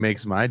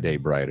makes my day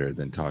brighter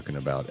than talking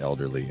about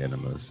elderly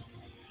enemas.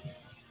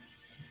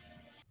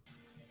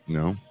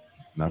 No,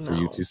 not for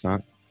you, No,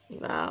 Toussaint.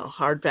 no,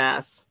 hard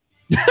pass.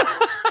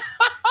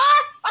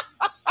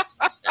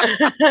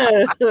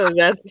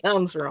 That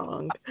sounds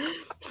wrong.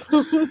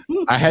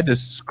 I had to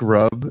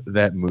scrub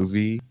that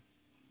movie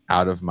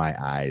out of my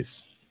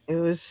eyes. It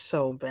was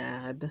so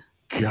bad.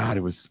 God,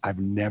 it was. I've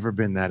never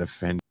been that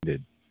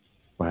offended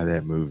by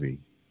that movie.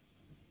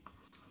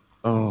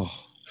 Oh,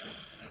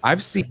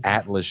 I've seen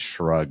Atlas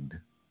Shrugged,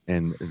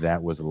 and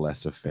that was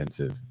less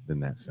offensive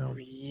than that film.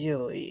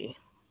 Really?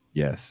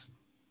 Yes,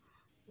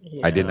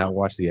 Yeah. I did not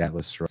watch the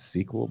Atlas Shrugged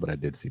sequel, but I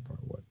did see part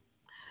one.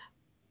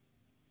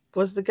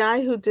 Was the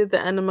guy who did the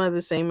enema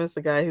the same as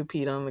the guy who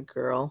peed on the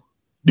girl?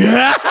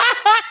 Yeah.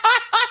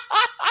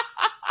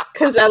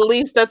 Because at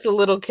least that's a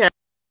little character.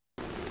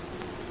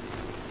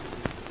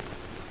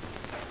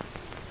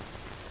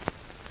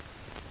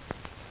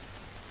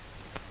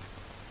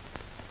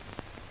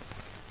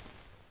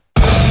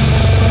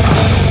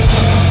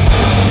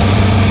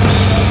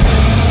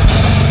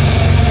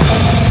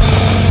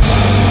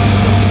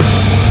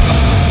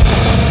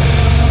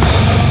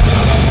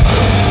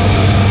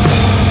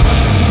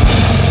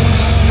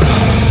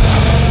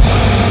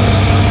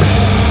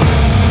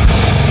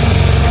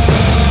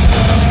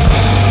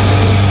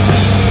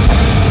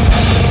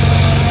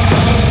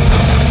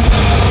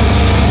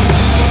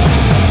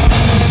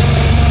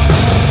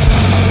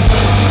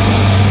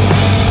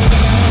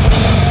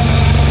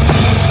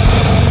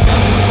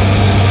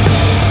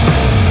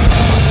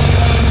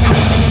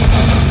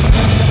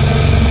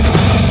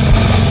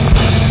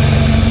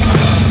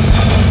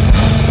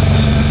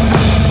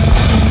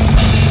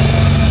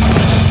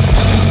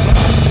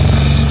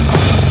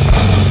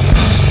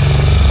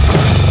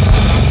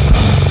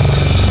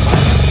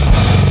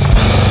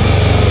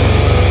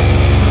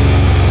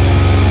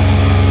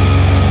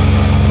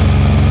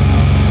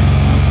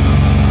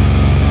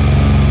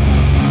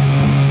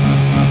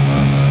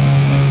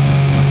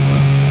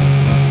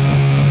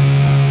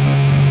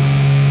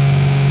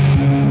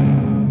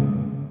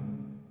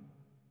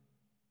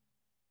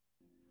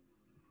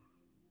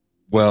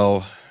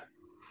 Well,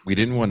 we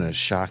didn't want to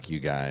shock you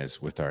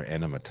guys with our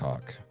enema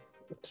talk.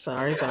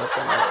 Sorry about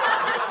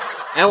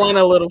that. I went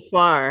a little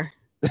far.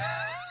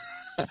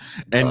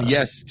 And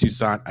yes,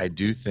 Toussaint, I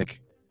do think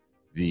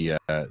the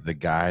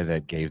guy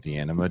that gave the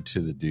enema to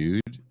the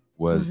dude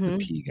was the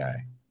pee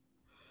guy.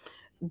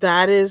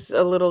 That is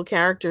a little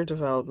character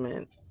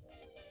development.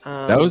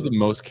 That was the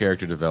most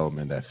character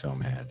development that film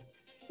had.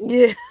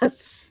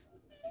 Yes.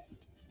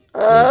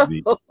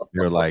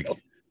 They're like,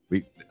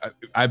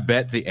 I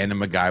bet the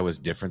enema guy was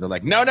different. They're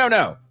like,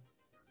 no.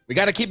 We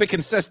got to keep it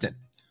consistent.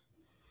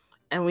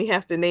 And we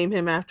have to name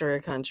him after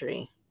a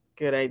country.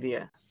 Good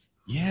idea.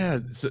 Yeah.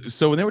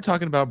 So when they were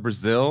talking about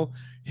Brazil,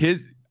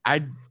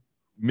 I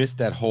missed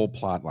that whole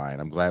plot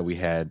line. I'm glad we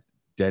had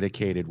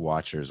dedicated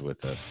watchers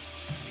with us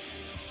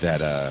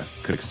that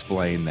could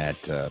explain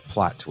that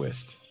plot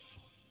twist.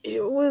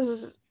 It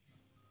was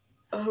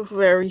a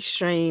very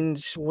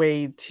strange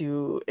way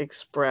to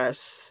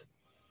express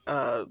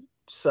a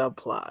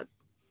subplot,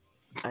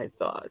 I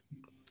thought.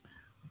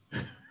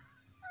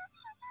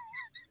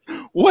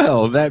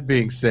 Well, that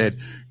being said,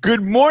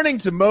 good morning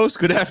to most,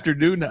 good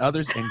afternoon to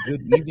others, and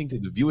good evening to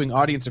the viewing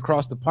audience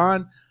across the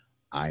pond.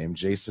 I am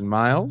Jason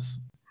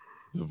Miles.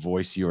 The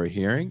voice you are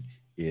hearing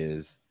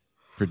is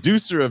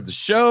producer of the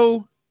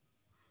show,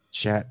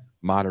 chat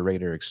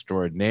moderator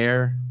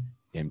extraordinaire,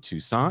 M.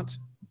 Toussaint.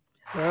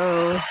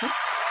 Oh,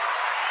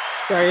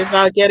 sorry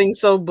about getting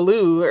so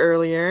blue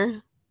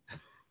earlier.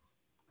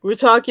 We're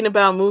talking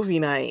about movie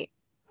night.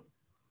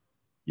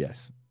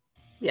 Yes.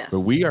 Yes.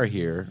 But we are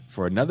here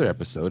for another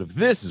episode of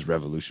This is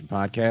Revolution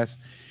Podcast.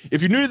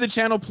 If you're new to the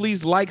channel,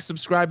 please like,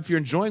 subscribe. If you're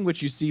enjoying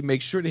what you see,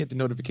 make sure to hit the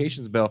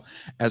notifications bell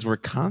as we're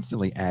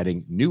constantly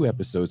adding new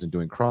episodes and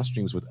doing cross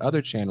streams with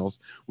other channels.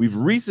 We've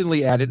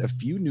recently added a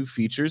few new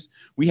features.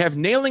 We have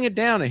Nailing It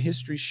Down, a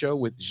history show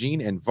with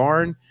Gene and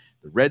Varn.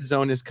 The Red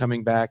Zone is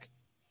coming back,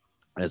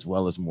 as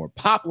well as more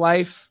Pop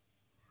Life,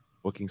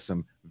 booking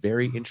some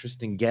very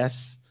interesting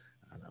guests.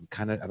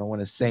 I don't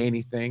want to say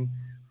anything.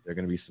 There are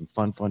going to be some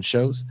fun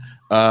shows.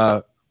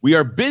 We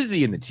are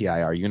busy in the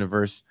TIR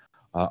universe.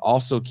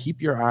 Also,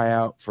 keep your eye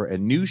out for a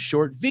new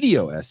short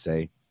video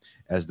essay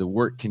as the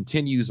work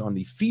continues on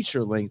the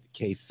feature-length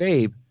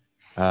Kayfabe.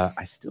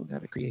 I still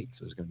got to create,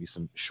 so there's going to be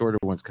some shorter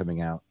ones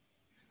coming out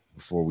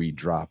before we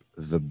drop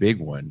the big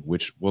one,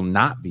 which will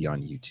not be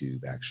on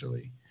YouTube,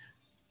 actually.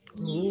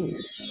 Ooh.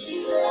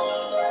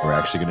 We're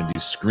actually going to do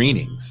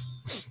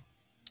screenings.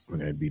 We're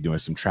going to be doing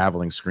some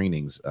traveling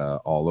screenings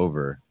all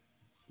over.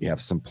 We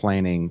have some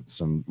planning,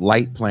 some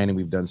light planning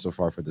we've done so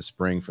far for the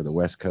spring for the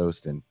West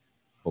Coast, and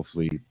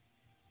hopefully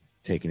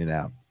taking it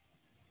out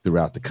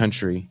throughout the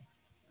country.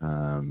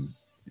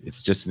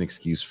 It's just an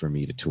excuse for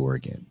me to tour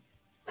again.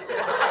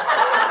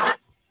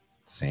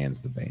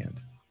 Sans the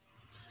band.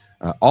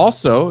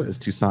 Also, as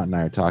Toussaint and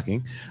I are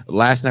talking,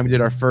 last night we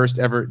did our first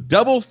ever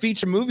double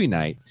feature movie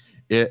night.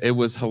 It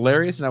was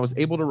hilarious, and I was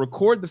able to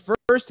record the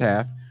first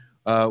half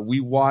we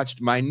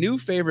watched my new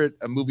favorite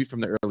movie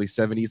from the early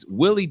 70s,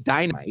 Willie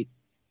Dynamite.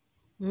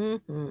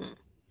 Mm-hmm.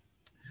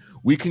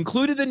 We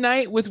concluded the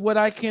night with what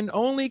I can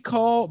only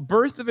call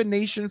Birth of a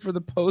Nation for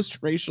the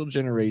post-racial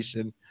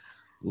generation.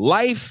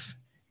 Life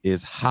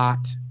is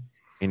hot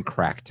in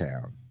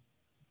Cracktown.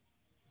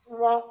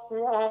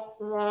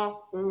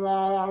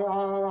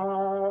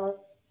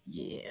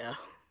 Yeah.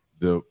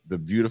 The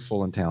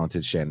beautiful and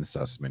talented Shannon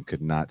Sussman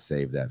could not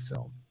save that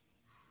film.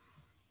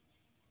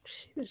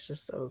 She was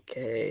just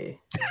okay.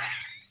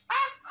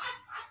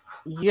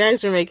 You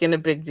guys were making a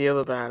big deal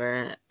about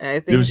her. I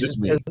think It was just just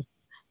me. because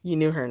you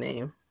knew her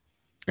name.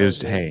 It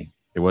was, hey,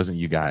 it wasn't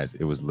you guys.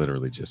 It was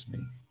literally just me.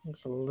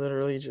 It's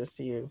literally just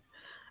you.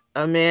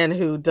 A man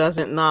who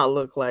doesn't not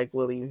look like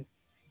Willie.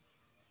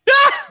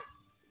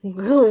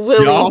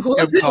 Willie. Y'all Who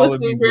kept was it? Was calling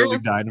me Willie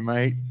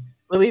Dynamite.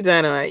 Willie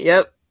Dynamite.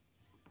 Yep.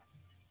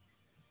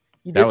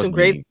 You That did was some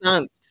great mean.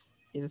 stunts.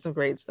 You did some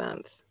great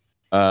stunts.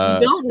 You Uh,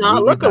 don't not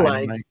Willie look alike.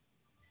 Dynamite-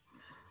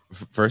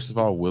 First of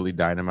all, Willie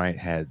Dynamite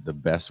had the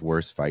best,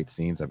 worst fight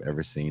scenes I've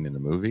ever seen in a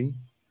movie.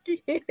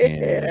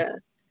 Yeah.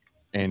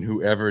 And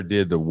whoever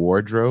did the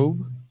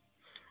wardrobe,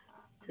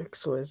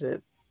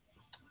 Exquisite.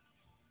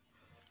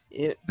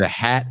 the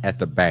hat at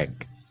the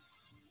bank,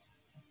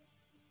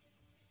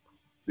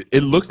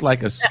 it looked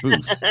like a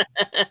spoof.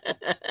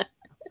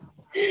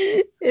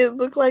 It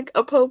looked like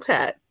a Pope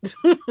hat.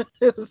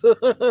 That's what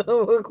it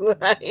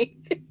looked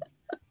like.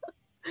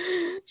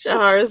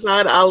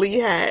 Shahrazad Ali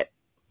hat.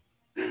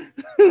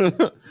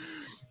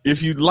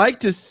 If you'd like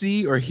to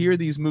see or hear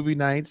these movie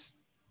nights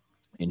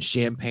in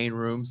champagne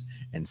rooms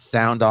and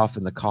sound off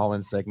in the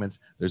call-in segments,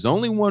 there's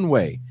only one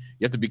way.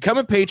 You have to become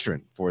a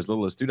patron for as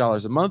little as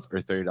 $2 a month or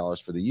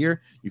 $30 for the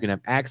year. You can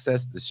have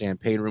access to the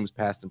champagne rooms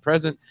past and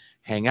present,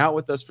 hang out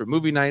with us for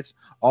movie nights.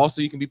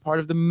 Also, you can be part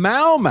of the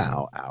Mau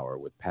Mau Hour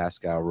with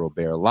Pascal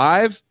Robert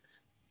live.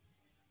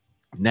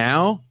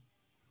 Now,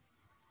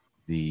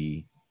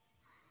 the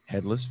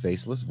headless,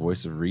 faceless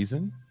voice of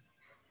reason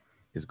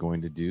is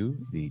going to do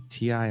the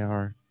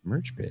TIR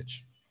merch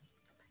pitch.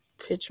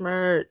 Pitch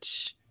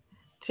merch.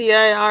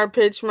 TIR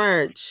pitch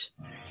merch.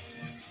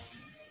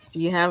 Do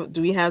we have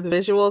the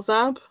visuals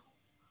up?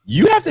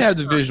 You have to have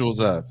the visuals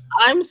up.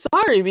 I'm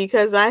sorry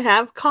because I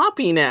have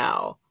copy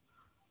now.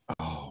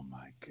 Oh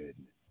my goodness.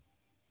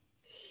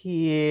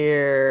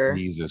 Here.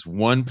 Jesus,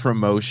 one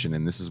promotion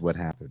and this is what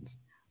happens.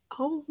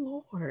 Oh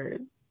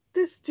Lord.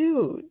 This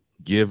dude.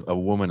 Give a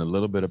woman a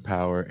little bit of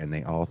power and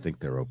they all think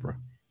they're Oprah.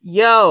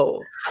 Yo.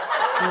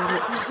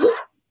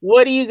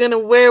 What are you gonna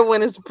wear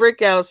when it's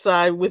brick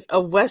outside with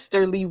a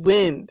westerly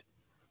wind?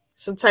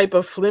 Some type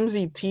of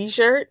flimsy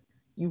t-shirt?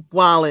 You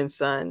wildin',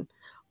 son.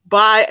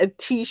 Buy a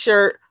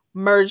t-shirt,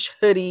 merch,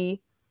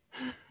 hoodie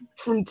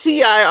from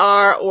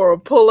TIR or a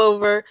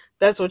pullover.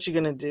 That's what you're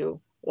gonna do.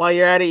 While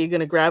you're at it, you're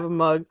gonna grab a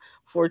mug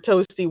for a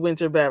toasty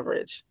winter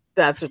beverage.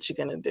 That's what you're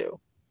gonna do.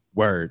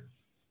 Word.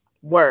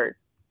 Word.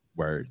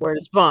 Word. Word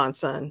is bond,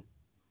 son.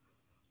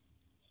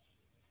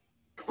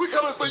 We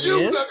coming for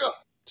you, nigga.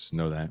 Just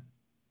know that.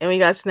 And we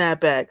got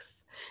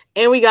snapbacks.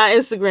 And we got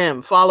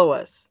Instagram. Follow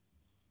us.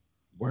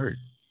 Word.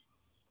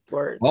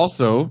 Word.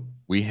 Also,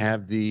 we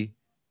have the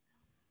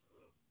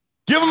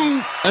Give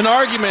them an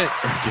argument.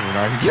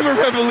 Give a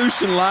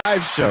Revolution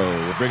live show.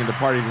 We're bringing the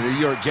party to New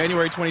York,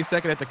 January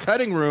 22nd at the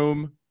Cutting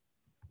Room.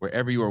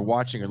 Wherever you are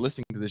watching or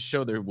listening to this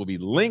show, there will be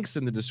links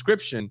in the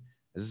description.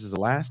 As this is the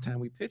last time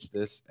we pitch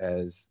this,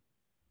 as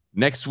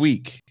next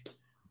week,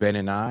 Ben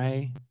and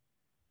I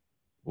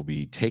will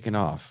be taking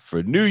off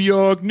for New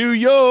York, New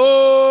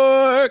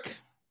York.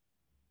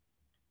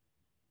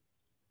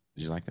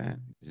 Did you like that?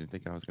 Did you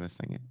think I was going to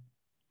sing it?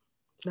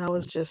 That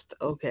was just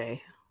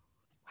okay.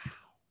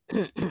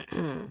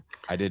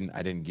 I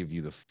didn't give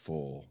you the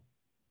full.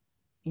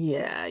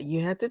 Yeah,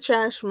 you had to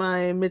trash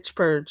my Mitch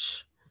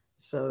Perch,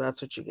 so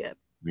that's what you get.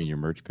 You mean your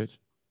merch pitch?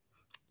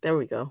 There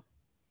we go.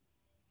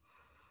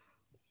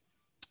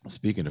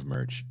 Speaking of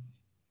merch,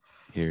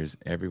 here's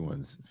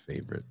everyone's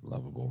favorite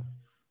lovable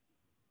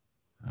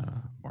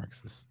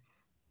Marxist.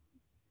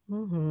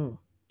 Mm-hmm.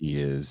 He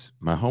is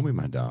my homie,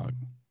 my dog,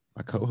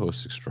 my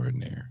co-host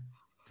extraordinaire.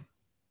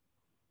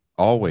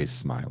 Always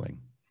smiling.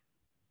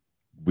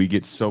 We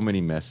get so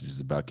many messages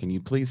about, can you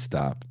please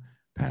stop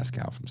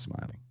Pascal from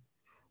smiling?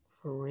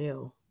 For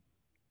real.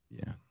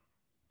 Yeah.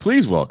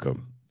 Please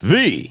welcome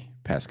the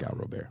Pascal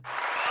Robert.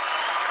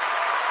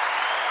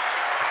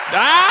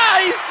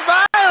 He's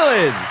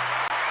smiling.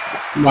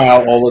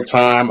 Smile all the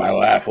time. I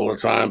laugh all the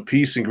time.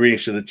 Peace and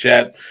greetings to the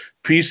chat.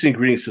 Peace and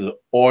greetings to the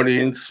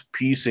audience.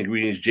 Peace and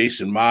greetings,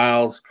 Jason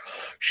Miles.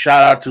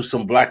 Shout out to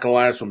some Black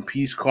Alliance from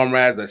Peace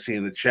Comrades I see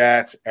in the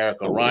chats.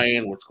 Erica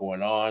Ryan, what's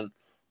going on?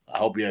 I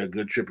hope you had a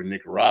good trip in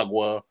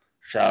Nicaragua.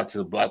 Shout out to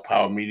the Black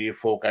Power Media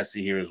folk I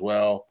see here as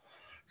well.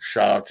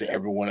 Shout out to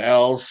everyone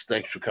else.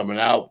 Thanks for coming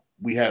out.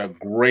 We had a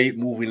great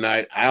movie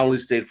night. I only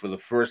stayed for the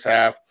first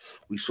half.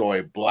 We saw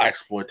a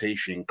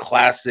blaxploitation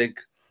classic,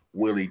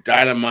 Willie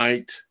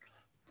Dynamite,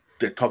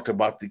 that talked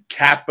about the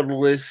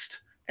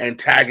capitalist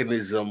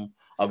antagonism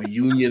of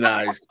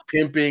unionized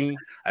pimping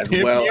as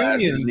Pimp well as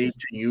the unions. need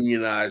to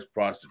unionize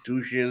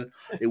prostitution.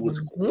 It was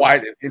Mhm.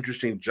 quite an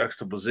interesting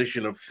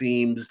juxtaposition of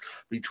themes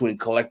between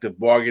collective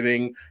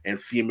bargaining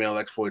and female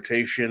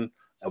exploitation.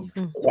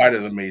 Quite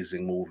an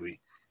amazing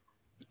movie.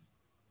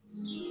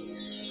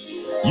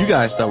 You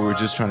guys thought we were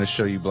just trying to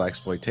show you black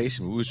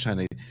exploitation. We was trying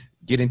to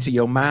get into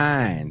your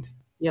mind.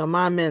 Yo,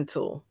 my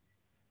mental.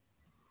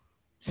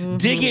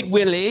 Dig it,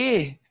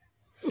 Willie.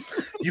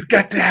 You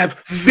got to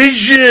have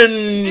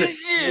vision.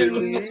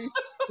 Vision.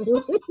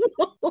 Let's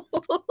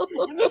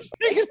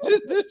dig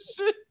into this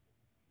shit.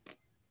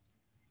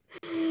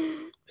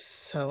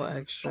 So I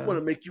extra. want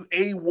to make you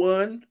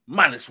A1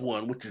 minus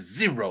 1, which is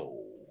 0.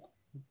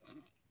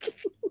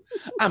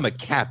 I'm a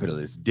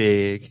capitalist,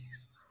 dig.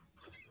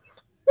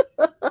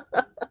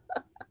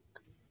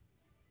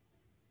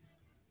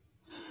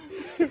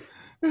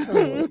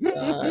 Oh my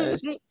gosh.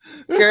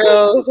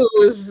 Girl who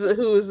was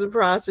the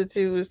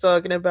prostitute was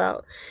talking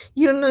about,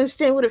 you don't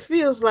understand what it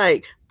feels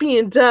like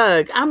being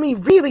dug. I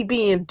mean, really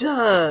being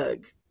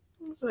dug.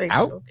 I was like,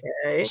 Ow.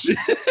 okay.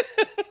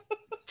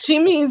 She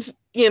means,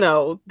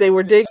 they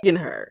were digging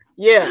her.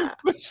 Yeah.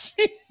 But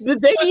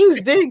they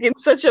used dig in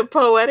such a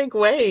poetic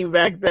way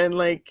back then.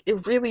 Like,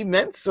 it really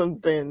meant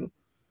something.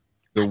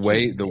 The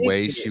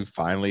way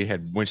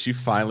she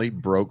finally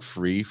broke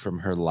free from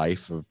her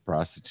life of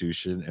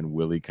prostitution and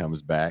Willie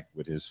comes back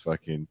with his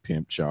fucking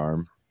pimp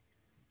charm.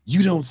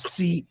 You don't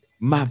see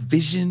my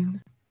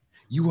vision.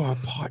 You are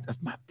a part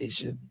of my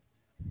vision.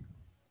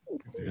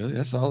 Really?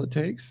 That's all it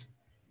takes?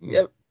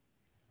 Yep.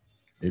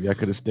 Maybe I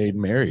could have stayed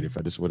married if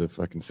I just would have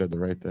fucking said the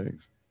right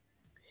things.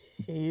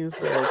 He's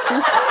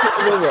too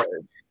simple word.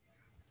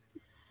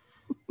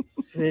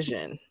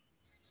 Vision.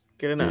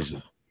 Good enough.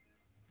 Vision.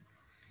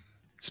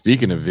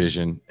 Speaking of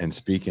vision and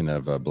speaking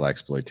of black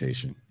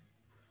exploitation,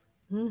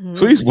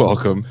 please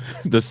welcome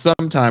the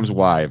sometimes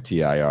Y of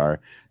TIR,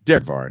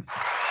 Derek Varn.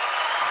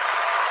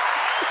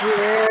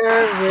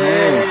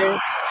 Yeah,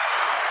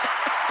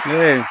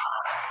 Hey.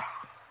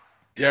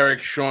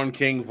 Derek Sean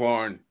King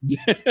Varn.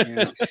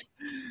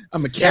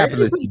 I'm a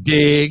capitalist, you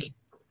dig?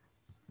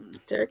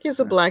 Derek is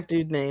a black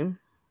dude name.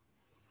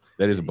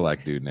 That is a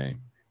black dude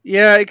name.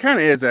 Yeah, it kind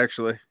of is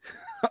actually.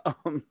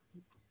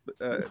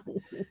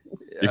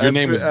 If your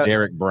name was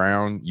Derek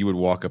Brown, you would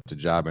walk up to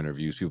job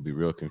interviews. People would be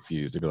real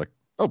confused. They'd be like,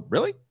 "Oh,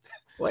 really?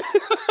 What?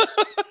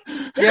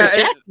 Yeah,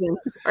 Jackson.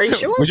 Are you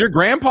sure? Was your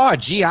grandpa a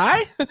GI?"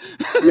 Yeah,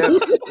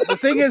 the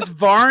thing is,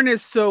 Varn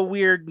is so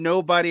weird.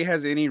 Nobody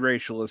has any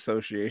racial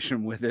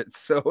association with it,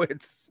 so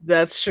it's.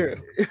 That's true.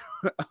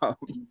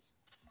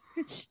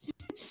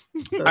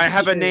 I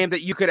have a name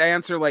that you could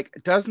answer like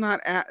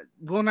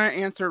will not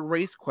answer a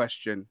race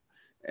question,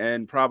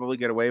 and probably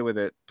get away with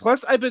it.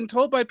 Plus, I've been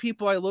told by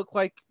people I look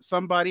like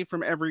somebody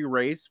from every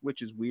race,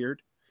 which is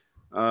weird.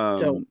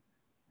 Don't.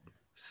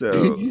 So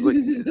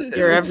like,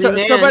 You're every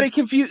man.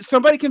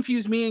 Somebody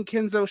confused me and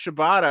Kenzo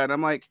Shibata, and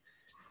I'm like,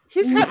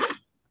 he's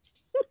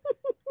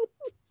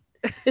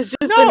It's just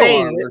the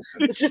name.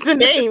 Listen, It's just the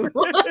name.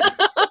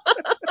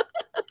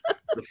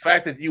 the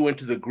fact that you went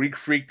to the Greek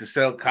Freak to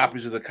sell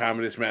copies of the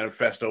Communist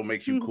Manifesto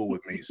makes you cool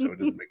with me, so it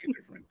doesn't make a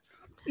difference.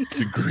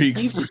 To Greek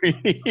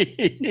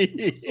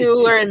freak.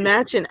 You wearing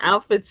matching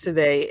outfits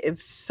today.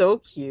 It's so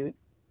cute.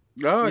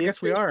 Oh, I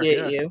guess we are.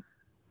 appreciate Yeah. you.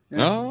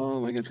 Oh,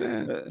 look at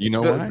that. You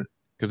know why?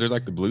 Because they're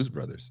like the Blues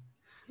Brothers.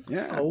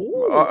 Yeah.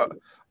 Oh.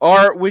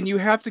 Or when you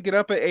have to get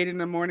up at 8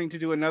 a.m. to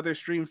do another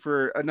stream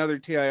for another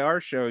TIR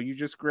show, you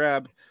just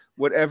grab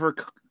whatever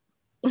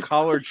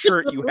collared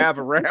shirt you have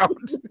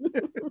around.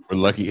 We're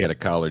lucky he had a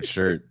collared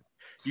shirt.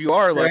 You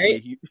are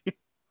lucky. Right?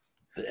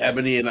 The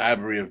ebony and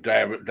ivory of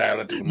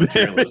dialectical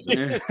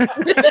materialism.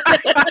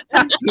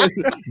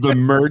 The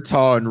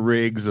Murtaugh and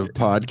Riggs of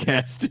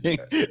podcasting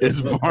is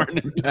Varn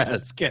and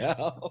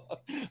Pascal.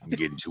 I'm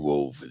getting too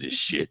old for this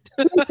shit.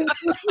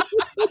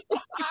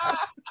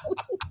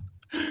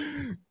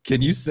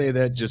 Can you say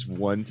that just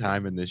one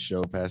time in this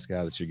show,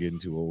 Pascal, that you're getting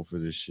too old for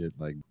this shit,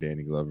 like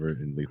Danny Glover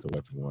in Lethal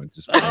Weapon 1?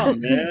 Just Oh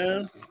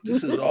man,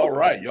 this is all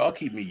right. Y'all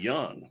keep me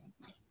young.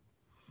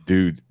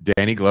 dude,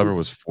 Danny Glover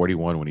was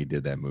 41 when he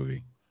did that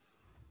movie.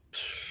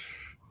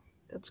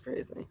 That's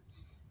crazy.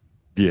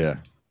 Yeah.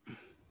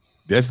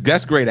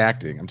 That's great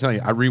acting. I'm telling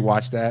you, I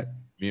rewatched that.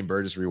 Me and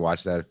Burgess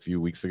rewatched that a few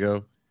weeks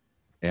ago.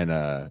 And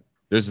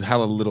there's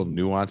hella little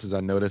nuances I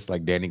noticed.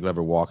 Like Danny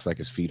Glover walks like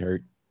his feet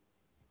hurt.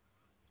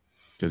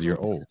 Because you're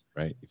old,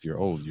 right? If you're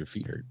old, your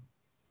feet hurt.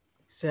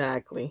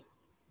 Exactly.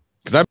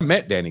 Because I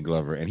met Danny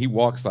Glover and he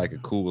walks like a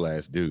cool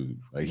ass dude.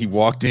 Like he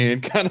walked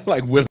in kind of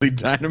like Willie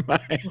Dynamite.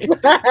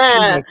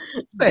 Like,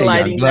 "Say,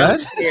 Gliding young blood."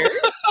 downstairs.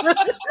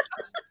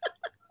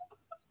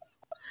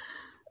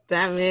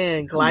 That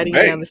man gliding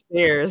Hey. down the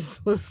stairs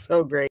was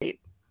so great.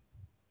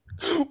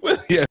 Well,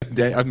 yeah,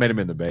 I met him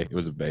in the Bay. It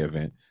was a Bay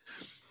event.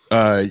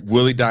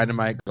 Willie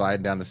Dynamite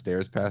gliding down the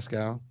stairs,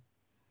 Pascal.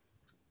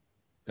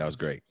 That was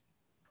great.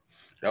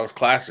 That was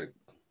classic.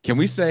 Can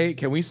we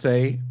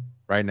say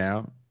right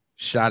now,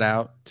 shout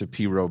out to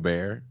P.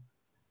 Robert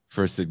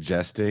for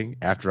suggesting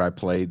after I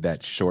played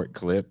that short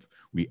clip,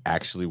 we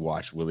actually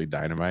watched Willie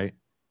Dynamite.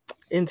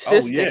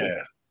 Insisting. Oh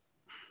yeah,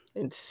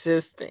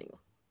 Insisting.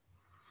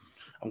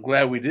 I'm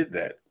glad we did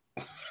that.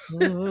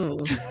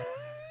 Mhm.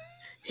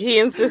 He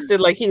insisted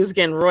like he was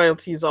getting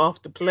royalties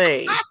off the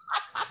play.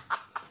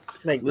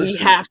 Like, we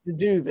Listen, have to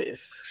do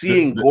this.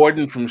 seeing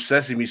Gordon from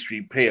Sesame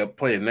Street play a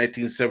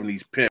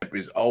 1970s pimp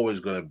is always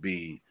going to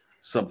be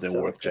something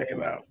So worth good.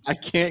 checking out. I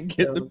can't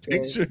get So the good.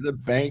 picture of the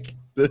bank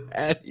that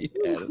hat he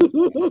had.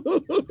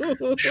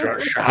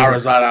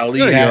 Shahrazad Ali.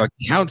 Your Hat.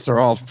 accounts are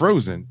all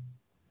frozen.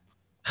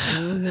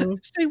 Mhm.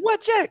 Say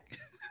what, Jack?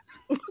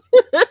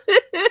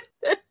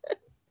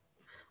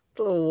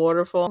 Little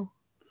waterfall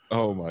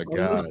Oh my on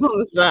god!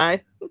 the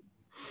side.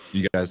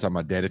 You guys talking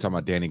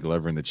about Danny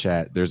Glover in the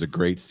chat. There's a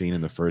great scene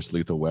in the first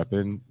Lethal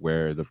Weapon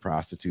where the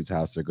prostitute's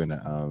house they're going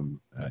to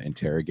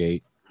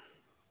interrogate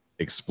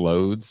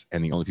explodes,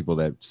 and the only people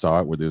that saw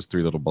it were those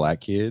 3 little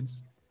black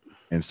kids.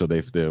 And so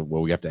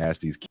we have to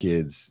ask these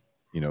kids,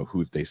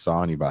 who if they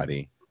saw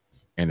anybody.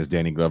 And as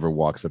Danny Glover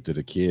walks up to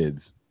the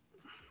kids,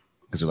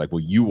 because they're like,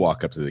 well, you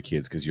walk up to the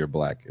kids because you're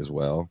black as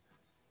well.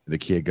 And the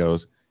kid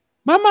goes,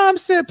 my mom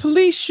said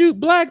police shoot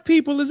black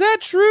people. Is that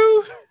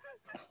true?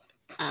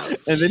 Ouch.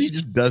 And then he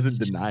just doesn't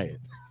deny it.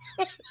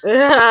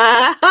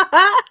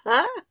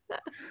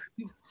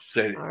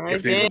 Say, All right,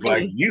 if they look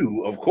like Danny.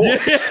 you, of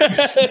course.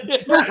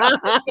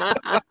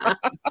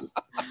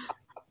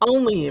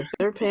 Only if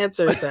their pants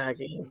are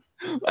sagging.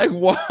 Like,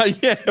 why?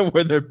 Yeah,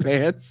 were their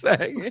pants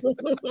sagging?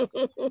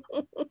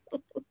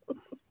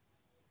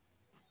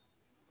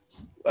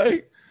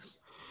 Like,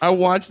 I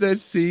watched that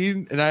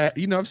scene, and I've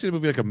seen the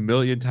movie like a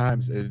million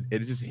times, and it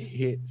just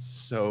hit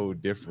so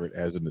different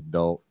as an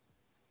adult.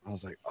 I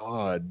was like,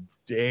 oh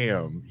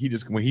damn!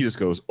 When he just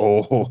goes,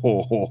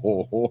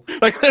 oh,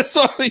 like that's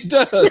all he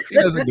does. He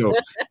doesn't go,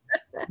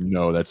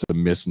 no, that's a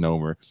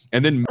misnomer.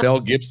 And then Mel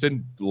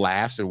Gibson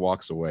laughs and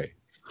walks away.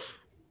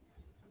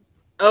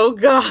 Oh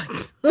God,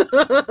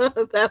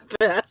 that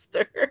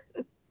bastard!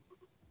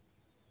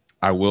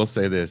 I will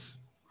say this: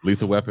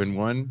 Lethal Weapon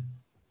 1.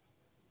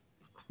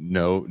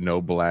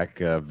 No black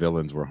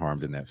villains were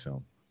harmed in that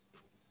film.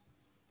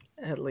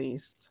 At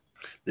least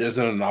There's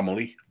an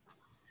anomaly.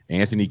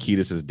 Anthony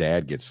Kiedis'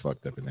 dad gets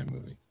fucked up in that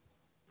movie.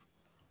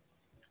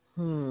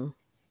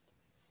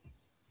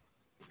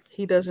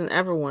 He doesn't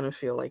ever want to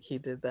feel like he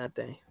did that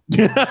day.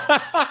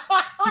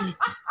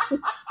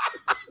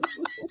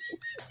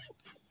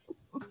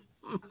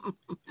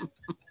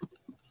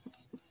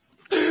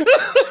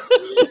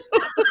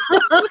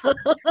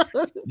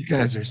 You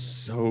guys are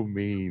so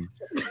mean.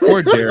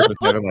 Poor Derek was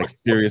having like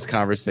serious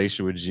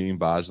conversation with Jean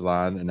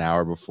Bajlan an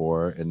hour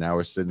before, and now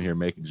we're sitting here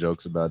making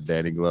jokes about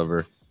Danny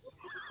Glover.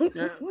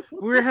 Yeah,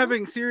 we were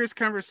having serious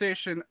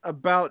conversation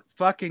about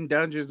fucking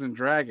Dungeons and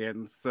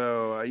Dragons,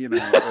 so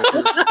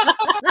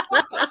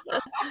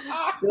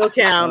Still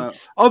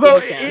counts. although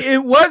Still counts.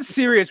 it was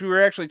serious, we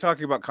were actually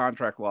talking about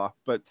contract law,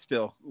 but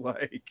still,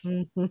 like,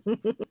 And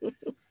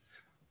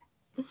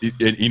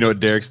you know what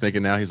Derek's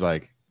thinking now? He's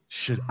like,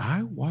 should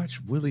I watch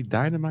Willie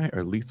Dynamite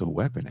or Lethal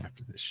Weapon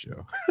after this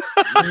show?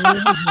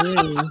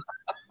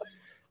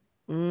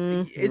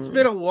 It's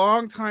been a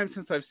long time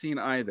since I've seen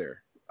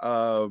either.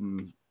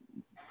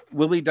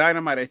 Willie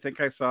Dynamite, I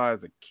think I saw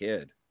as a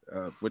kid,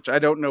 which I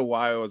don't know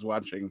why I was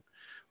watching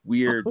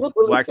weird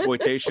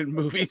blaxploitation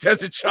movies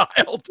as a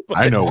child. But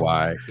I know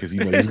why, because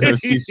he's going to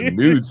see some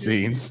nude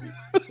scenes.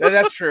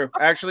 that's true.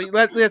 Actually,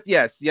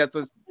 yes,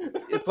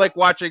 it's like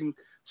watching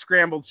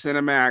Scrambled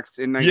Cinemax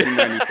in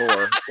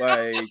 1994.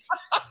 Like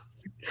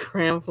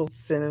Scrambled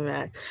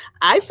Cinemax.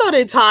 I thought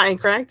It's Hot in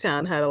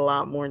Cracktown had a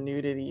lot more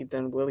nudity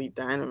than Willie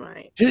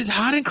Dynamite. Did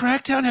Hot in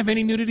Cracktown have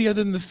any nudity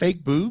other than the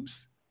fake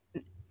boobs?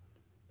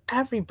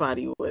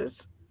 Everybody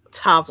was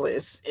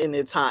topless in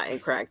It's Hot in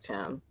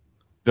Cracktown.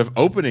 The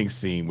opening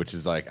scene, which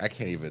is like, I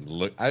can't even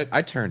look.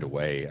 I turned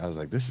away. I was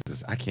like,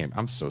 I can't.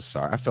 I'm so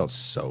sorry. I felt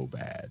so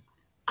bad.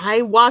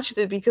 I watched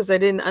it because I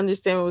didn't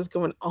understand what was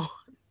going on.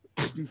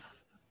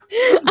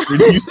 When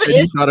you said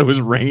you thought it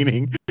was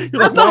raining, you're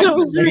like, why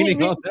is it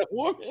raining on that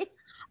woman?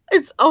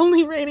 It's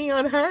only raining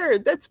on her.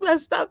 That's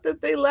messed up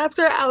that they left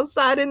her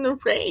outside in the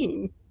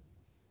rain.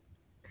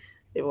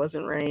 It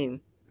wasn't rain.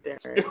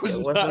 Derek.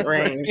 It wasn't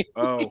rain.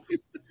 Oh,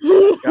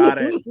 got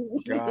it.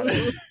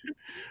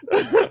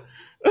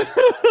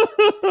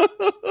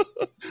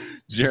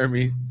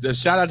 Jeremy,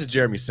 just shout out to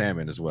Jeremy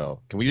Salmon as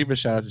well. Can we give a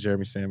shout out to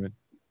Jeremy Salmon?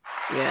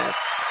 Yes.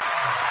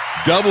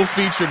 Double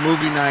feature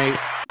movie night.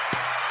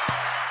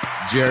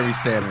 Jeremy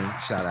Salmon,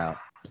 shout out.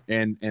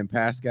 And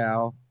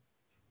Pascal,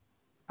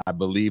 I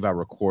believe I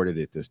recorded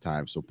it this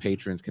time, so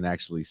patrons can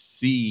actually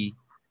see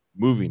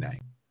movie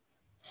night.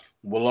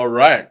 Well, all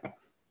right.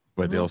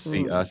 But they'll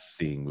see us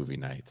seeing movie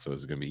night, so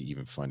it's gonna be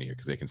even funnier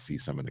because they can see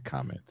some of the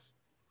comments,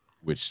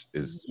 which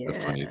is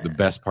the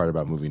best part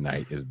about movie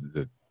night is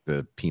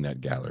the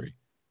peanut gallery.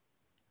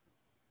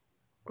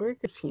 We're a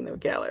good peanut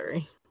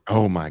gallery.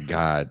 Oh my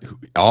god!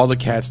 All the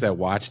cats that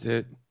watched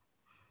it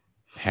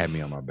had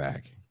me on my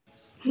back.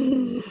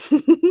 There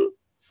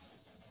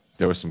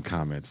were some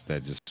comments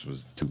that just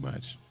was too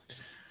much.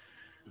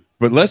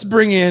 But let's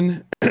bring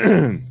in.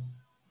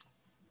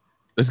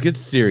 Let's get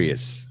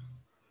serious.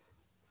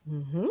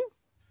 Mm-hmm.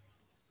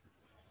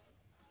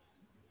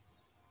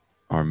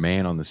 Our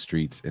man on the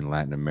streets in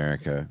Latin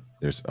America.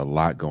 There's a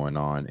lot going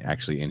on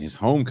actually in his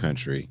home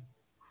country.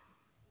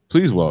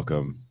 Please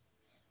welcome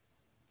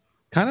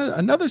kind of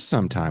another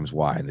sometimes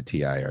Y in the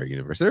TIR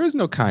universe. There is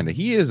no kind of.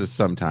 He is a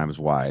sometimes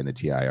Y in the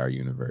TIR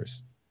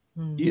universe.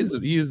 He Mm-hmm. is.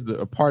 He is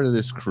a part of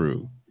this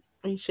crew.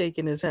 He's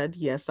shaking his head.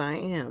 Yes, I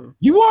am.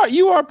 You are.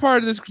 You are part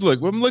of this.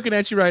 Look, I'm looking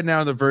at you right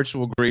now in the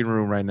virtual green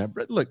room right now.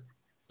 Look,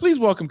 please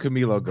welcome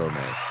Camilo Gomez.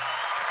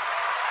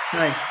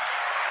 Hi.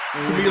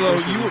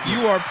 Camilo,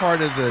 you are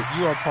part of the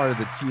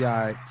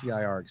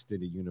TIR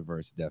extended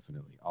universe,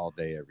 definitely, all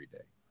day, every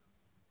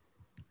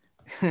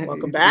day.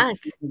 Welcome back.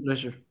 It's a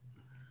pleasure.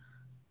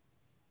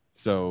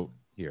 So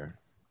here,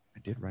 I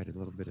did write a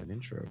little bit of an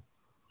intro.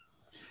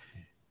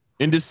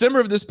 In December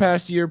of this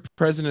past year,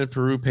 President of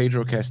Peru,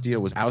 Pedro Castillo,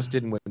 was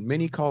ousted in what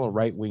many call a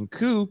right-wing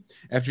coup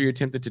after he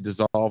attempted to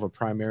dissolve a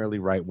primarily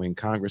right-wing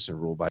Congress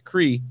and rule by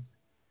decree.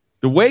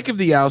 The wake of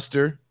the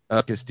ouster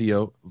of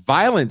Castillo,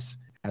 violence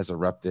has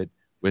erupted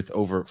with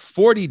over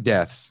 40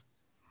 deaths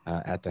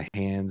at the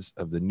hands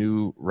of the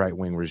new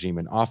right-wing regime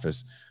in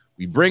office.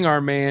 We bring our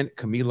man,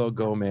 Camilo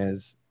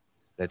Gomez,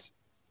 that's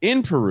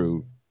in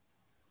Peru,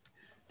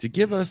 to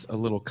give us a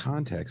little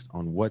context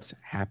on what's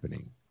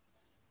happening.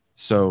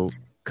 So,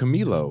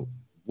 Camilo,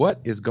 what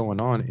is going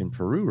on in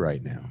Peru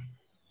right now?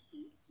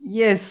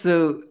 Yes,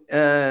 so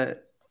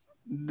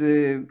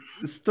the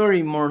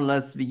story more or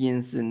less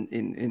begins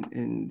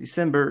in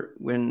December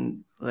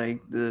when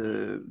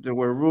there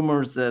were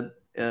rumors that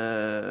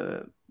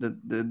the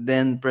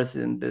then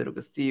president Pedro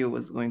Castillo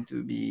was going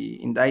to be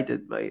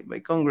indicted by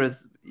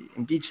Congress,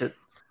 impeached,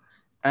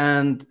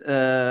 and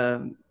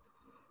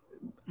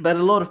but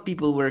a lot of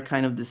people were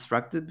kind of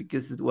distracted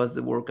because it was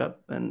the World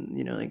Cup, and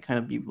like kind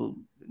of people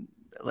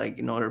like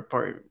in other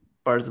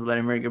parts of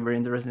Latin America very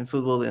interested in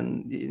football,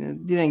 and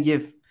didn't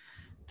give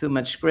too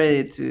much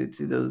credit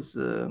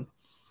to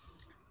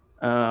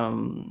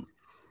um,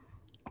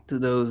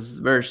 those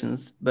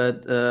versions,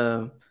 but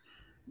as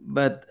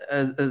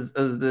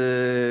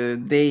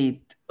the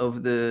date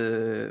of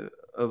the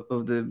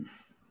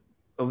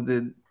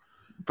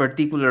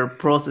particular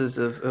process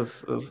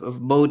of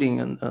voting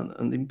on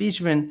the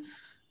impeachment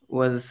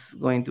was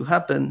going to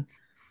happen,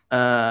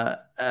 uh,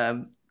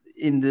 um,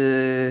 in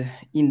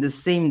the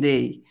same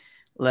day,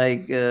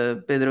 like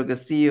Pedro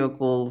Castillo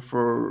called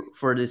for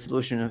the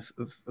dissolution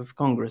of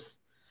Congress.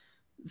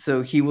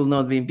 So he will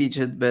not be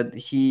impeached, but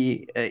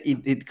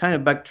it kind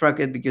of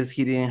backtracked because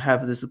he didn't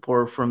have the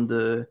support from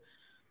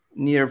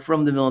neither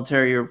from the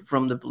military or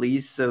from the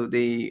police. So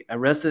they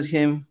arrested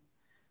him,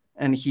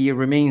 and he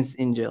remains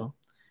in jail.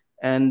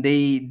 And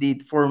they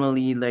did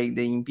formally like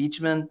the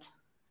impeachment,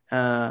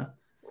 uh,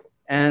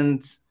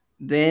 and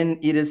then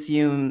it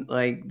assumed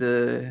like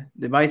the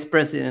vice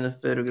president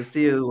of Pedro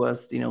Castillo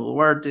was Dina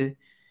Boluarte.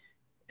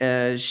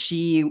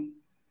 She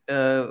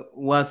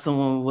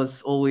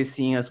was always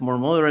seen as more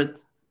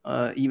moderate,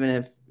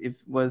 even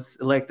if was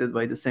elected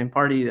by the same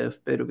party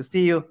of Pedro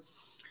Castillo.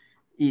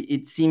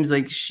 It seems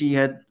like she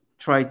had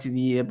tried to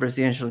be a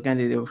presidential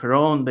candidate of her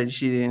own, but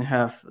she didn't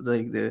have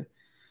like the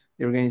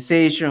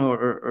organization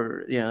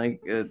or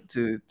like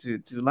to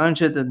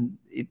launch it, and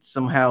it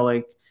somehow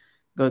like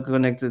got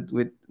connected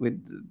with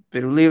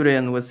Peru Libre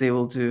and was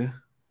able to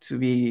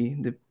be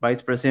the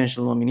vice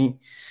presidential nominee.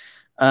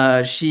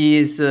 She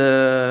is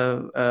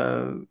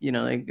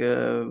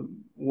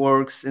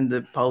works in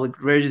the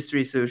public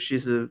registry, so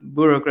she's a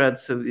bureaucrat,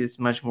 so is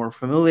much more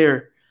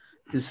familiar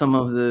to some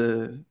of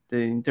the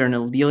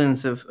internal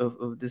dealings of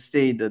the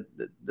state that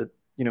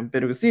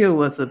Pedro Castillo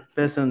was a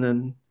peasant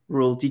and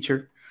rural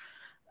teacher.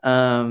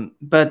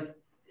 But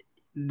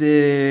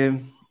the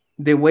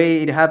the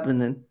way it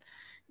happened,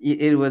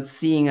 it was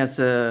seen as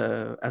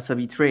a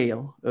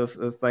betrayal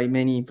of by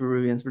many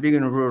Peruvians,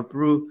 particularly in rural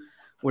Peru,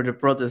 where the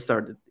protest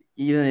started.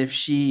 Even if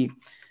she,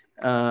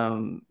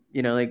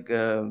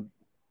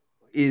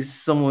 is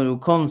someone who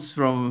comes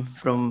from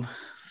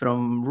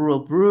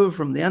rural Peru,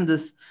 from the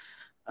Andes,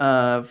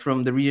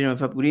 from the region of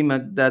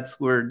Apurimac,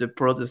 that's where the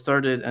protest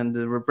started and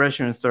the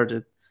repression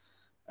started.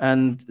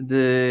 And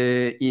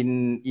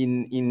in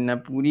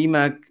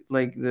Apurimac,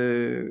 like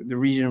the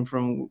region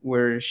from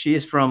where she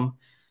is from,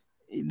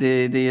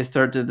 they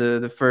started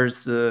the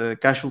first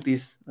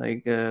casualties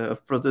like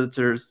of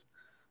protesters,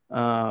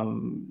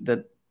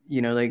 that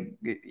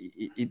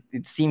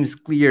it seems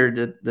clear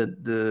that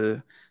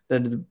the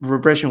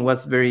repression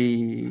was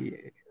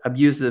very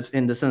abusive,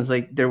 in the sense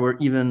like there were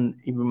even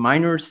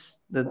minors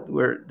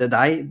that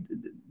died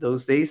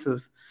those days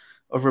of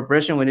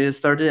repression when it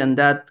started, and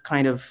that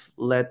kind of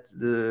led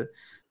the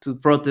to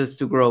protests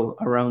to grow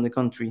around the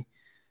country.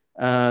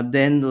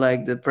 Then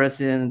like the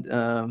president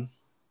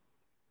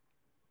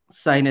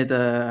signed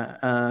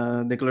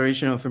a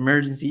declaration of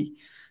emergency.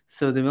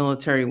 So the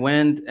military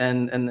went,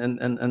 and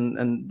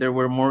there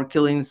were more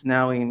killings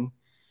now in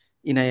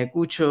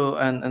Ayacucho,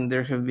 and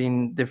there have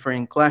been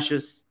different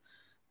clashes.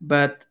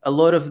 But a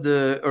lot of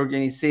the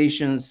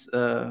organizations,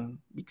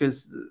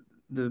 because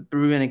the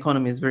Peruvian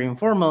economy is very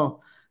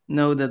informal,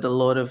 know that a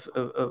lot of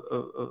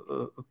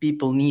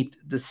people need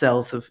the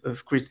cells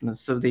of Christmas,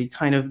 so they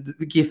kind of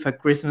give a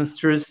Christmas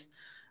truce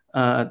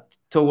uh,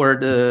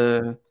 toward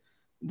the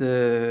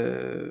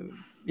the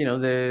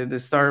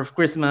start of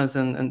Christmas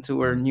and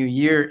toward New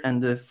Year,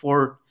 and the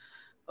 4th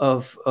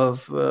of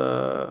of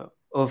uh,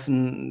 of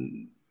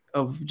n-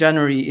 of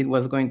January it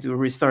was going to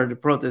restart the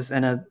protest,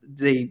 and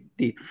they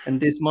did. And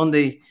this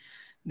Monday,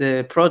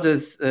 the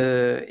protests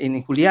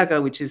in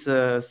Juliaca, which is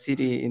a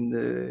city in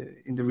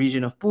the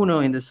region of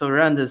Puno in the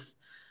Southern Andes,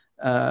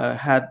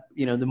 had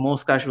the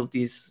most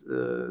casualties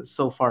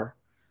so far.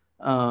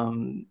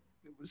 Um,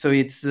 so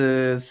it's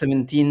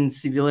 17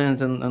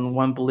 civilians and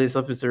one police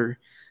officer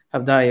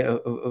have died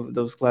of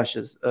those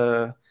clashes.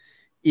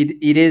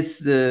 It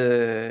is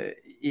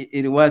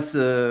it was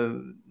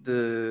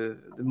the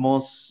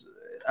most.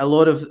 A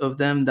lot of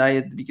them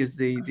died because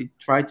they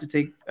tried to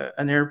take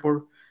an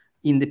airport.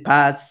 In the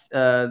past,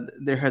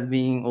 there has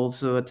been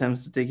also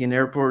attempts to take an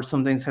airport.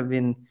 Sometimes have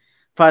been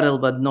fatal,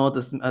 but not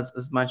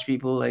as much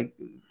people. Like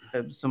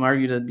some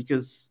argue that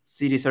because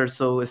cities are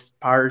so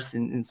sparse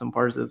in some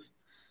parts of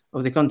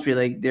the country,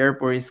 like the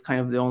airport is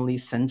kind of the only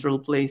central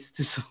place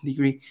to some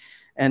degree,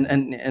 and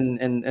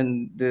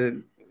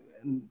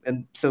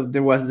so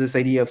there was this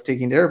idea of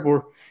taking the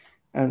airport,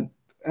 and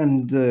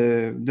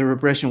the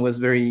repression was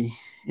very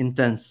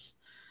intense.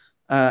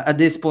 At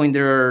this point,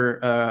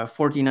 there are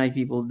 49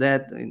 people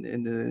dead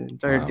in the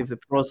entirety Wow. of the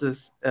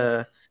process.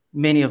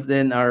 Many of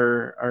them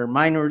are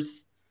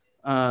minors.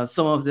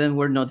 Some of them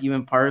were not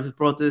even part of the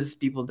protest.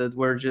 People that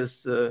were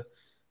just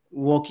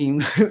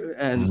walking,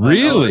 and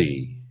others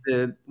Really?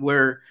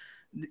 were.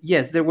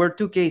 Yes, there were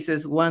two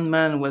cases. One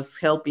man was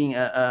helping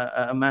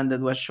a man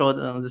that was shot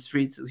on the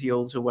streets. He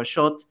also was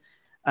shot,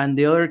 and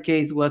the other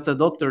case was a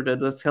doctor that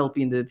was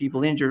helping the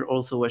people injured,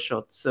 also was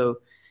shot. So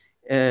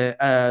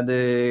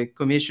the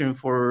Commission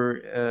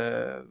for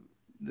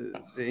the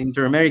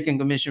Inter-American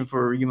Commission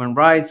for Human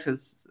Rights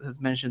has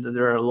mentioned that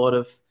there are a lot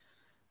of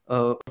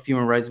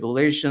human rights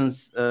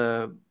violations,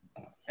 but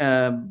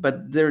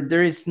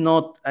there is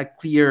not a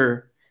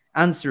clear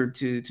answer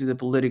to the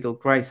political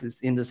crisis,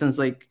 in the sense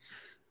like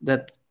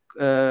that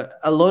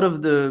a lot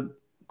of the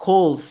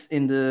calls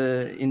in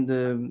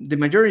the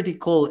majority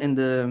call in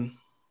the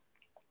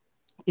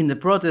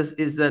protest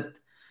is that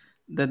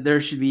there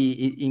should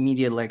be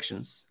immediate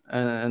elections.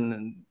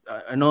 And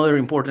another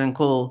important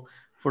call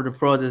for the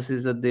protest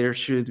is that there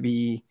should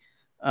be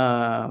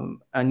a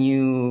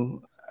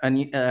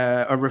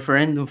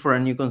referendum for a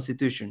new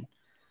constitution.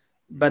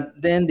 But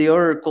then the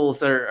other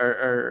calls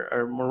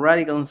are more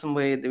radical in some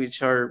way,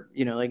 which are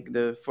like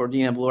the for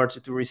Dina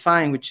Boluarte to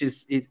resign, which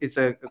it's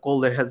a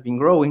call that has been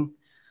growing.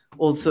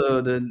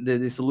 Also, the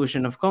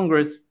dissolution of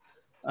Congress,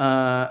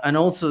 and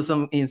also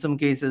in some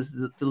cases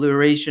the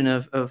liberation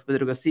of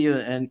Pedro Castillo,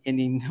 and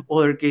in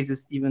other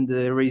cases even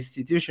the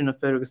restitution of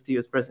Pedro Castillo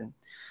as president.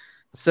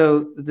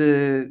 So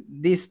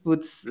this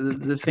puts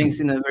the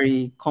things in a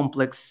very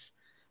complex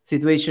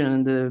situation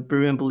in the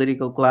Peruvian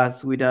political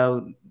class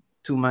without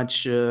too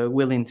much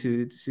willing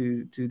to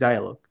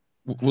dialogue.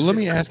 Well, let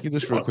me ask you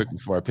this real quick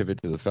before I pivot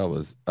to the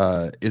fellas.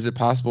 Is it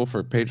possible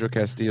for Pedro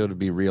Castillo to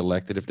be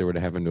reelected if they were to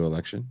have a new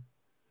election?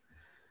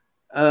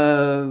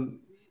 Uh,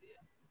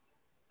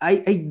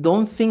 I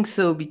don't think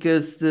so,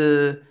 because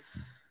the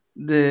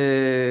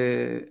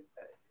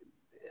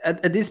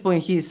at this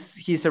point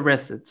he's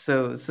arrested,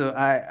 so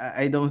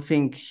I don't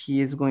think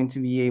he is going to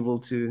be able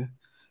to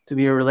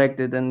be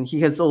reelected, and he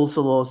has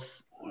also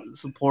lost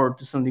support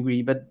to some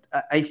degree. But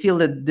I feel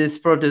that this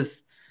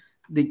protest,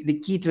 the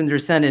key to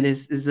understand it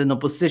is an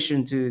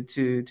opposition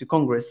to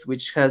Congress,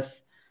 which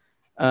has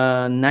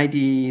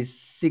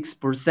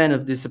 96%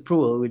 of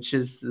disapproval, which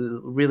is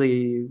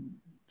really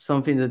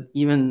something that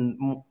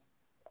even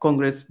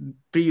Congress,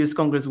 previous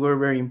Congress were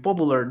very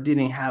unpopular,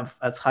 didn't have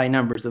as high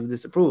numbers of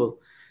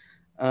disapproval,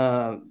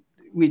 uh,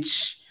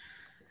 which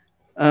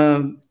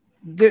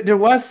there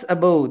was a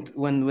vote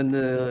when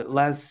the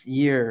last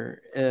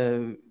year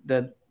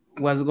that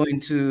was going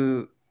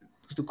to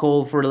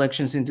call for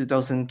elections in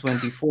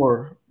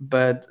 2024,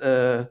 but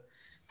the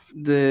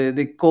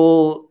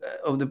call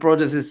of the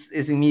protest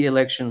is immediate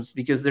elections,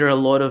 because there are a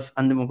lot of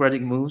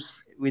undemocratic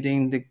moves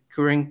within the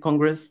current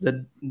Congress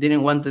that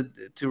didn't want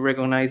to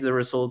recognize the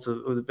results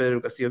of the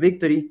Pedro Castillo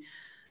victory.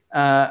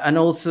 And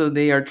also,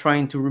 they are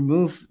trying to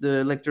remove the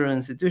electoral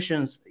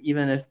institutions.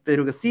 Even if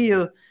Pedro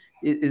Castillo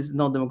is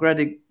not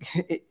democratic,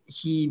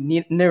 he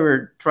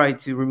never tried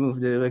to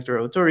remove the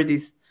electoral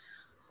authorities.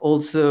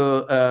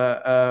 Also,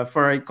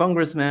 for a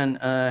congressman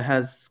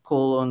has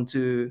called on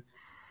to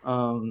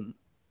um,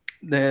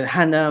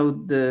 hand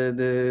out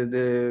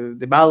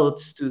the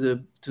ballots to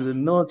the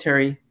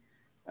military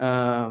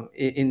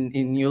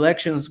in new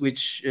elections,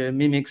 which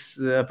mimics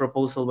the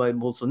proposal by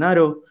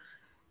Bolsonaro.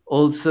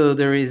 Also,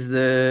 there is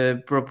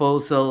the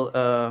proposal,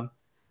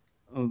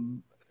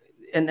 um,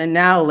 and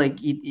now, like,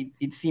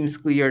 it seems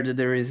clear that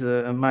there is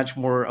a much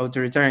more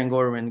authoritarian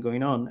government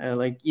going on.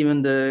 Like,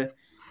 even the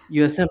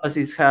U.S.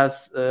 embassies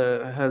has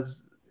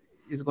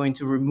is going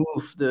to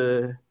remove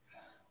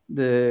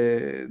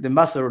the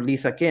ambassador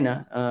Lisa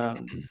Kena,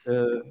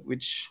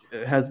 which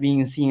has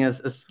been seen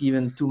as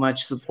given too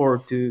much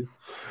support to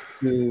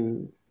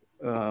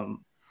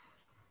um,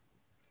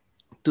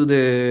 to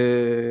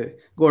the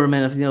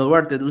government of Dina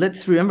Boluarte.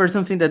 Let's remember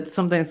something that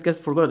sometimes gets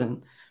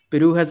forgotten.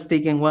 Peru has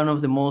taken one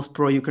of the most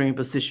pro-Ukraine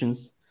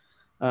positions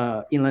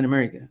in Latin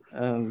America.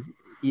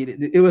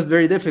 It was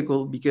very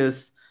difficult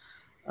because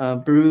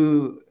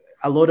Peru,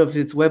 a lot of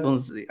its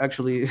weapons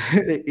actually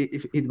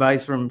it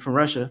buys from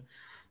Russia,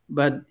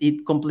 but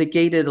it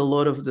complicated a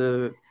lot of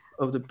the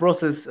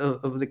process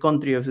of the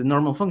country of the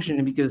normal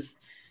functioning because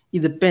it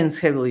depends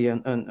heavily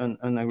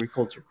on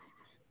agriculture,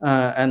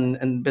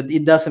 and but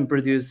it doesn't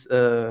produce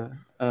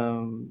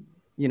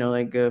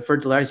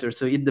fertilizer,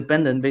 so it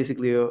dependent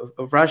basically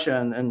of Russia,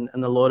 and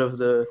a lot of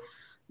the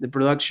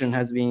production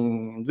has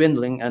been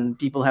dwindling, and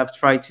people have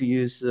tried to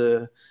use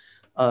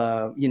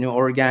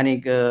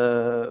organic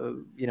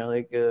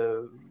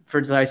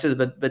fertilizers,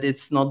 but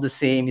it's not the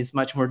same. It's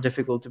much more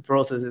difficult to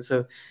process it,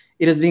 so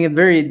it has been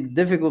very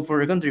difficult for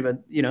the country.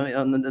 But in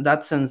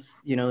that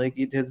sense,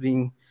 it has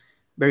been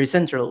very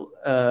central.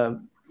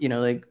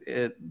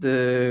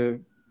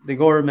 The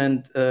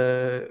government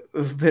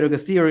of Pedro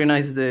Castillo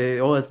organized the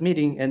OAS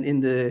meeting, and in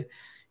the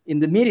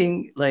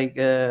meeting,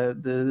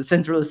 the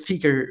central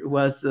speaker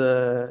was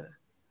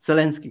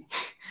Zelensky.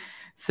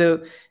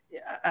 So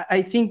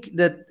I think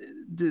that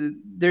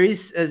there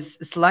is a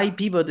slight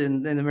pivot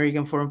in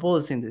American foreign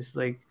policy in this,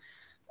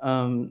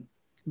 um,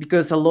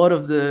 because a lot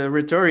of the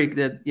rhetoric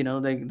that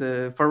like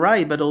the far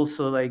right, but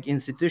also like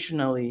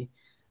institutionally,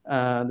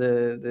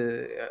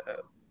 the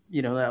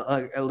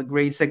a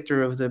great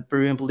sector of the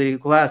Peruvian political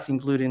class,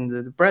 including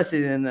the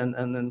president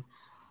and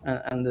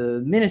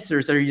the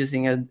ministers, are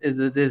using it is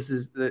that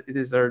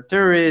these are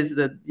terrorists,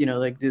 that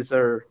like these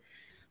are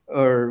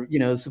or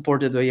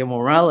supported by Evo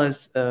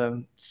Morales.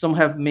 Some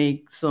have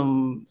made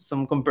some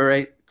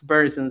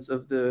comparisons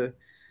of the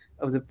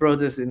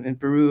protests in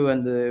Peru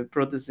and the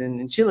protests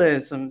in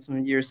Chile some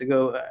years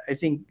ago. I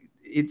think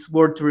it's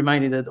worth to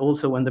remind you that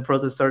also when the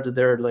protests started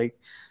there, like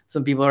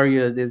some people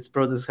argue that these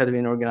protests had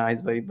been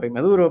organized by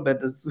Maduro,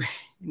 but as we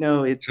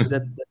know,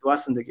 that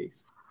wasn't the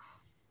case.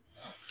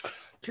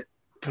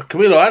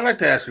 Camilo, I'd like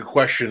to ask a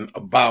question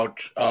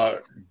about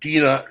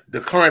Dina,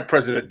 the current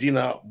president,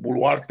 Dina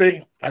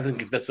Boluarte. I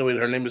think if that's the way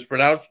her name is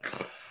pronounced.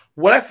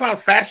 What I found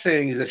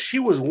fascinating is that she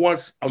was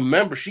once a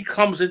member. She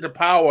comes into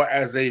power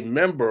as a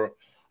member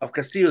of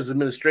Castillo's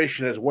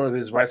administration as one of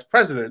his vice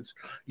presidents.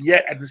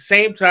 Yet at the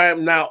same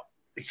time, now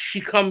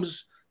she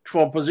comes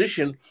from a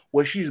position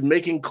where she's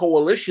making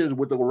coalitions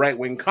with the right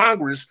wing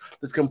Congress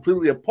that's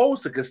completely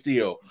opposed to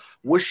Castillo.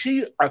 Was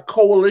she a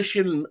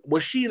coalition?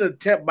 Was she an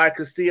attempt by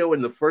Castillo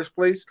in the first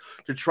place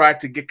to try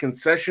to get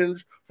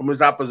concessions from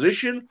his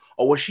opposition?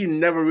 Or was she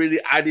never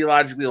really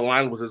ideologically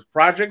aligned with his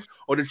project?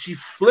 Or did she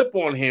flip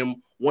on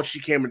him once she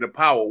came into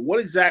power? What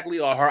exactly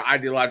are her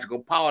ideological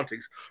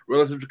politics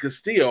relative to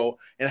Castillo?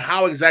 And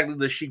how exactly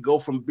does she go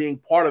from being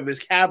part of his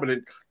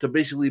cabinet to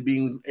basically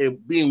being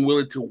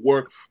willing to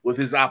work with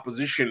his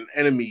opposition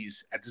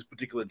enemies at this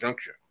particular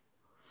juncture?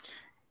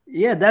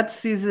 Yeah,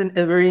 that's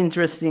a very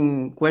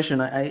interesting question.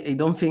 I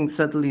don't think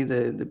certainly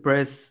the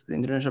press, the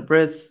international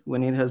press,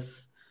 when it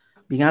has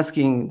been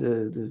asking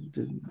the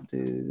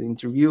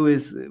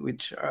interviewees,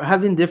 which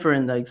have been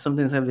different, like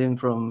sometimes have been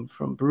from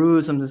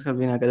Peru, sometimes have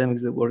been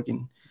academics that work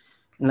in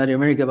Latin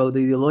America, about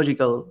the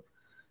ideological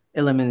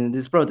element in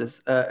this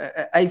protest.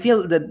 I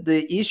feel that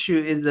the issue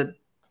is that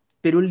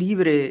Peru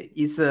Libre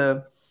is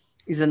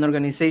an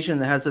organization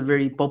that has a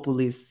very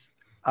populist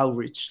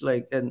outreach,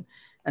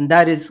 and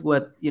that is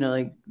what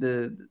like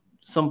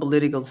some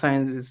political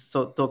scientists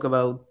talk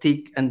about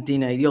TIC and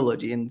TIN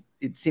ideology, and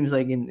it seems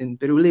like in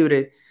Peru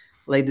Libre,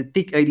 like the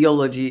TIC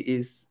ideology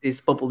is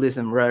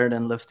populism rather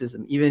than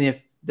leftism, even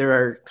if there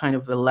are kind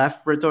of a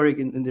left rhetoric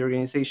in the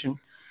organization,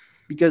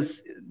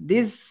 because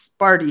this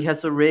party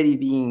has already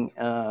been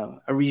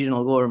a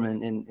regional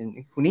government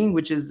in Junín,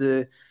 which is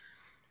the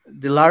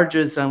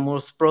largest and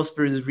most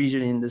prosperous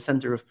region in the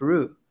center of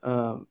Peru.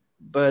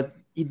 But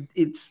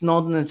it's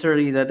not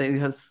necessarily that it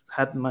has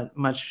had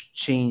much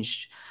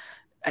change.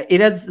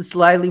 It has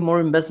slightly more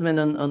investment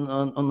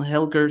on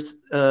Helkers,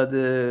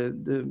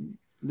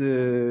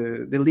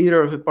 the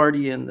leader of the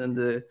party, and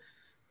the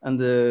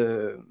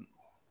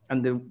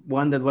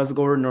one that was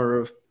governor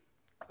of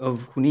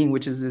Junín,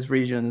 which is this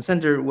region in the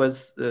center,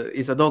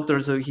 is a doctor,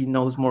 so he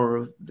knows more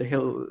of the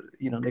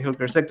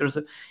healthcare sector.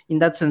 So in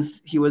that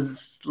sense, he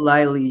was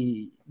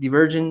slightly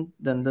divergent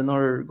than the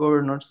other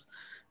governors.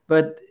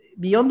 But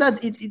beyond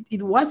that,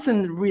 it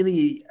wasn't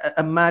really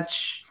a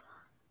much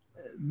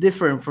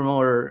different from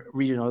our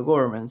regional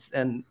governments,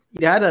 and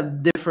it had a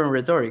different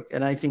rhetoric,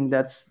 and I think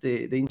that's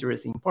the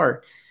interesting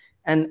part.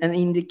 And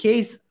in the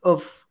case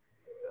of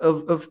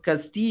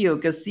Castillo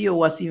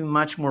was even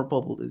much more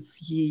populist.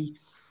 He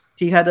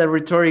had a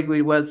rhetoric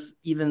which was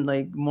even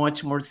like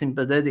much more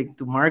sympathetic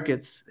to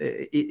markets,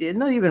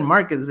 not even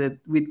markets,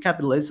 with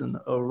capitalism,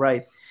 or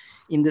right,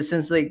 in the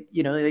sense like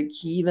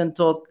he even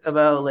talked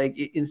about like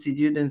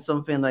instituting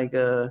something like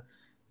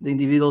the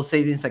individual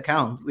savings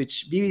account,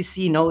 which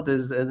BBC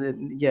noticed,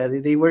 and yeah,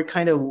 they were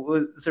kind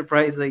of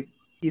surprised. Like,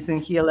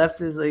 isn't he a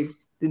leftist? Like,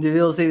 the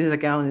individual savings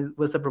account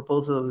was a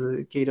proposal of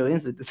the Cato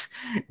Institute.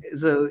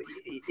 So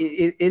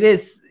it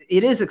is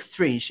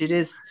strange.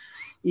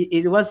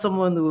 It was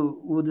someone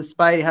who,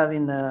 despite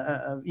having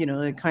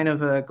a kind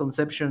of a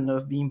conception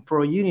of being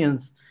pro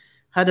unions,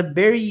 had a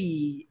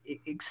very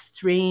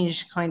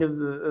strange kind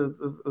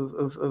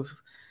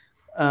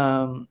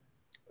um,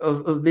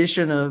 of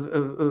vision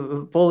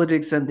of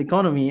politics and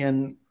economy,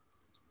 and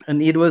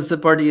it was a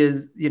party,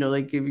 as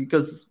like,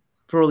 because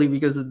probably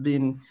because of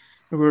being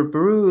over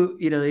Peru,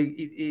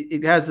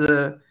 it has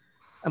a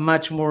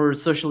much more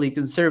socially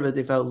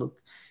conservative outlook.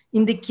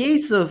 In the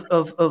case of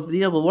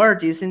Dina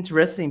Boluarte, it's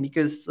interesting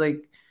because,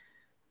 like,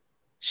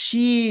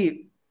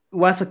 she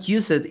was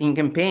accused in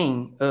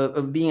campaign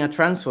of being a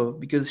transphobe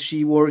because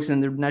she works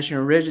in the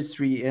national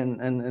registry, and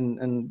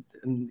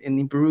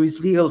in Peru it's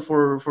legal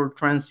for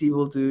trans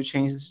people to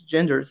change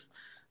genders.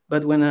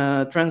 But when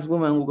a trans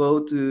woman will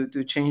go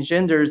to change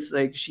genders,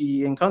 like,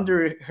 she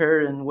encountered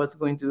her and was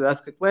going to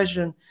ask a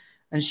question,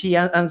 and she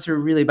answered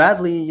really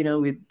badly,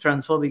 with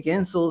transphobic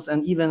insults,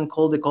 and even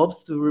called the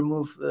cops to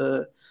remove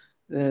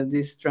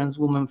this trans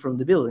woman from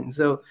the building.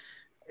 So,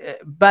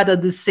 but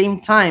at the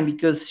same time,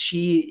 because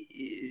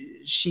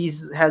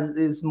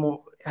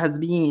has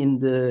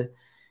been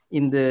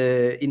in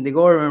the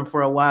government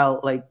for a while,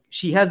 like,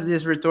 she has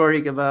this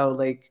rhetoric about,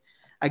 like,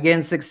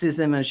 against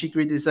sexism, and she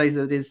criticizes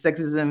that it's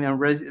sexism and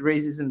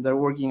racism that are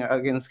working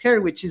against her,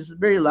 which is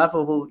very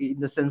laughable in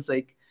the sense,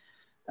 like,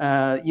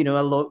 a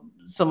lot,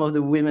 some of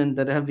the women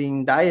that have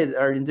been died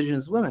are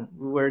indigenous women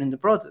who were in the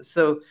protest.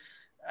 So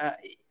uh,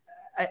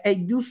 I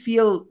do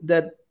feel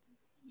that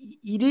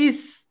it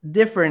is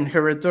different,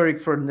 her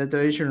rhetoric, from the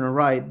traditional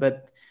right,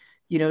 but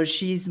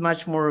she's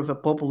much more of a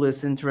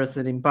populist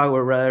interested in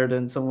power rather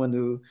than someone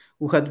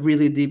who had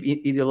really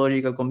deep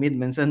ideological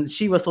commitments. And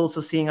she was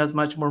also seen as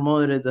much more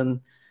moderate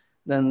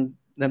than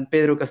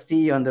Pedro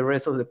Castillo and the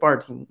rest of the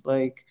party.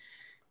 Like,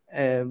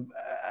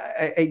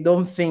 I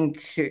don't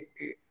think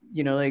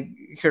like,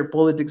 her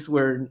politics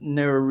were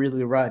never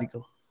really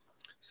radical.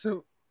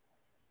 So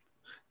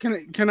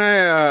can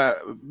I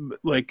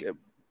like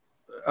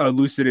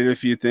elucidate a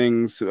few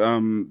things,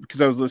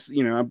 because I was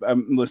listening,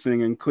 I'm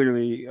listening, and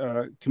clearly,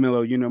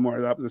 Camilo, you know more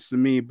about this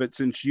than me, but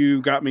since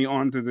you got me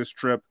onto this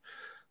trip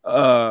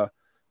uh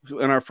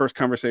in our first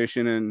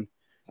conversation,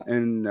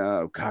 and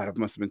God, it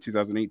must have been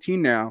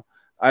 2018 now,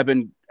 I've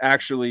been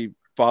actually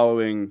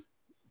following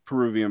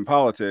Peruvian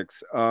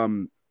politics,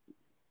 and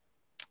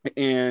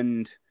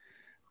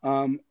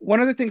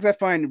one of the things I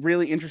find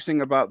really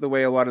interesting about the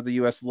way a lot of the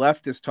U.S.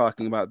 left is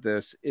talking about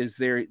this is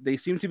they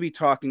seem to be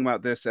talking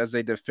about this as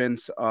a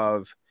defense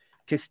of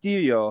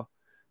Castillo,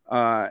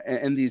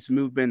 and these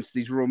movements,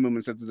 these rural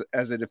movements,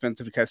 as a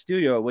defense of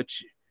Castillo,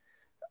 which,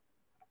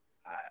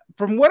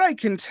 from what I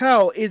can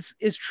tell, is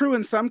true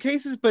in some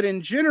cases, but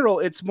in general,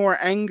 it's more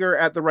anger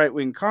at the right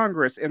wing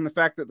Congress and the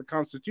fact that the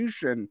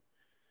Constitution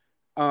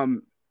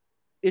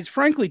is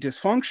frankly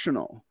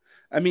dysfunctional.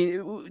 I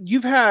mean,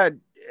 you've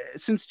had,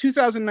 since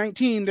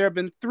 2019, there have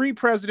been 3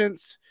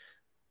 presidents.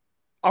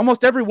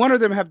 Almost every one of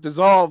them have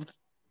dissolved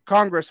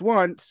Congress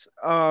once,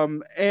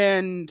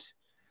 and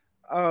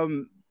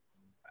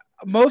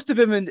most of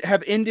them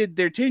have ended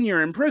their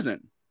tenure in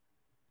prison.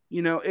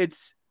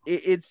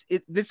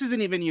 This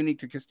isn't even unique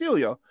to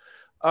Castillo,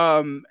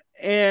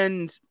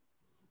 and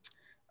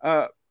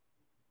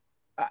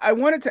I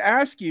wanted to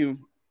ask you,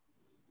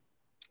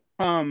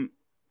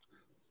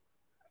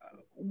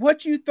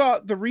 what you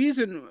thought the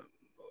reason.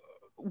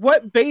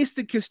 What base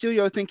did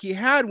Castillo think he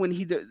had when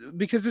he did?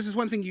 Because this is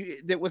one thing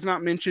that was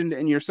not mentioned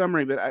in your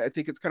summary, but I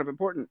think it's kind of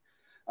important.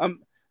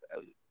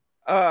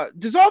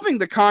 Dissolving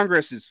the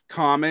Congress is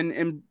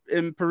common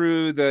in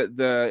Peru.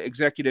 The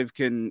executive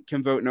can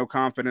vote no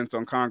confidence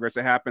on Congress.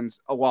 It happens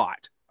a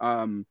lot.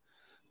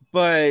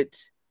 But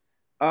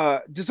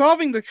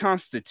dissolving the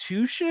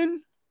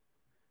Constitution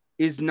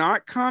is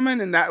not common,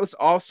 and that was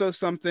also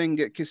something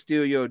that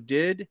Castillo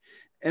did.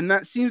 And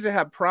that seems to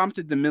have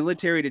prompted the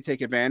military to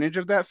take advantage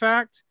of that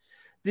fact.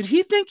 Did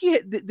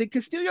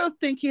Castillo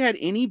think he had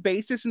any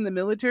basis in the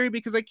military?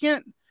 Because I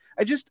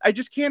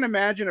just can't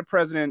imagine a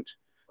president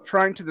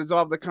trying to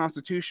dissolve the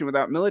Constitution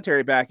without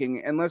military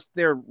backing, unless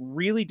they're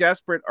really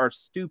desperate or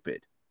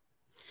stupid.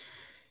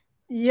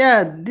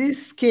 Yeah,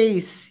 this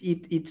case,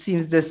 it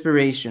seems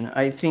desperation.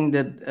 I think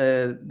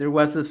that there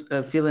was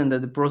a feeling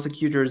that the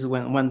prosecutors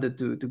wanted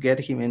to get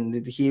him, and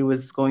that he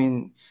was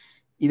going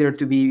either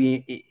to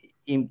be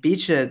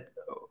impeached, like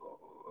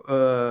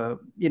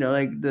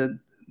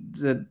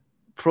the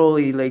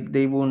probably, like,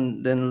 they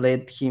wouldn't then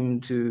let him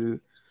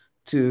to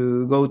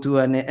go to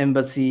an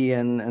embassy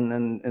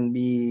and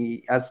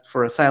be asked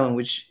for asylum,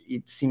 which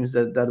it seems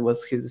that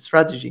was his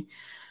strategy.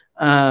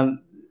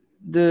 um,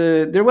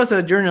 there was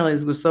a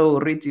journalist, Gustavo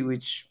Urriti,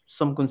 which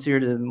some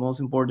consider the most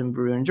important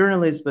Peruvian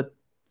journalist, but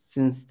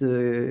since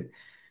the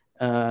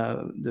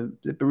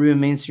Peruvian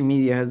mainstream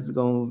media has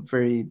gone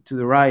very to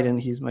the right,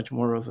 and he's much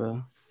more of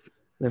a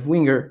left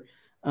winger.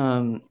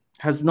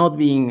 has not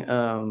been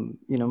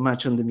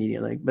much on the media.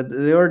 Like, but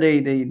the other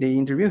day they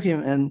interview him,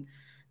 and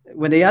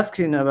when they ask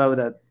him about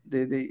that,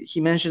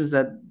 he mentions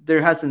that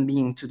there hasn't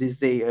been to this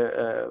day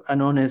an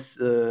honest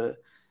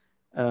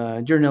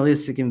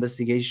journalistic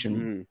investigation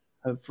Mm.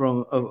 of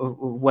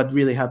what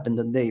really happened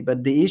that day.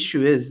 But the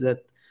issue is that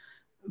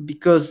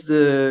because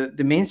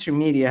the mainstream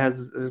media has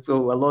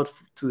go a lot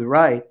to the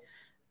right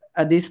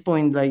at this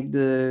point, like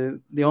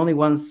the only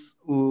ones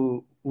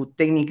who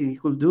technically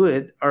could do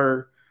it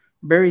are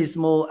very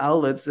small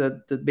outlets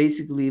that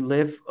basically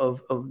live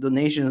of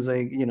donations,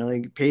 like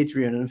like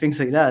Patreon and things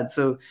like that.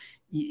 So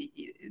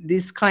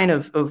this kind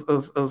of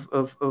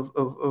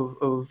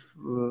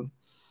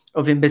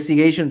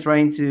investigation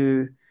trying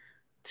to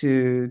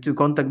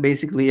contact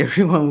basically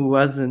everyone who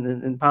was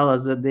in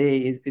Palace that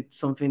day, it's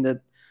something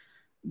that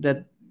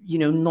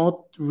not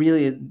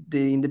really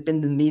the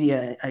independent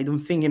media, I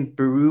don't think in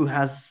Peru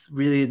has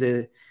really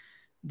the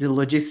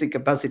logistic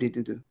capacity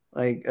to do.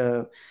 Like,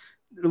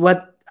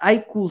 what I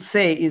could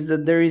say is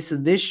that there is a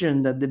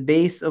vision that the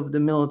base of the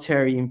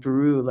military in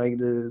Peru, like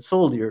the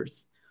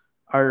soldiers,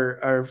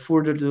 are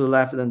further to the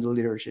left than the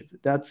leadership.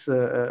 That's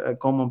a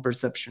common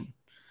perception.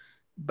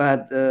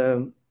 But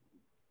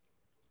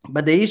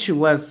but the issue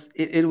was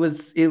it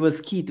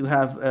was key to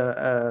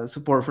have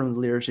support from the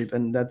leadership,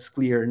 and that's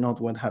clear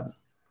not what happened.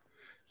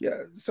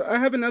 Yeah, so I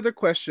have another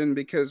question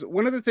because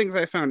one of the things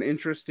I found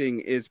interesting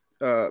is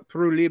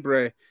Peru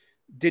Libre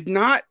did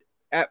not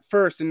at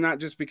first, and not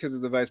just because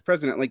of the vice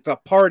president, like the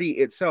party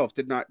itself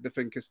did not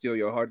defend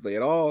Castillo hardly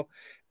at all.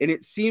 And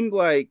it seemed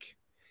like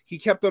he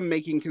kept on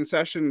making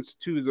concessions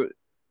to the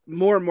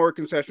more and more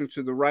concessions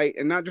to the right,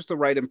 and not just the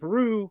right in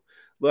Peru.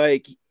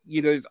 Like,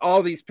 there's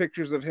all these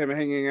pictures of him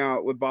hanging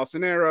out with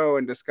Bolsonaro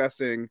and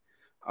discussing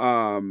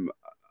um,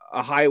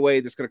 a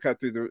highway that's going to cut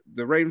through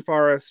the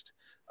rainforest.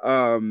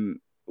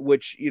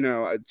 Which,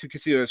 to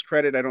Castillo's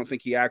credit, I don't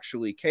think he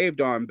actually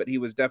caved on, but he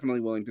was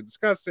definitely willing to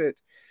discuss it.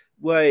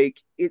 Like,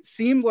 it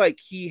seemed like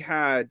he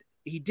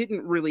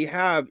didn't really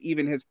have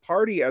even his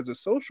party as a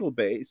social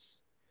base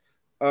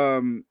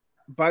um,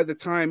 by the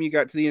time you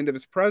got to the end of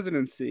his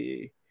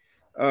presidency.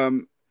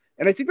 Um,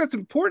 and I think that's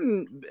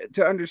important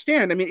to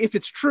understand. I mean, if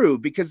it's true,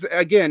 because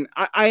again,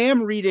 I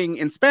am reading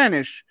in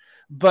Spanish,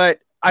 but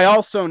I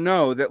also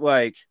know that,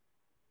 like,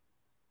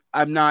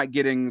 I'm not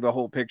getting the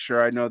whole picture.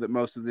 I know that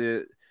most of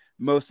the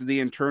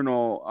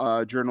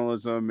internal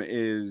journalism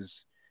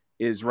is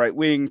right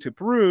wing to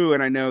Peru,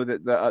 and I know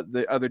that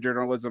the other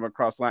journalism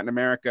across Latin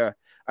America.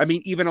 I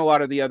mean, even a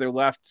lot of the other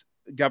left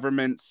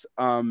governments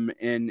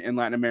in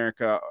Latin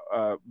America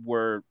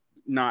were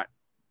not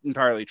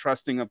entirely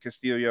trusting of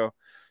Castillo.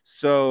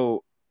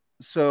 So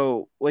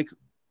like,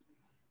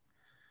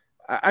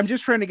 I'm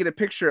just trying to get a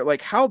picture.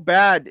 Like, how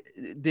bad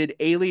did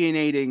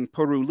alienating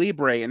Peru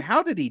Libre, and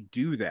how did he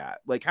do that?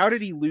 Like, how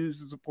did he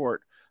lose the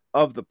support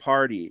of the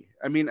party?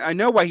 I mean, I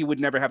know why he would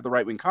never have the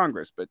right wing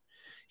Congress, but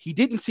he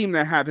didn't seem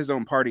to have his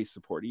own party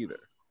support either.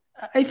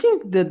 I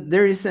think that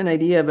there is an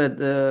idea about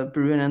the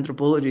Peruvian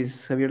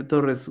anthropologist Javier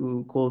Torres,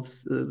 who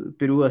calls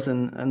Peru as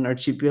an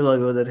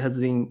archipelago that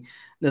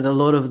a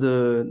lot of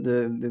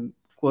the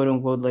quote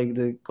unquote, like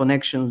the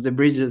connections, the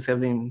bridges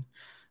have been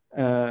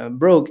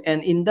broke.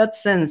 And in that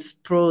sense,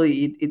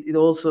 probably it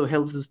also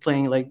helps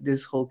explain like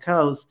this whole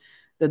chaos,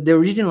 that the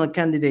original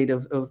candidate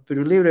of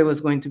Peru Libre was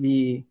going to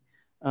be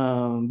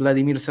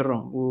Vladimir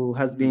Cerrón, who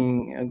has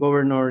been a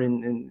governor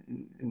in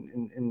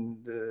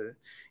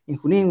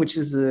Junín, which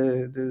is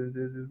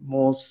the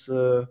most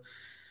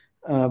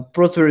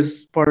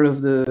prosperous part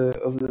of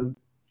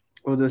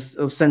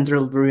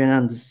central Peruvian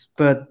Andes.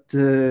 But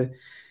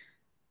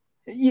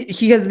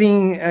he has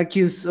been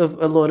accused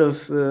of a lot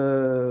of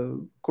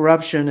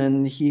corruption,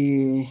 and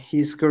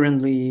he's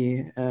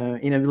currently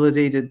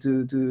inhabilitated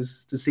to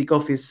seek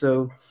office.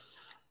 So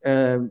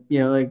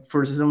like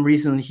for some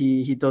reason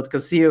he thought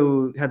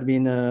Castillo had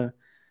been a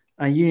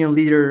union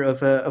leader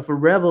of a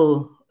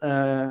rebel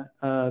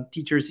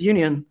teachers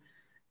union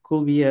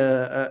could be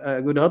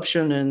a good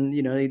option. And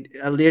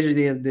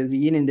allegedly at the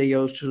beginning they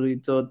actually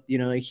thought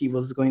like he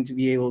was going to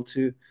be able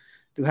to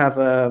have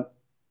a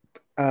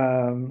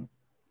um,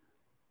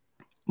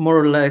 more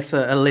or less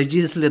a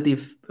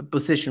legislative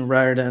position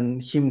rather than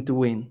him to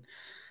win.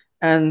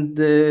 And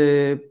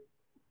the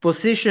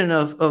position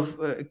of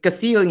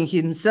Castillo in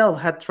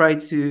himself had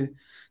tried to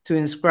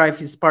inscribe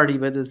his party,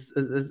 but as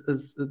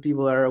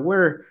people are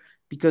aware,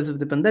 because of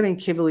the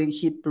pandemic, heavily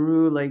hit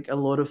Peru. Like a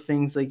lot of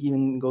things, like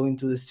even going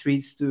to the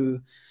streets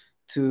to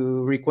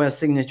request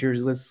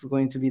signatures was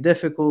going to be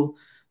difficult.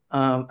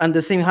 And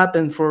the same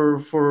happened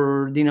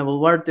for Dina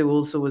Boluarte, who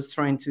also was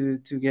trying to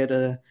get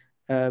a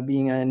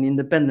being an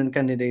independent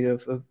candidate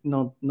of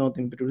not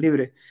in Peru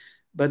Libre.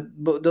 But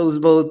those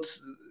both,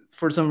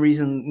 for some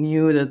reason,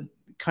 knew that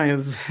kind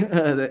of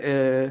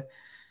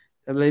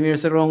Vladimir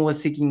Cerrón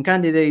was seeking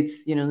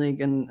candidates, like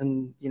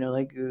and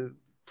like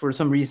for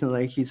some reason,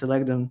 like he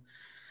selected them.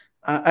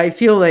 I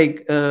feel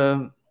like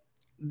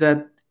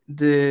that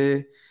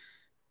the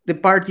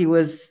party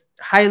was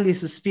highly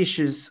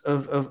suspicious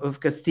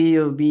of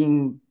Castillo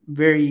being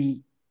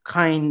very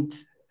kind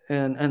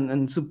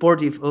and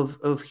supportive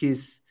of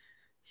his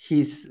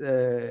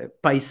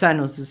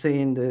paisanos, to say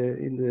in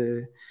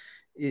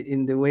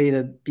the way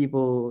that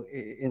people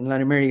in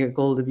Latin America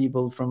call the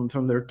people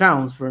from their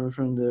towns,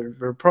 from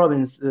their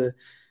province,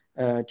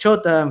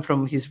 Chota, and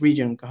from his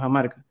region,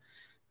 Cajamarca.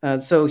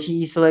 So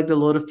he selected a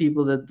lot of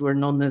people that were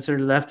not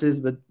necessarily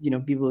leftists, but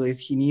people that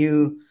he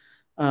knew,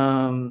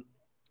 um,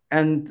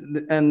 and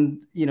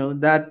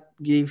that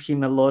gave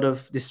him a lot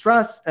of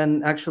distrust.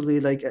 And actually,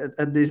 like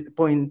at this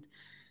point,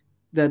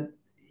 that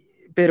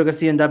Pedro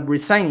Castillo ended up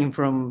resigning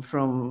from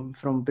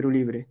Peru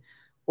Libre.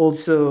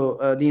 Also,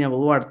 Dina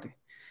Boluarte.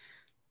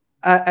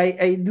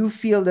 I do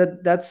feel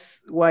that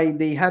that's why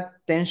they had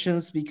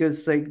tensions,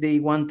 because like they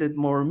wanted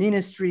more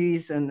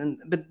ministries,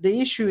 but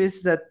the issue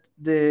is that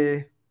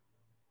the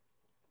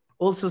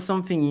also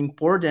something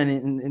important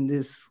in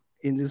this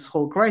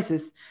whole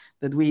crisis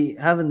that we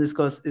haven't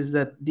discussed is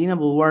that Dina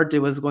Boluarte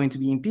was going to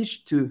be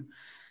impeached too.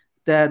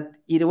 That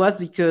it was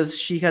because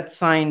she had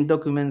signed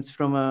documents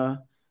from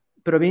a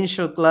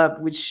provincial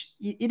club, which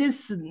it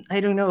is, I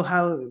don't know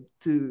how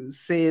to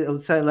say it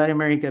outside Latin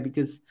America,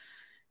 because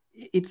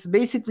it's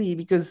basically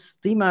because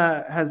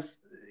Lima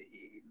has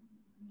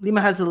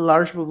a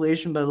large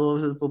population, but a lot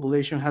of the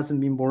population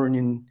hasn't been born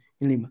in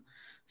Lima.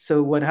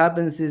 So what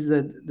happens is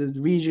that the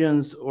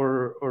regions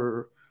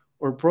or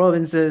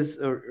provinces,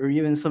 or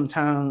even some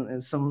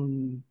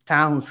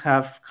towns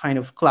have kind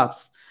of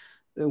clubs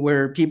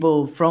where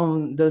people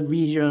from the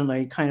region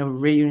like kind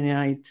of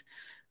reunite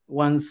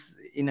once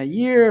in a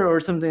year, or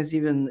sometimes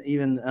even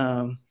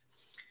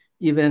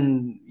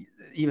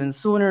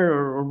sooner,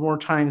 or more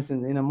times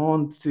in a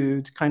month,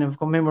 to kind of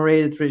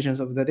commemorate the traditions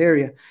of that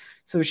area.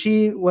 So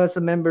she was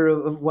a member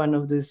of one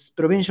of these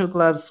provincial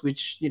clubs,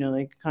 which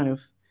like kind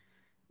of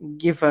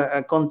give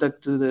a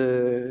contact to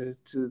like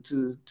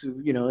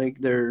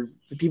the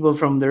people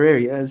from their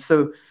area. And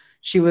so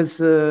she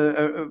was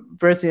a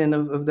president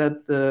of that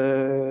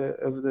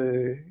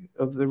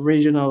of the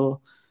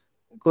regional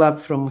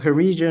club from her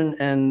region,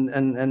 and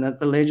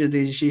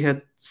allegedly she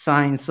had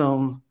signed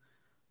some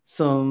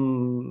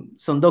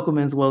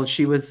documents while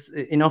she was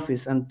in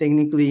office, and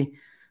technically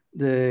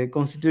the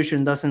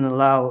constitution doesn't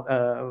allow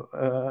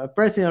a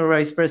president or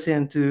vice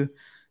president to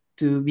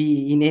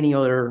be in any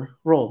other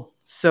role.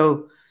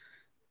 So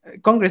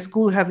Congress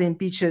could have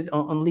impeached it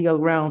on legal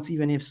grounds,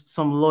 even if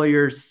some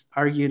lawyers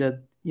argue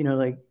that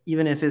like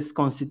even if it's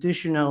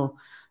constitutional,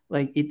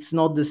 like it's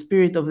not the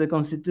spirit of the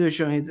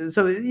constitution.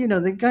 So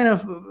the kind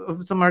of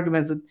some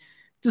arguments that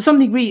to some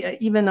degree,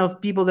 even of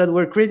people that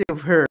were critical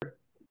of her,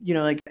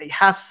 like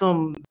have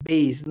some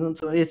base.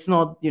 So it's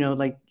not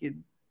like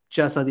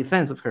just a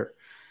defense of her.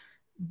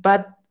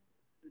 But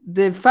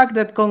the fact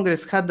that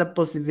Congress had the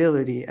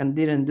possibility and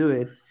didn't do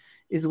it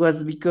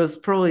was because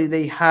probably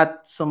they had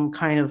some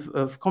kind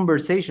of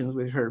conversations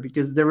with her,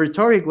 because the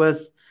rhetoric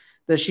was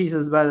that she's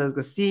as bad as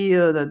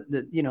Castillo, that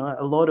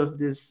a lot of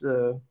this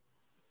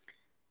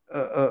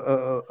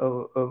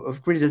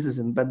of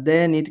criticism. But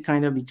then it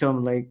kind of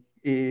become like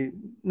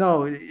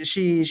no,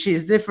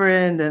 she's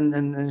different,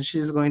 and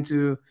she's going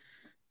to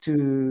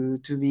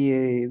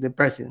be the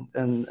president,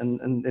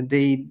 and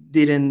they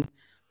didn't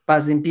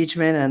pass the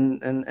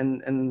impeachment,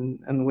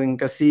 and when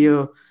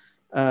Castillo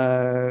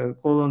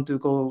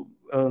called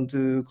on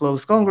to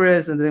close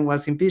Congress and then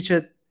was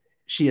impeached,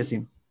 she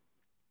assumed.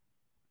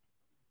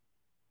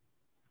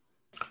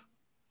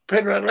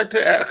 Pedro, I'd like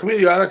to ask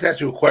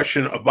you a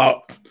question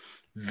about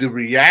the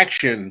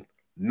reaction,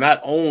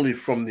 not only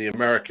from the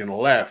American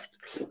left,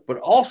 but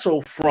also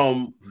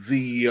from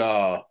the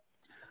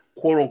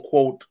quote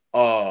unquote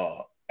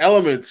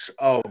elements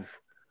of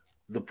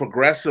the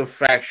progressive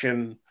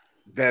faction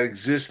that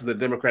exists in the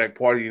Democratic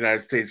Party of the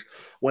United States,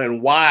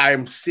 why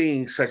I'm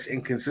seeing such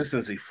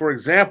inconsistency. For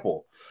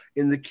example,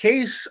 in the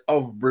case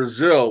of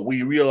Brazil,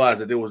 we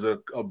realized that there was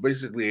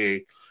basically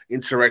a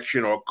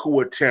insurrection or coup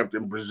attempt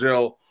in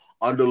Brazil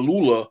under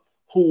Lula,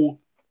 who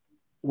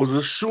was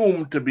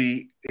assumed to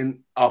be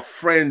a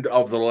friend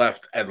of the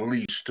left, at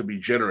least, to be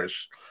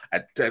generous,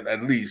 at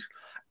least.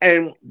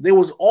 And there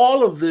was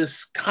all of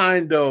this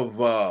kind of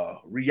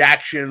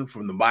reaction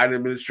from the Biden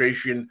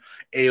administration.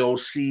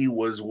 AOC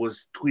was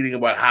tweeting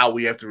about how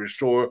we have to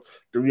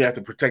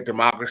protect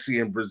democracy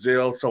in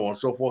Brazil, so on and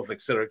so forth,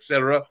 et cetera, et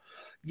cetera.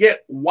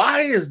 Yet,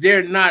 why is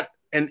there not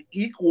an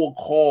equal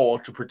call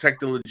to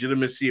protect the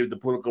legitimacy of the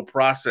political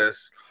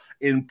process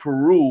in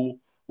Peru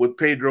with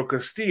Pedro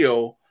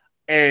Castillo?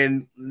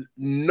 And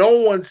no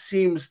one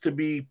seems to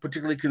be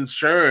particularly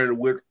concerned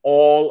with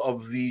all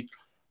of the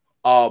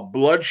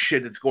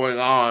bloodshed that's going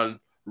on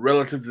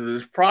relative to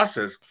this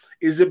process.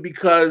 Is it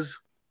because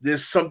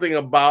there's something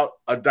about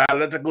a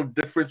dialectical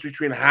difference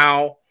between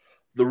how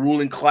the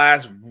ruling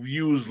class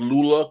views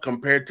Lula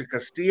compared to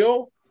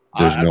Castillo?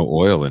 There's no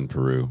oil in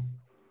Peru.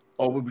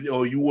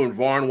 Oh, you and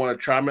Vaughn want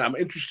to chime in? I'm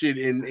interested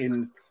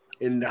in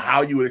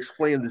how you would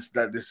explain this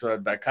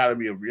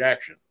dichotomy of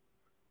reaction.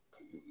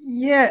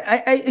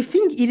 Yeah, I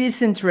think it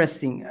is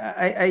interesting.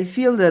 I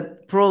feel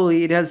that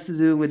probably it has to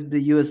do with the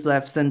U.S.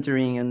 left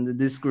centering and the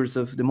discourse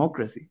of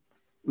democracy.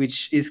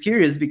 which is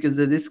curious because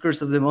the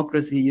discourse of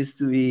democracy used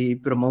to be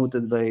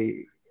promoted by,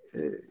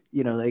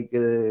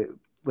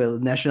 well,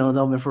 National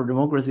Endowment for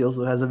Democracy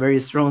also has a very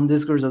strong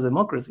discourse of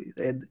democracy,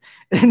 and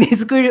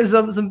it's curious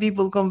some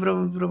people come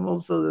from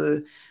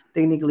also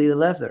technically the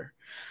left there,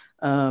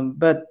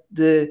 but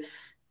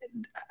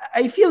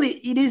I feel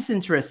it is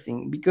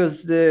interesting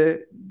because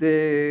the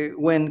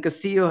when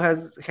Castillo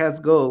has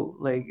go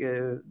like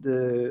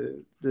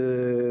the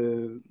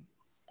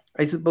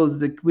I suppose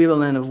the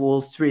equivalent of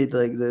Wall Street,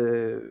 like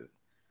the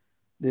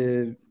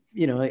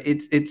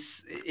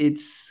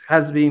it's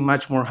has been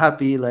much more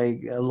happy,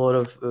 like a lot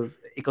of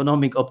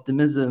economic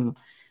optimism.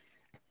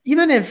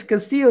 Even if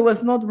Castillo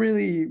was not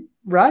really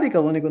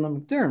radical on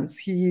economic terms,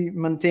 he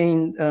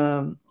maintained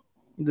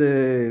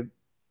the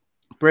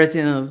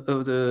president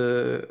of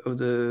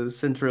the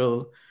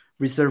Central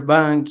Reserve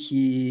Bank.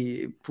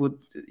 He put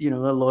a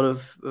lot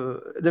of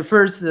the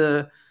first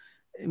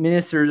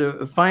minister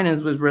of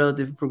finance was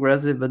relatively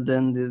progressive, but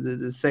then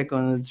the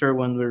second and third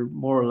one were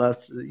more or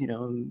less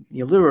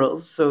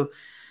neoliberals. So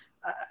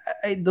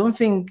I don't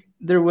think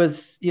there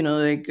was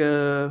like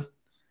a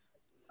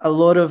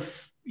lot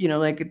of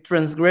like a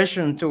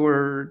transgression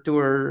toward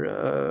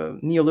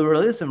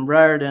neoliberalism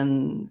rather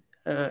than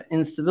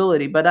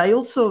instability. But I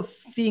also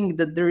think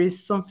that there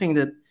is something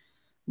that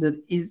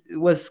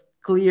was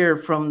clear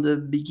from the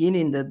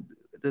beginning, that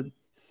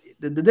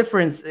the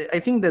difference. I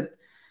think that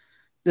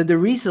the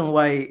reason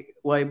why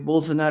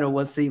Bolsonaro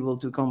was able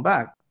to come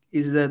back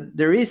is that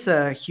there is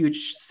a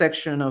huge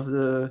section of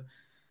the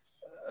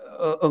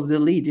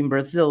elite in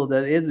Brazil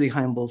that is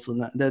behind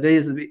Bolsonaro, that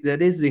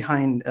is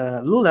behind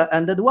Lula,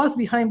 and that was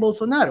behind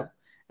Bolsonaro,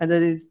 and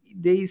that is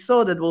they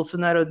saw that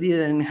Bolsonaro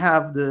didn't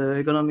have the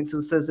economic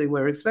success they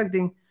were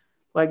expecting,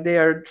 like they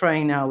are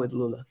trying now with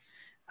Lula.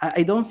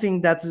 I don't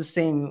think that's the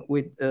same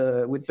with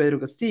Pedro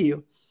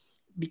Castillo,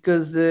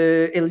 because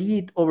the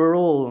elite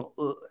overall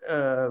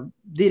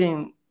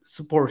didn't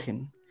support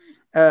him.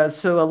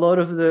 So a lot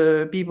of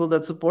the people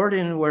that support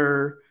him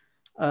were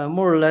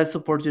more or less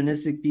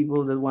opportunistic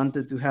people that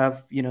wanted to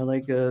have,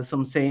 like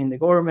some say in the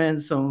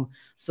government, some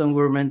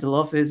governmental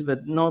office,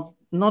 but not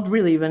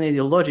really even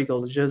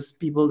ideological. Just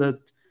people that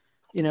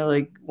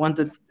like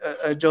wanted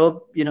a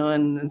job,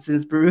 and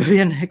since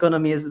Peruvian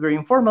economy is very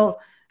informal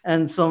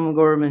and some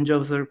government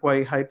jobs are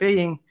quite high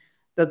paying,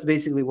 that's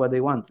basically what they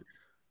wanted.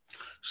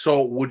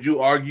 So, would you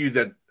argue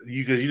that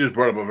because you just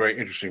brought up a very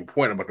interesting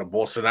point about the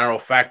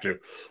Bolsonaro factor?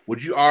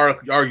 Would you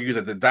argue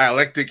that the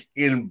dialectic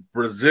in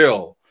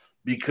Brazil,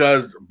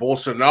 because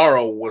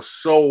Bolsonaro was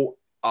so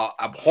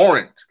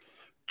abhorrent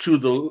to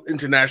the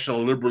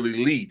international liberal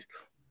elite,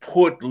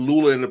 put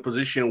Lula in a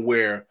position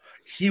where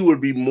he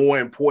would be more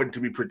important to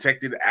be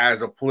protected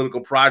as a political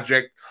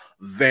project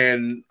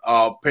than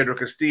Pedro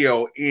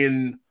Castillo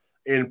in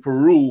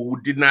Peru, who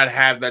did not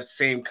have that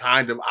same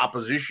kind of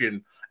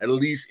opposition, at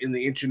least in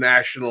the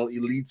international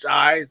elite's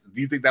eyes?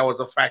 Do you think that was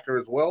a factor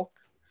as well?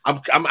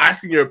 I'm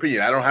asking your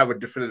opinion. I don't have a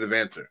definitive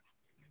answer.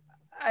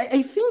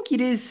 I think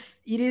it is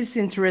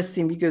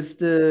interesting because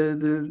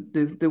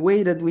the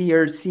way that we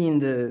are seeing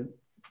the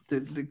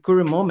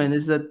current moment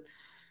is that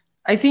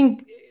I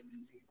think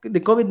the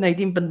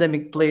COVID-19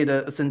 pandemic played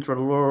a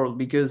central role,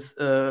 because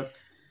I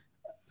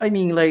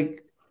mean,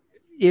 like,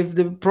 if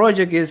the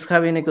project is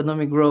having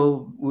economic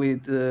growth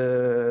with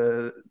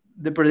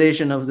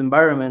depredation of the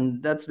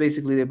environment, that's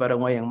basically the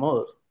Paraguayan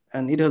model,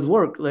 and it has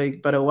worked.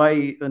 Like,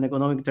 Paraguay on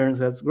economic terms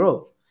has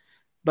grown.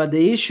 But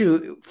the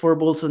issue for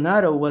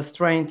Bolsonaro was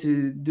trying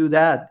to do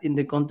that in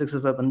the context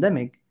of a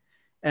pandemic,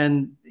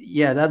 and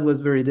yeah, that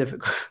was very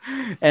difficult.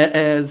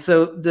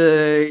 So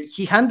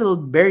he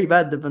handled very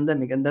bad the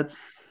pandemic, and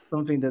that's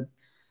something that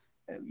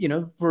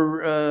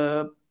for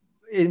a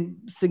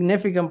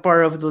significant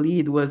part of the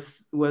lead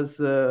was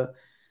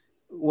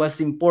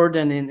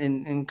important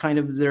in kind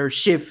of their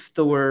shift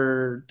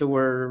toward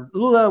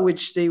Lula,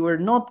 which they were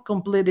not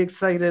completely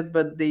excited,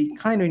 but they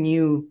kind of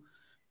knew,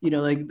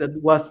 like, that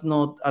was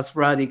not as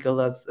radical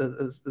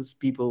as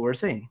people were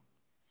saying.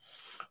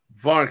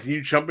 Vaughn, can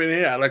you jump in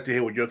here? I'd like to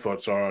hear what your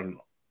thoughts are on.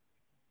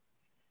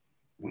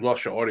 We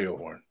lost your audio,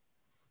 Vaughn.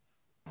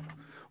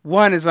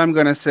 One is, I'm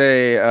going to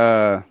say,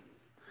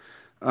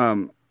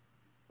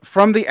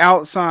 from the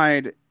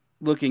outside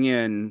looking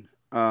in,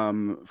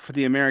 for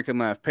the American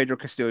left, Pedro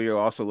Castillo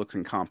also looks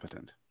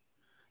incompetent.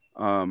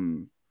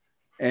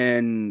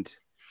 And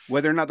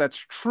whether or not that's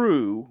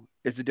true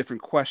is a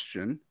different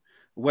question.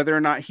 Whether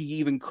or not he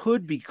even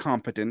could be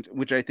competent,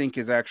 which I think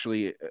is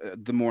actually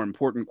the more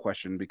important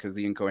question, because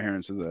the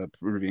incoherence of the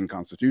Peruvian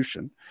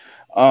constitution.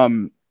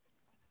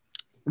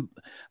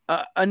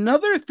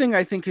 Another thing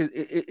I think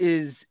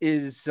is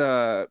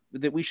that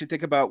we should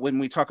think about when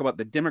we talk about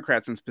the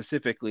Democrats, and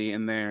specifically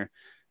in their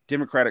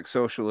democratic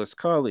socialist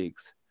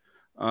colleagues,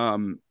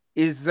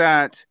 is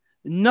that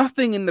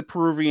nothing in the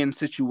Peruvian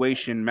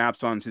situation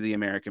maps onto the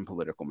American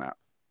political map.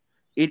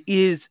 It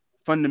is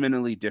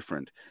fundamentally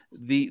different.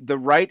 The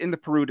right in the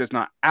Peru does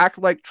not act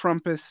like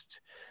Trumpist.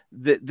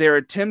 Their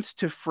attempts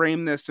to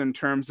frame this in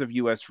terms of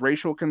U.S.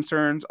 racial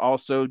concerns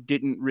also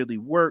didn't really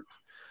work.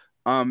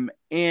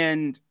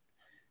 And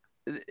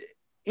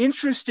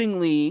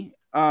interestingly,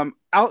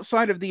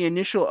 outside of the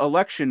initial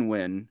election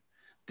win,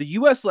 the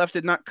U.S. left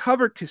did not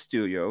cover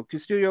Castillo.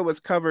 Castillo was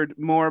covered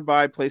more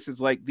by places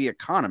like The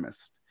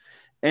Economist.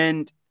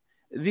 And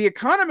The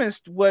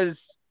Economist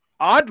was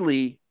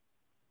oddly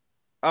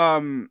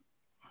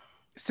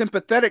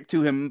sympathetic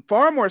to him,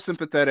 far more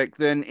sympathetic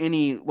than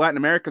any Latin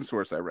American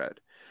source I read.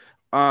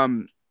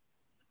 And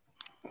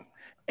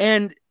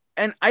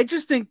I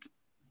just think,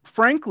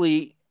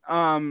 frankly,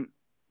 the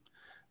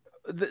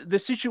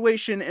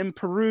situation in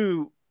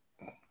Peru,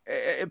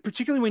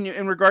 particularly when you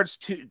in regards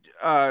to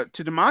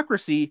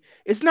democracy,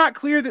 it's not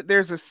clear that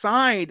there's a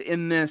side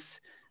in this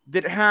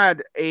that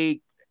had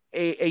a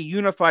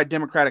unified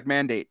democratic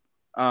mandate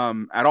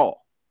at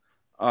all,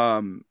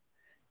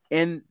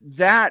 and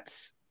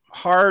that's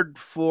hard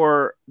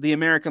for the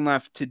American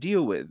left to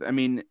deal with. I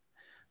mean,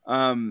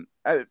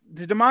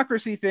 the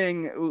democracy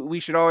thing we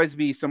should always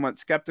be somewhat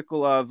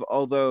skeptical of,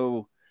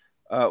 although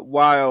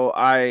while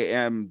I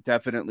am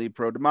definitely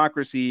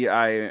pro-democracy,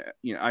 I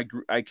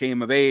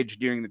came of age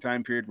during the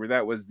time period where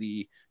that was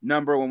the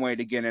number one way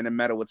to get in and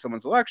meddle with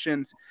someone's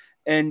elections,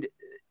 and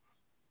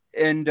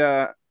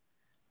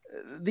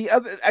the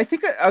other, I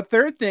think a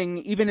third thing,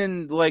 even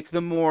in like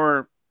the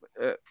more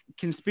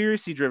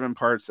conspiracy-driven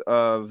parts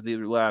of the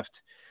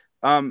left,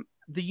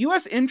 the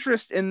U.S.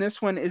 interest in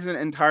this one isn't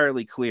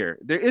entirely clear.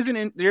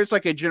 There's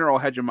like a general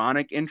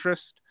hegemonic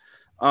interest,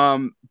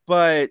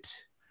 but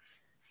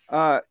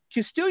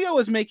Castillo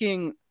is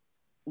making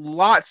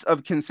lots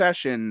of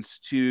concessions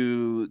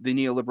to the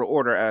neoliberal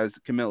order, as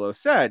Camilo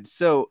said.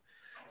 So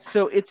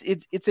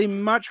it's a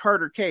much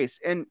harder case,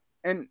 and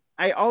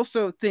I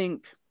also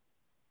think,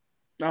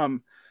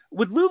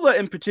 with Lula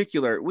in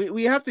particular,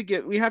 we have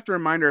to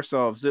remind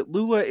ourselves that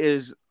Lula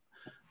is,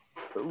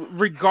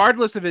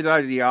 regardless of his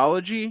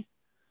ideology,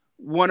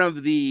 one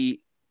of the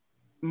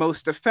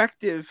most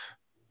effective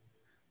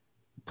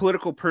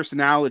political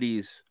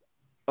personalities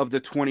of the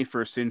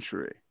 21st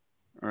century.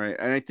 All right.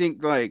 And I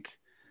think like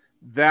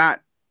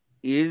that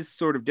is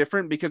sort of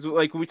different, because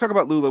like when we talk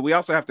about Lula, we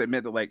also have to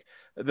admit that like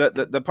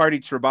the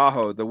Party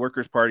Trabajo, the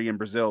Workers' Party in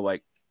Brazil,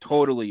 like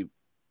totally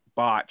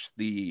botched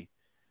the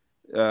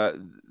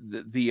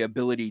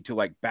ability to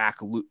like back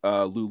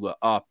Lula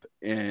up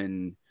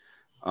in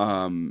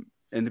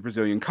the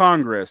Brazilian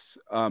Congress.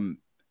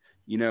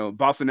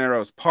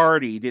 Bolsonaro's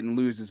party didn't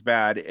lose as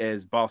bad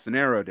as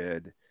Bolsonaro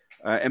did.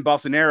 And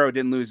Bolsonaro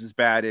didn't lose as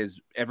bad as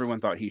everyone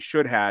thought he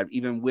should have,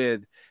 even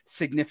with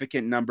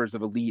significant numbers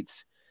of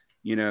elites,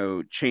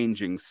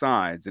 changing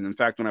sides. And in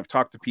fact, when I've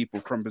talked to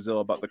people from Brazil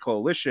about the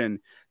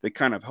coalition that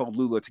kind of held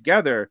Lula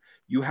together,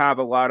 you have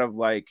a lot of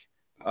like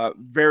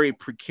very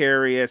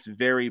precarious,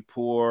 very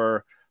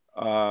poor,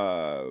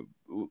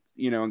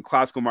 in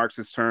classical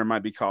Marxist term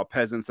might be called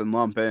peasants and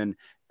lumpen,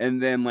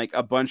 and then like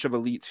a bunch of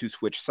elites who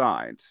switch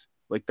sides.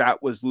 Like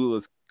that was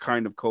Lula's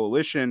kind of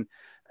coalition.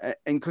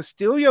 And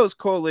Castillo's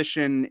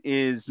coalition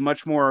is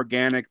much more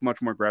organic,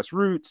 much more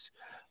grassroots,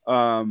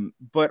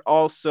 but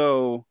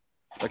also,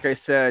 like I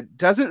said,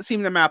 doesn't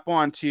seem to map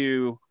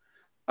onto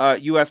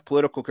U.S.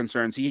 political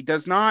concerns. He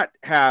does not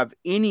have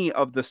any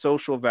of the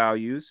social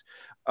values.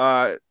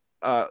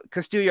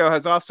 Castillo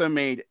has also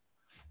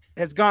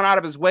gone out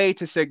of his way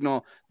to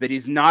signal that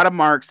he's not a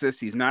Marxist,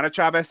 he's not a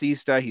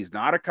Chavezista, he's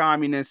not a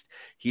communist,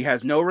 he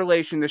has no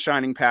relation to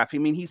Shining Path. I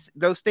mean,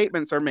 those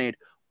statements are made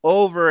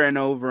over and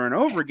over and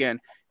over again.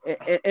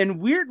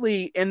 And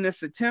weirdly, in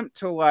this attempt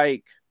to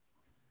like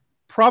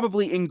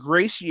probably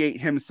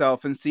ingratiate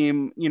himself and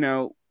seem,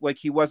 like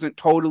he wasn't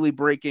totally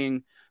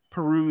breaking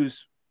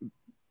Peru's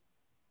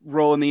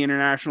role in the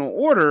international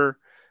order,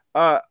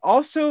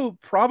 also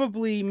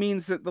probably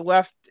means that the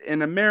left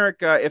in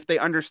America, if they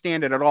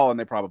understand it at all, and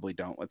they probably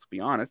don't, let's be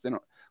honest, they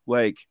don't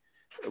like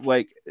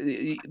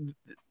the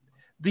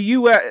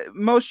U.S.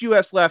 most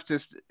U.S.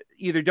 leftists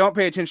either don't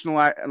pay attention to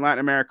Latin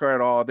America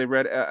at all. They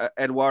read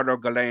Eduardo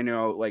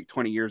Galeano like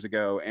 20 years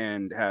ago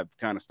and have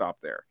kind of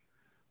stopped there.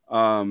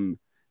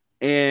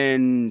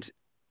 And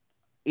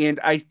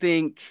I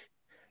think,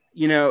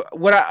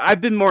 what I've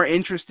been more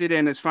interested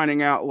in is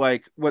finding out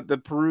like what the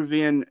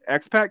Peruvian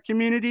expat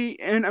community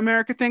in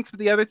America thinks. But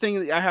the other thing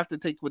that I have to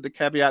take with the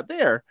caveat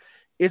there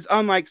is,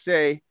 unlike,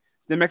 say,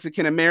 the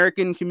Mexican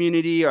American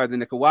community or the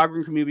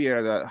Nicaraguan community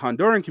or the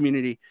Honduran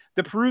community,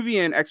 the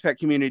Peruvian expat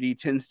community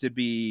tends to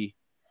be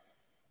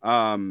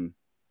from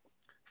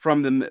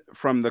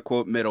the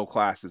quote middle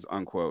classes,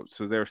 unquote.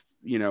 So they're,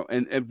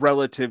 and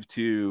relative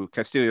to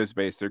Castillo's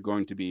base, they're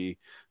going to be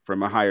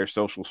from a higher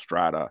social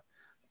strata.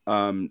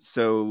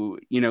 So,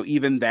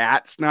 even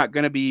that's not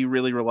going to be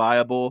really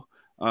reliable.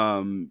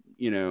 So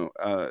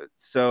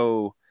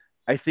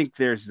I think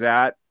there's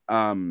that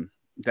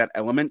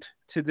element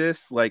to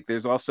this. Like,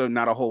 there's also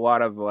not a whole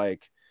lot of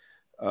like,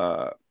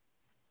 there's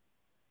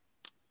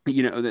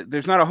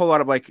not a whole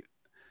lot of like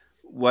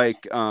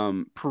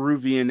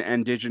Peruvian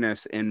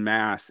indigenous en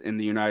masse in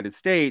the United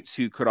States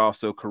who could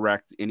also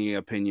correct any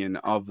opinion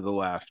of the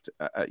left,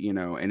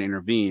 and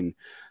intervene.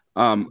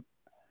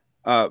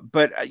 But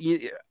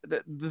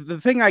the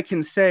thing I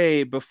can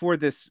say before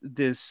this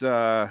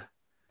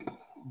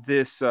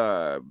this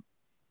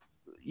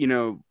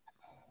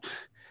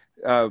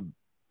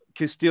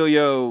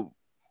Castillo,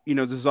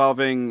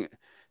 dissolving.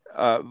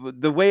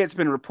 The way it's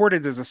been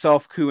reported is a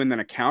self coup and then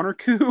a counter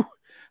coup.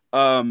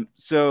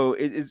 So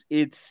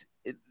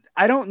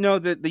I don't know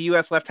that the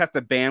U.S. left has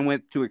the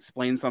bandwidth to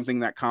explain something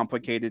that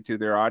complicated to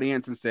their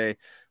audience and say,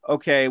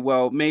 okay,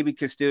 well, maybe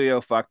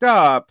Castillo fucked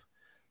up,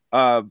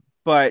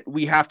 but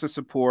we have to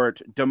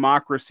support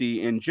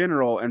democracy in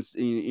general, and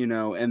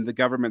and the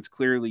government's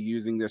clearly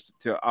using this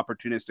to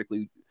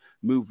opportunistically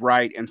move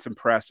right and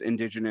suppress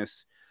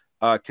indigenous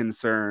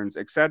concerns,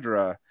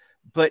 etc.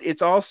 But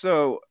it's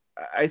also,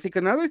 I think,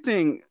 another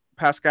thing,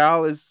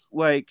 Pascal, is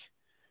like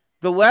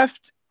the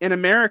left in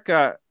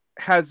America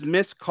has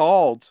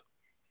miscalled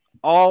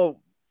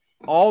all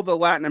the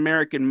Latin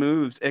American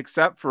moves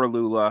except for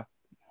Lula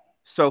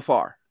so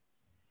far.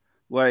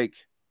 Like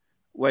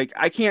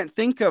I can't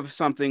think of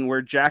something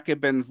where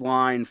Jacobin's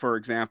line, for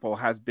example,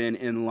 has been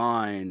in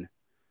line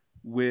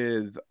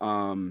with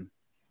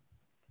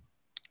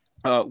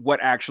what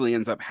actually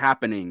ends up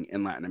happening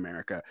in Latin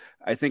America.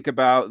 I think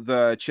about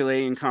the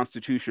Chilean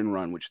Constitution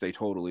run, which they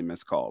totally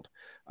miscalled.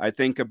 I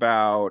think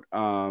about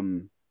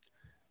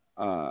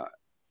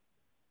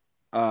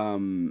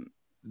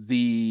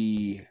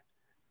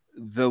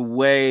the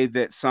way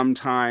that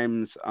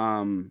sometimes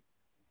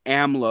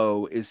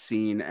AMLO is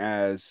seen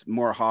as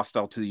more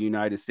hostile to the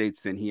United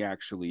States than he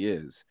actually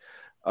is.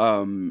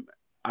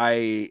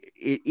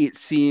 It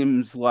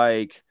seems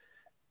like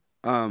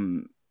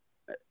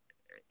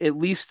at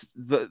least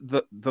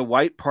the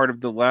white part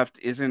of the left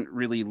isn't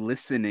really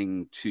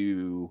listening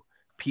to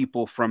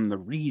people from the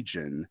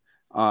region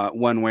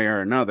one way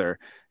or another,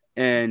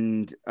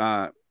 and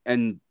that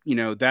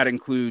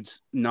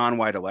includes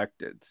non-white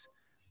electeds.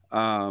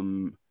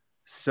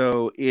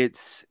 So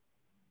it's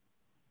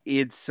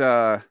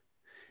a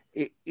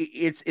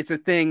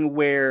thing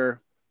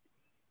where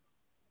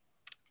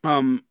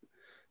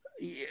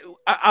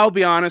I'll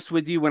be honest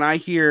with you, when I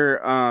hear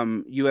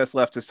U.S.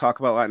 leftists talk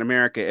about Latin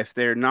America, if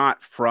they're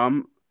not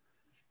from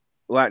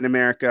Latin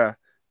America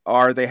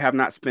or they have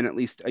not spent at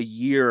least a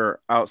year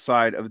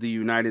outside of the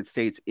United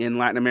States in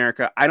Latin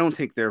America, I don't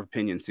take their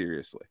opinion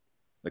seriously.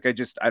 Like I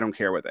don't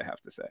care what they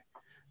have to say.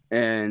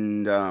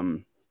 And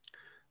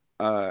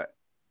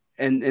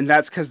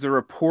that's because the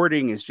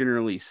reporting is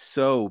generally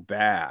so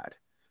bad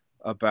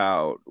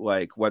about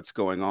like what's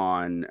going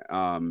on.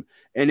 And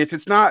if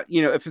it's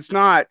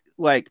not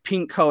like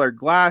pink colored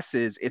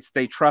glasses, it's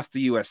they trust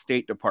the U.S.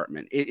 State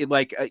Department.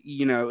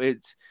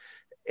 It's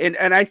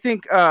and I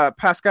think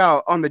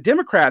Pascal, on the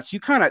Democrats,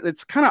 it's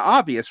kind of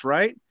obvious,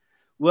 right?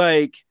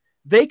 Like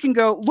they can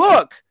go,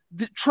 look,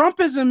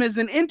 Trumpism is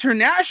an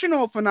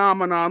international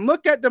phenomenon.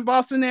 Look at the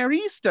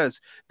Bolsonaristas.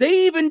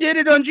 They even did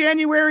it on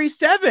January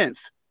 7th,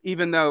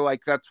 even though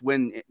like that's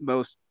when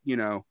most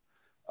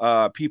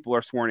people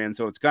are sworn in,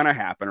 so it's gonna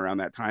happen around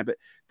that time. But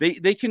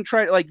they can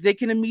try, like they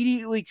can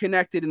immediately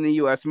connect it in the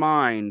U.S.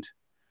 mind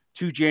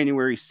to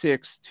January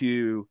 6th,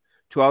 to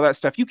all that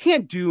stuff. You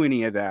can't do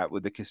any of that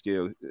with the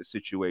Castillo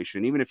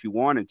situation, even if you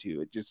wanted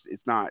to.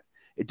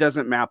 It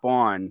doesn't map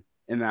on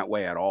in that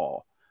way at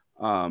all.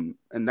 And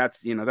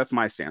that's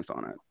my stance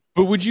on it.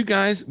 But would you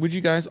guys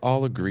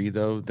all agree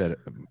though that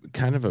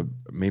kind of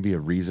maybe a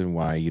reason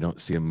why you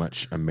don't see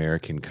much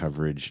American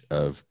coverage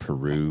of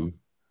Peru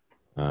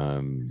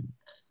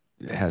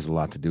it has a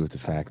lot to do with the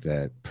fact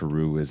that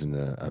Peru isn't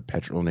a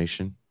petrol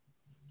nation,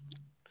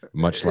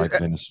 much like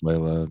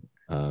Venezuela,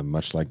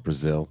 much like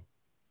Brazil?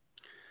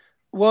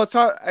 Well,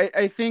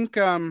 I think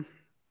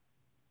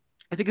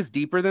it's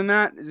deeper than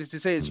that. Just to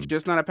say it's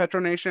just not a petro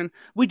nation.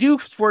 We do,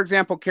 for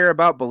example, care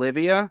about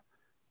Bolivia,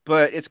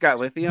 but it's got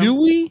lithium. Do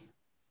we?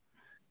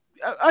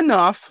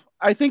 Enough.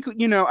 I think.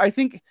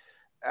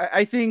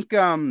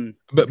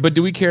 But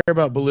do we care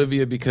about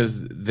Bolivia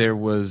because there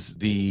was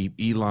the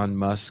Elon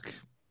Musk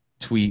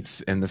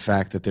tweets and the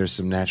fact that there's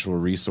some natural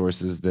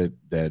resources that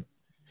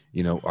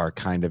are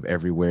kind of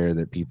everywhere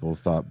that people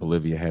thought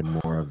Bolivia had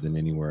more of than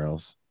anywhere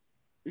else?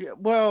 Yeah,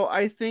 well,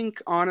 I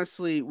think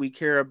honestly we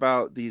care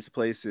about these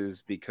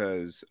places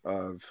because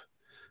of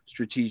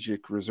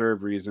strategic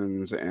reserve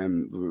reasons,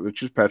 and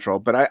which is petrol.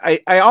 But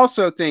I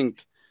also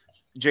think,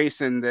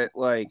 Jason, that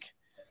like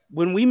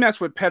when we mess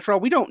with petrol,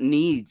 we don't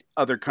need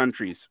other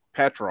countries'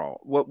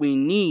 petrol. What we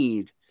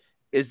need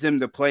is them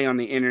to play on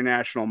the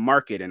international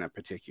market in a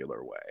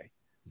particular way.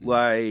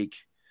 Like,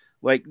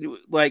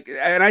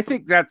 and I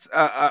think that's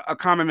a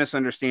common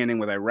misunderstanding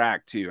with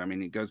Iraq too. I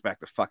mean, it goes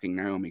back to fucking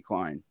Naomi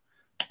Klein,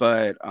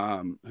 but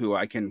who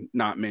I can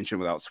not mention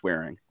without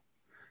swearing.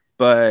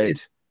 But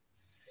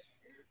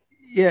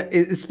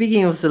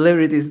speaking of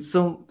celebrities,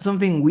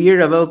 something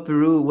weird about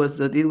Peru was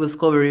that it was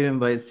covered even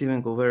by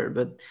Stephen Colbert,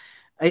 but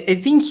I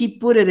think he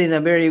put it in a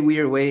very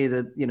weird way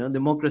that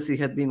democracy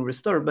had been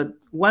restored. But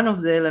one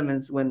of the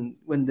elements when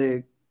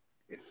the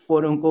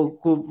quote unquote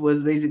coup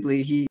was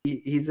basically he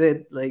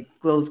said like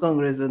close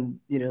Congress, and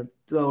 2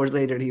 hours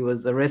later he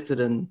was arrested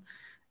and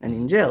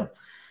in jail.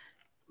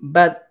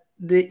 But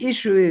the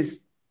issue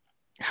is,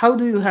 how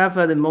do you have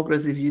a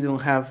democracy if you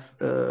don't have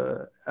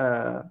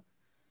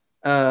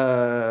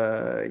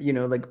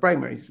like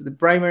primaries. The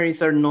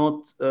primaries are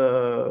not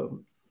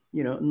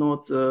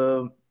not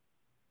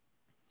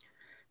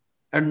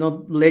are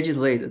not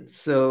legislated.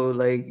 So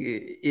like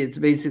it's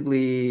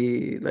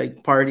basically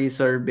like parties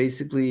are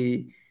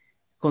basically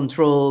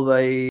controlled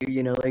by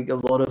like a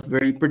lot of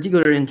very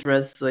particular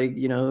interests, like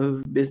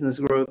business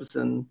groups,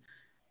 and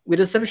with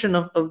exception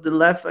of the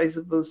left, I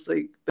suppose.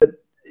 Like, but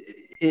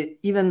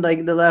even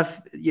like the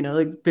left,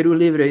 like Peru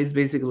Libre is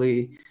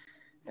basically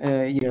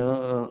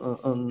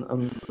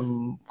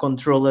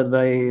controlled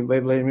by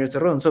Vladimir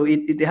Cerrón. So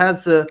it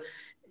has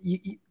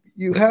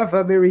you have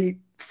a very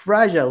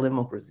fragile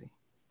democracy.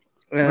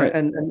 Right.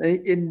 And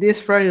in this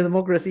fragile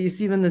democracy,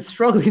 it's even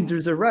struggling to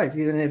survive,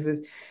 even if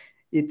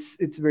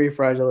it's very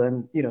fragile.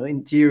 And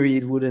in theory,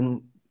 it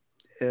wouldn't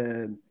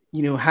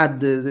had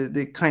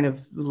the kind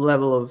of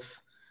level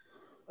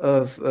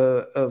of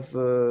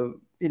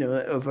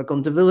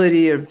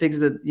accountability or fix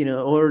that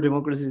other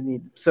democracies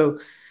need. So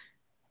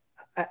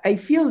I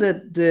feel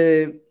that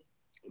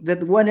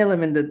that one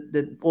element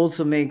that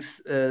also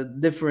makes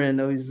different,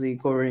 obviously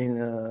covering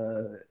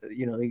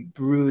like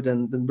Peru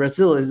and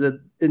Brazil, is that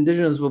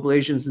indigenous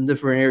populations in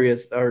different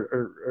areas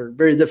are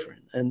very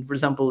different. And for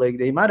example, like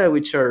the Aymara,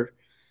 which are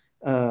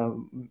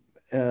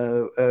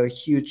a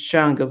huge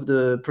chunk of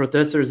the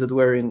protesters that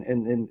were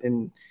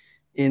in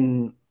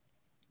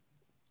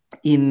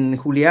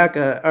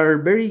Juliaca, are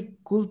very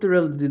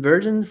culturally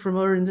divergent from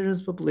other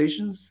indigenous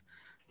populations.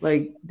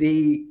 Like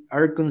they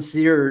are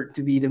considered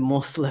to be the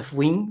most left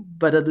wing,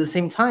 but at the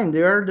same time,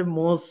 they are the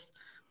most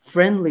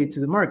friendly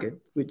to the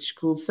market, which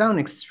could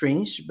sound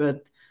strange,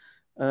 but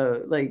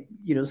like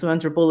some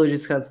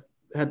anthropologists have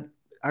had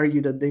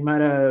argued that the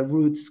Aymara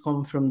roots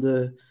come from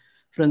the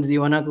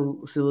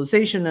Tiwanaku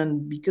civilization,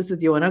 and because the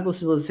Tiwanaku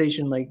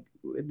civilization, like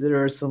there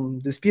are some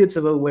disputes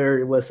about whether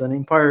it was an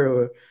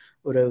empire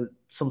or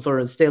some sort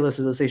of stateless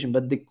civilization,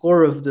 but the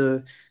core of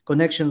the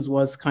connections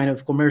was kind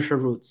of commercial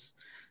roots.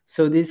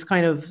 So this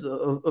kind of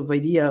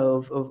idea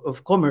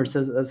of commerce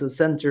as a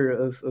center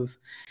of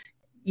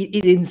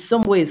it in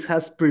some ways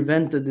has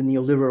prevented the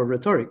neoliberal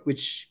rhetoric,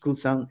 which could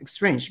sound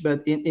strange,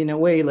 but in a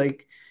way,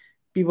 like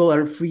people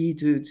are free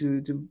to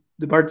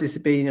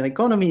participate in an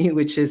economy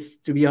which is,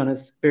 to be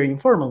honest, very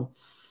informal.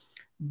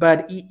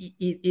 But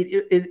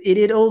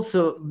it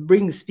also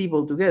brings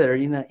people together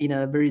in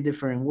a very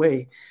different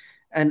way.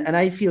 And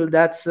I feel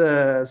that's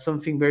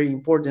something very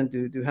important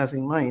to have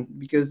in mind,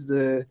 because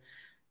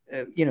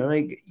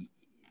like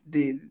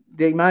the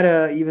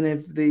Aymara, even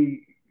if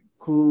they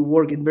could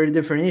work in very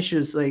different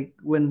issues, like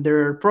when there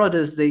are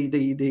protests,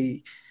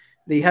 they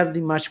have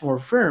been much more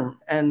firm.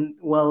 And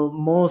while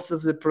most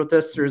of the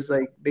protesters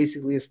like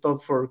basically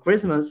stopped for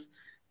Christmas,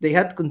 they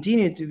had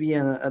continued to be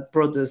at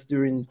protests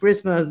during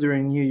Christmas,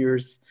 during New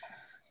Year's.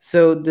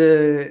 So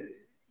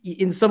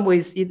in some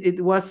ways it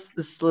was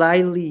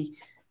slightly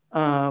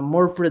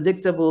more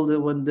predictable that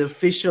when the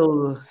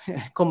official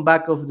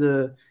comeback of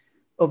the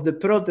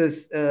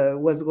protest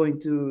was going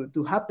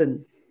to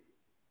happen,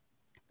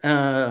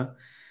 uh,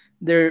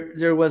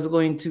 there was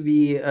going to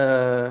be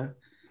a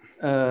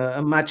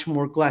much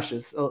more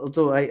clashes.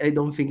 Although I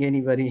don't think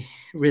anybody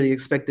really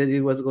expected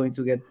it was going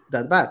to get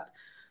that bad.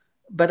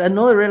 But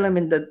another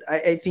element that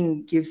I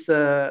think gives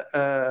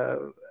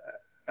a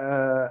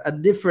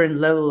different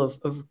level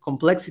of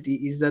complexity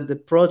is that the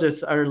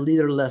protests are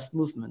leaderless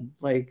movement.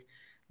 Like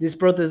this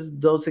protest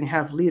doesn't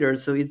have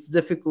leaders, so it's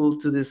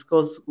difficult to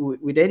discuss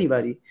with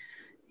anybody.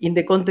 In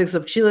the context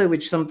of Chile,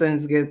 which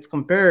sometimes gets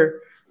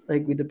compared,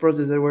 like with the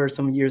protests that were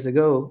some years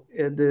ago,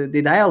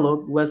 the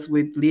dialogue was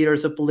with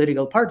leaders of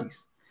political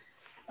parties.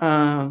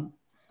 Um,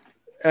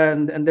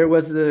 and there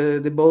was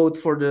the vote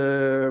for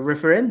the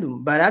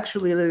referendum, but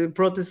actually the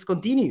protests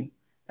continue,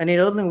 and it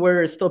only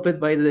were stopped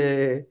by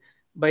the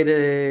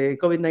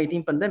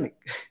COVID-19 pandemic.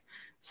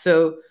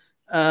 So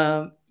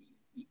um,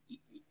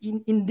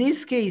 in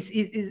this case,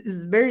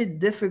 it's very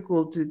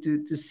difficult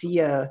to see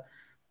a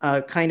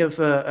kind of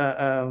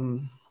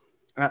a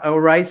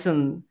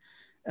horizon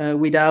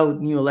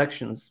without new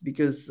elections,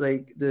 because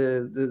like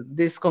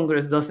this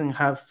Congress doesn't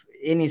have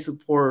any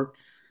support,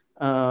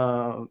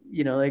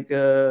 like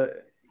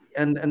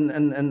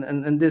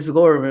and this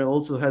government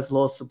also has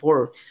lost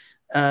support.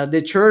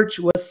 The church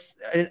was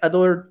at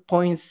other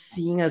points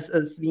seen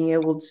as being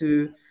able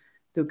to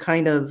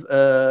kind of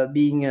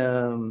being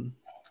a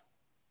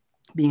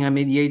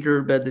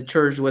mediator, but the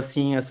church was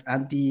seen as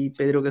anti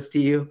Pedro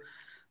Castillo.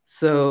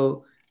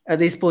 So at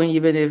this point,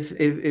 even if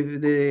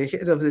the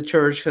head of the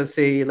church has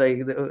say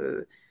like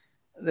that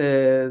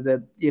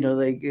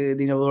like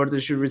Dina Boluarte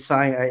should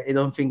resign, I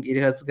don't think it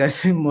has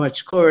gotten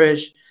much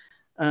courage.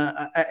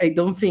 I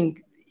don't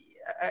think.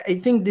 I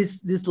think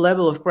this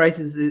level of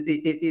crisis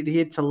it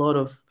hits a lot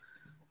of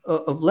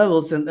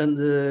levels, and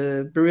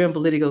the Peruvian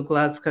political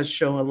class has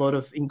shown a lot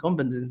of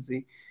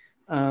incompetency.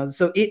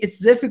 So it's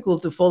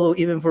difficult to follow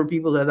even for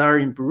people that are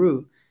in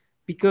Peru,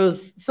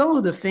 because some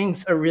of the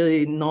things are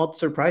really not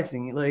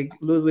surprising. Like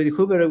Ludwig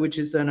Huber, which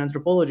is an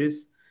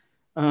anthropologist,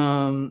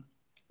 um,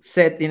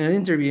 said in an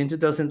interview in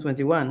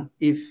 2021,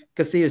 if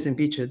Castillo is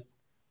impeached,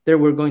 there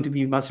were going to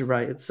be massive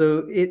riots.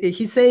 So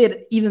he said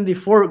it even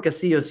before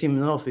Castillo assumed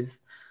in office.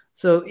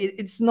 So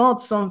it's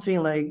not something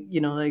like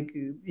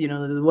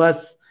that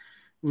was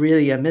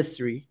really a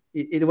mystery.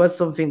 It was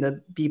something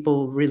that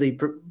people really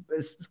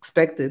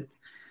expected,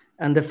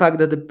 and the fact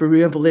that the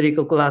Peruvian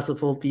political class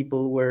of all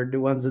people were the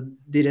ones that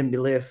didn't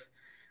believe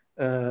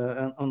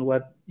on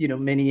what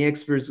many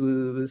experts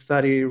who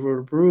study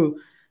rural Peru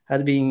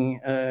had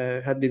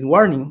been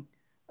warning,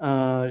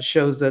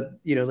 shows that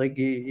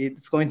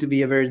it's going to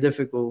be a very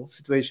difficult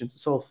situation to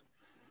solve.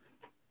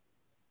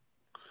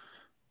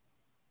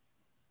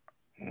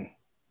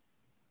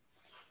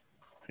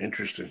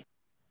 Interesting.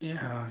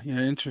 Yeah,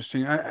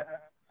 interesting.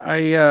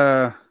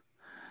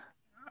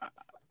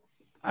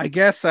 I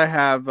guess I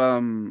have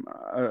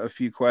a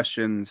few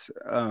questions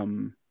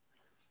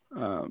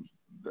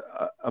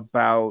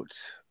about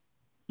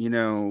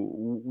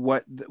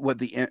what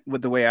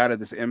the way out of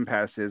this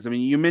impasse is. I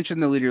mean, you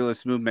mentioned the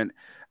leaderless movement.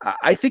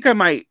 I think I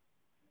might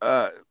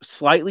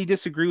slightly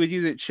disagree with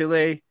you that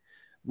Chile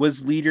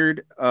was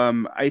leadered.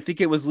 I think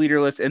it was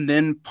leaderless, and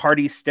then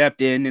parties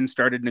stepped in and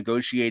started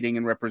negotiating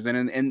and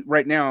representing. And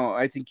right now,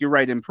 I think you're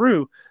right. In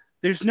Peru,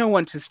 there's no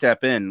one to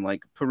step in.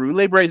 Like Peru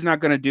Libre is not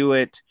going to do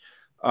it.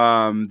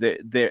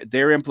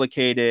 They're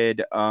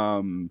implicated.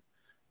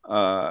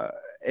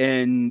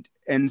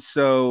 And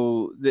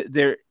so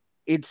there,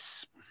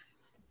 it's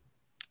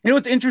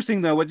it's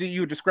interesting though. What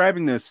you were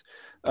describing this,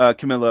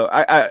 Camilo?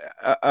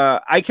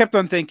 I kept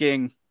on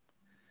thinking,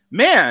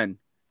 man,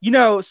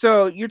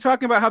 so you're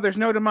talking about how there's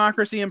no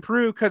democracy in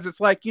Peru because it's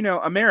like,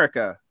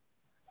 America,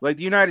 like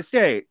the United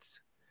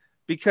States,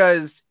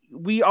 because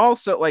we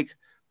also like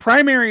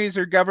primaries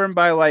are governed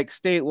by like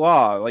state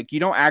law. Like you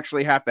don't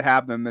actually have to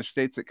have them. There's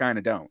states that kind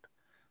of don't.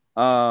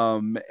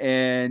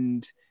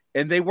 And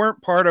they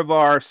weren't part of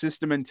our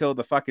system until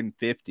the fucking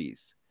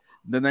 50s,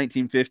 the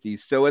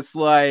 1950s. So it's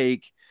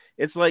like,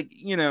 it's one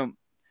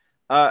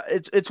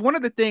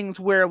of the things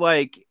where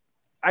like,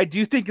 I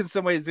do think in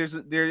some ways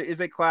there is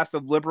a class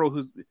of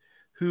liberal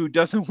who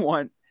doesn't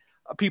want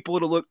people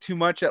to look too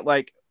much at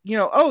like,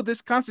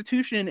 this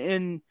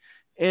constitution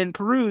in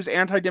Peru is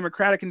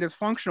anti-democratic and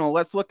dysfunctional.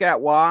 Let's look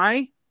at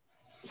why.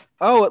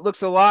 Oh, it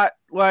looks a lot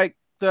like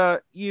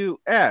the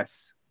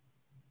U.S.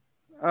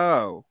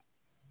 Oh,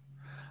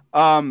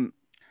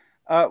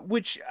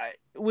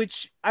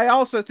 which I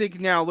also think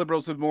now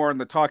liberals have more on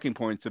the talking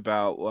points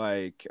about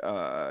like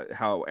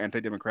how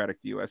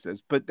anti-democratic the U.S.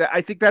 is, but I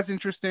think that's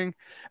interesting,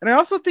 and I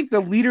also think the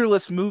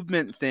leaderless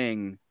movement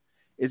thing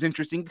is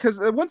interesting because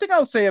one thing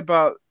I'll say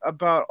about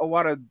a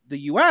lot of the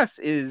U.S.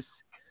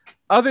 is,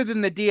 other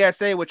than the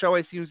DSA, which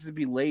always seems to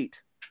be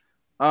late,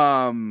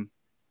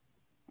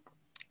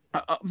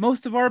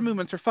 most of our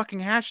movements are fucking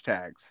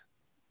hashtags.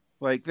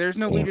 Like there's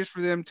no leaders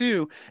for them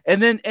too.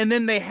 And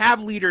then they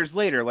have leaders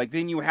later. Like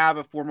then you have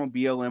a formal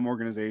BLM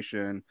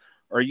organization,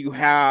 or you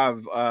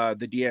have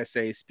the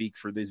DSA speak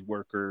for these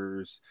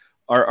workers,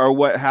 or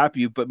what have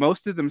you. But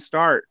most of them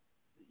start,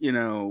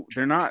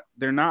 they're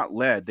not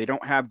led. They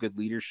don't have good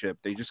leadership.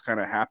 They just kind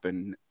of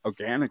happen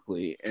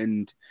organically.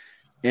 And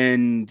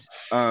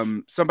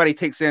somebody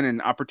takes in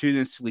and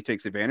opportunistically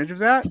takes advantage of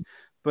that.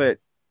 But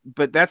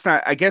that's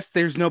not, I guess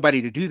there's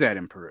nobody to do that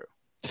in Peru.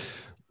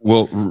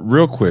 Well,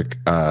 real quick,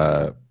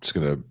 just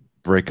going to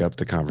break up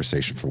the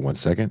conversation for 1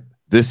 second.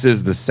 This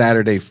is the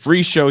Saturday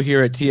free show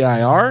here at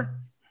TIR.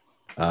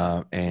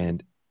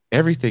 And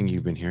everything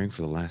you've been hearing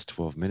for the last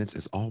 12 minutes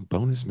is all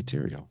bonus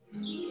material.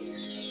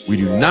 We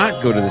do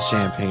not go to the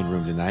champagne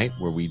room tonight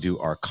where we do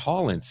our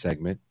call-in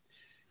segment.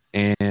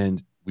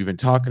 And we've been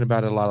talking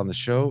about it a lot on the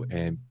show.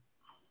 And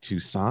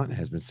Toussaint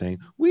has been saying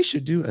we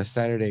should do a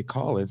Saturday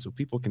call-in so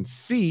people can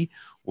see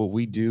what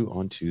we do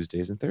on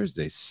Tuesdays and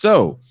Thursdays.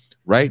 So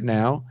right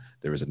now,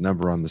 there is a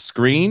number on the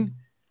screen,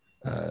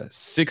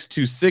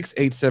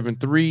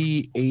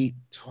 626-873-8.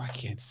 I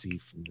can't see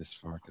from this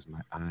far because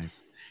my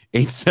eyes.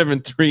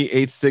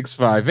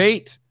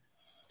 873-8658.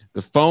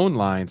 The phone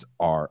lines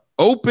are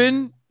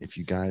open. If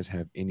you guys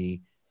have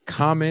any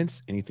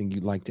comments, anything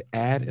you'd like to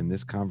add in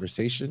this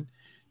conversation,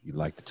 you'd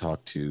like to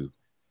talk to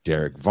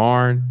Derek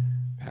Varn,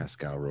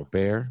 Pascal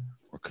Robert,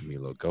 or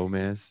Camilo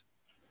Gomez,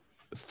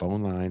 the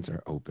phone lines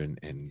are open,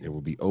 and they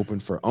will be open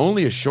for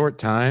only a short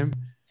time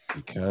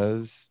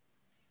because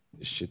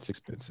this shit's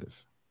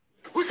expensive.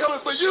 We coming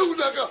for you,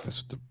 nigga.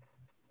 That's what the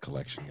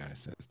collection guy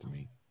says to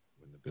me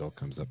when the bill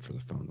comes up for the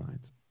phone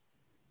lines.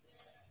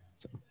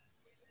 So,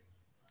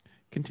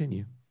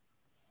 continue.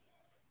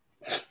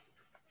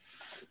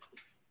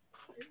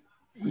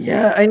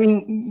 Yeah, I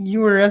mean, you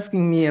were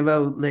asking me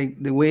about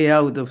like the way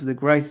out of the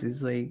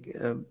crisis, like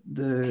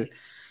the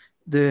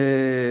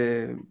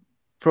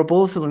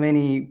proposal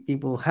many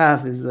people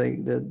have is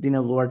like the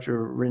Dina Boluarte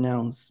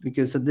renounce,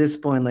 because at this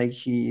point, like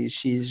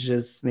she's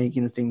just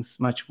making things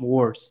much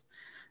worse.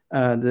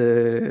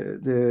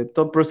 The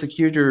top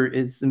prosecutor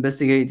is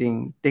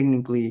investigating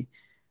technically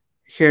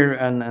her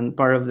and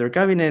part of their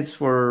cabinets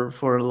for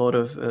a lot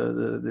of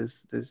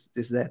this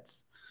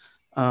deaths.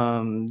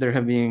 There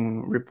have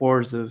been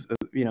reports of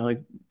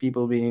like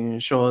people being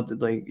shot,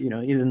 like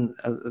even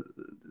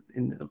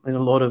in a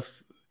lot of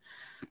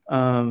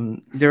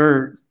There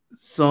are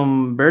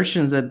some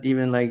versions that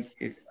even like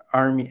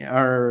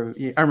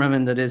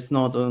armament that is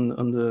not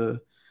on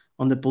the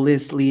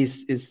police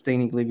list is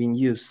technically being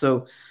used.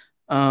 So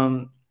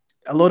um,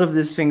 a lot of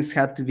these things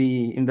had to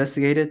be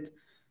investigated.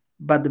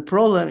 But the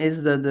problem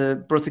is that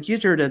the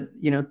prosecutor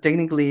that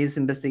technically is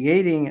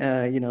investigating,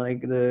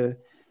 like the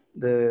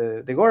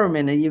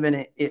government, and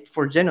even it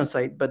for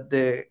genocide. But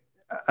the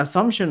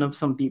assumption of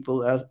some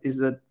people is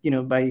that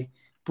by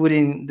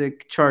putting the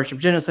charge of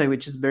genocide,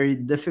 which is very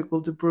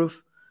difficult to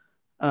prove,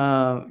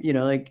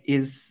 like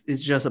is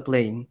just a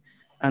playing.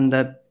 And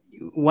that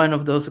one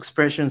of those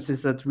expressions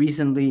is that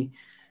recently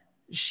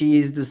she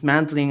is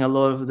dismantling a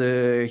lot of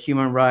the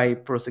human rights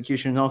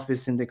prosecution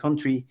office in the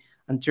country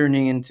and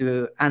turning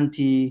into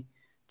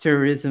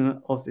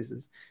anti-terrorism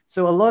offices.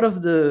 So a lot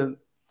of the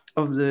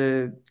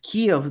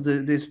key of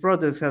these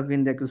protests have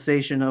been the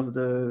accusation of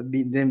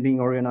them being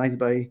organized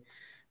by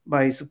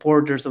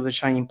supporters of the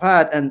Shining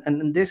Path,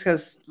 and this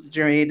has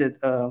generated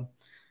a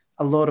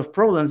lot of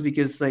problems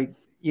because, like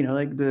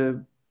like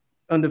the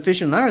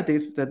unofficial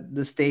narrative that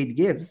the state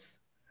gives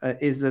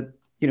is that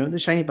the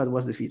Shining Path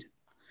was defeated.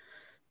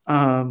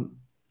 Um,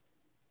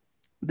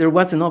 there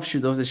was an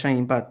offshoot of the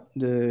Shining Path,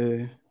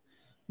 the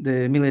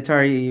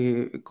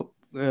military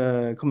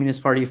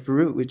Communist Party of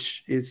Peru,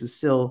 which is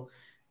still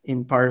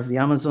in part of the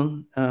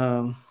Amazon,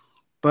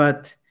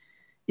 but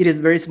it is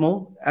very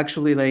small.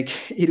 Actually, like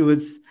it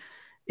was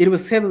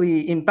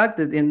heavily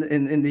impacted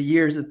in the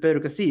years of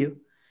Pedro Castillo.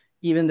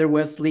 Even there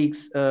was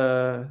leaks.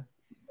 There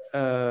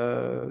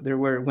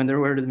were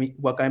the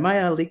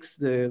Guacamaya leaks,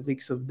 the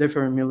leaks of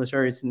different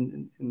militaries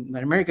in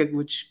Latin America,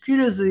 which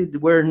curiously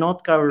were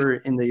not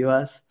covered in the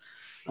U.S.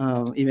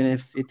 Even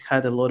if it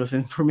had a lot of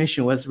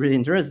information, was really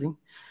interesting.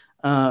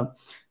 Uh,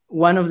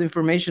 One of the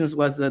informations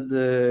was that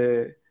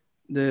the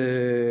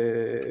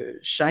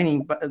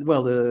Shining,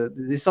 well,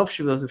 this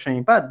offshoot of the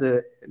Shining Path,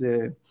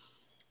 the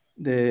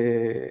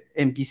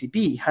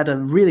MPCP had a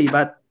really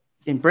bad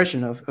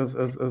impression of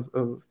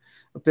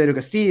Pedro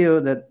Castillo,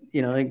 that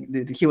like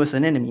he was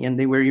an enemy, and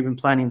they were even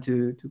planning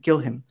to kill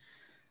him.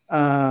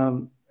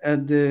 And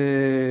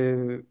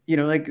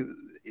like,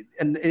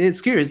 and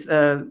it's curious.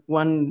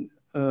 One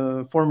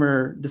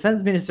former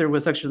defense minister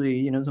was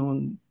actually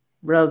someone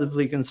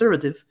relatively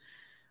conservative,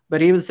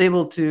 but he was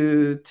able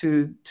to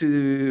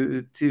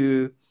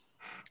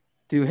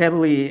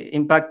heavily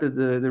impacted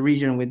the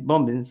region with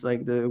bombings,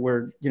 like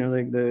where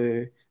like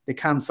the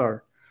camps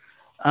are.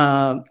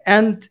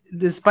 And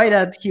despite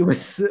that, he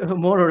was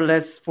more or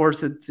less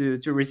forced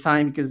to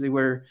resign because they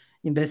were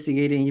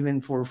investigating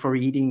even for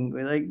eating.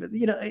 Like, but,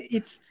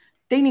 it's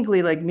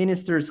technically like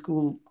ministers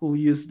could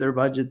use their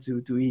budget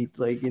to eat,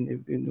 like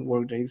in the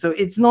work day. So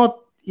it's not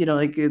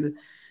like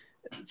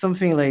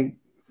something like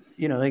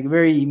like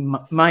very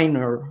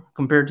minor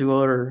compared to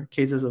other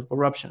cases of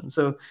corruption.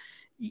 So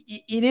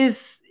it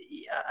is.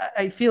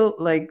 I feel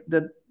like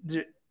that.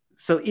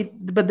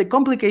 But the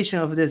complication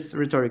of this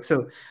rhetoric.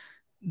 So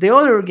the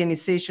other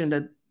organization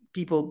that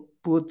people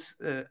put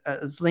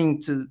as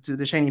linked to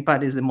the Shiny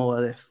Path is the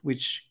Movadef,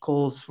 which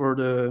calls for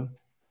the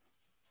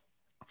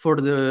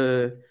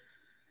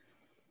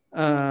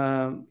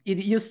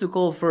it used to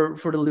call for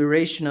the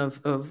liberation of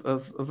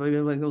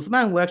Abel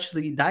Guzman, who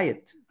actually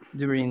died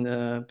during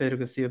the Pedro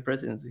Castillo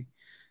presidency.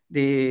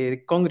 The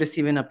Congress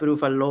even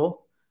approved a law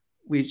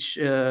which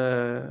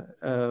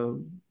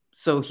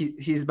so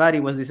his body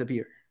was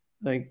disappeared.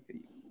 Like,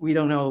 we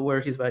don't know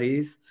where his body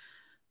is,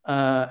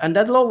 and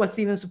that law was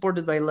even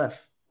supported by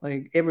left.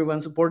 Like,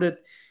 everyone supported.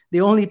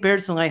 The only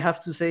person, I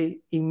have to say,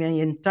 in my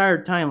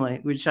entire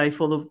timeline, which I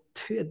followed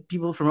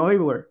people from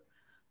everywhere,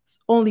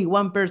 only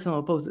one person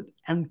opposed it.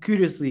 And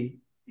curiously,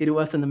 it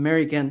was an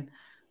American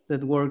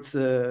that works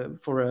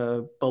for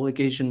a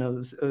publication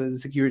of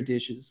security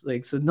issues.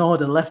 Like, so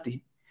not a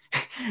lefty.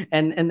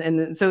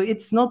 and so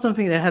it's not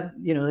something that had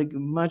like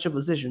much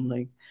opposition.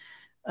 Like,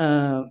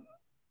 uh,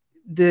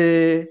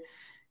 the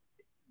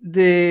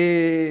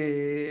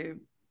the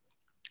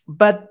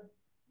but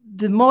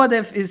the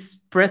MOADEF is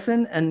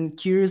present, and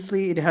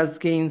curiously, it has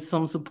gained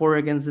some support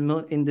against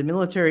in the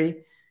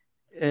military,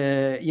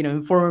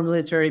 in former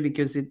military,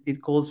 because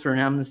it calls for an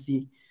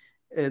amnesty.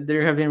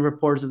 There have been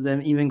reports of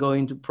them even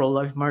going to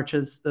pro-life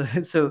marches.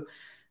 So,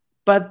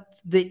 but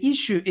the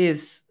issue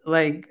is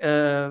like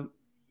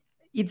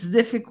it's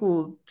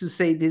difficult to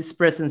say this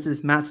presence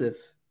is massive.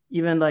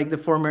 Even like the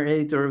former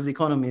editor of The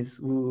Economist,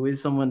 who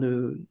is someone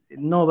who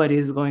nobody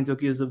is going to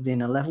accuse of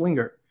being a left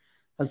winger,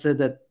 has said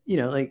that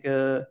like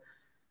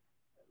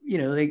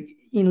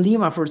in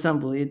Lima, for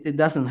example, it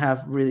doesn't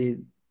have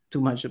really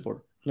too much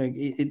support. Like,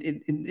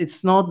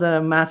 it's not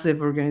a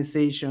massive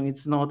organization.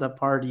 It's not a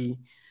party.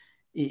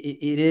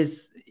 It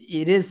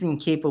is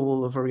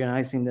incapable of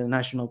organizing the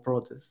national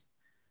protests,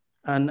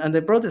 and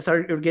the protests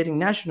are getting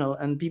national.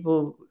 And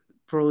people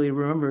probably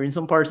remember in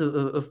some parts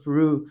of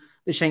Peru,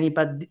 the Shiny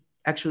Path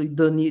actually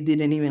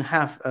didn't even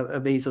have a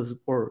base of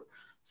support.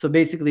 So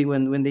basically,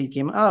 when they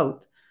came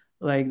out,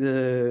 like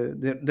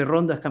the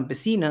Rondas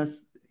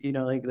Campesinas,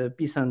 like the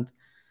peasant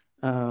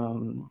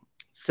um,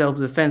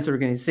 self-defense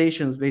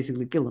organizations,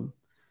 basically kill them.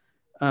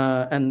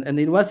 and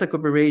it was a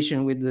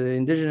cooperation with the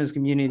indigenous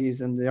communities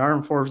and the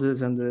armed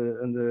forces and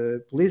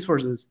the police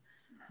forces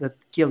that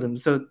killed him.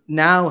 So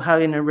now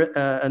having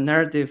a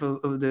narrative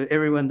of the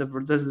everyone that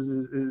protests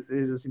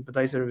is a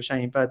sympathizer of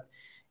Shining Path,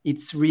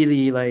 it's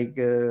really like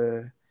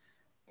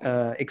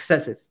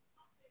excessive.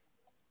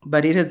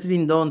 But it has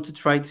been done to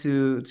try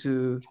to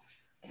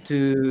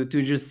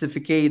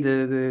justify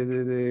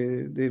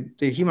the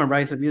human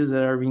rights abuses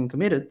that are being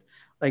committed.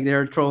 Like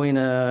they're throwing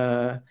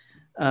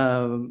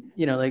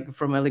like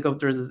from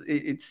helicopters,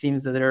 it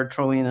seems that they're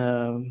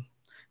throwing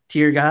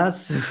tear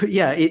gas. So,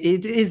 yeah,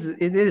 it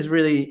is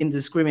really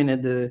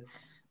indiscriminate, the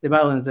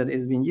violence that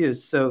is being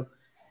used. So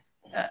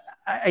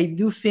I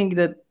do think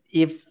that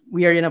if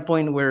we are in a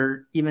point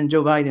where even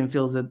Joe Biden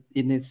feels that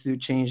it needs to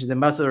change the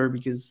ambassador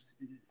because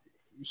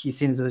he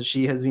seems that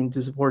she has been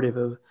too supportive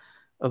of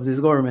this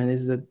government,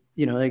 is that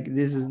like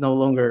this is no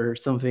longer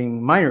something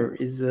minor.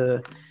 Is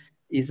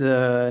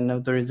an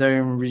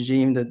authoritarian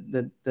regime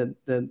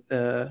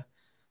that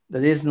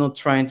is not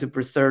trying to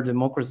preserve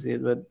democracy,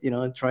 but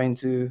trying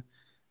to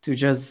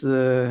just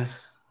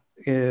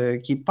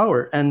keep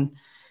power. And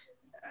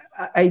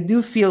I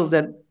do feel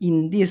that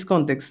in this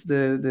context,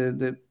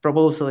 the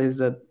proposal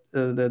is uh,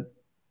 that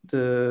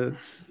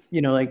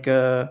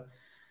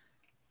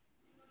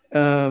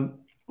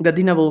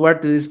Dina Boluarte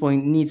at this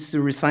point needs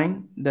to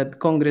resign, that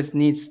Congress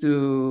needs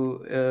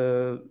to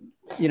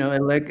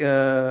elect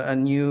a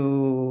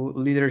new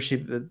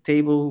leadership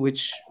table,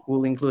 which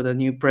will include a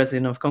new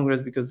president of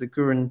Congress, because the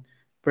current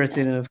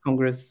president of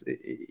Congress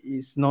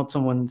is not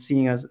someone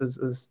seen as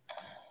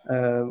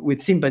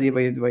with sympathy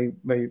by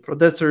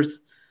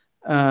protesters,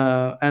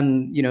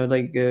 and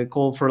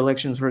call for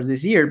elections for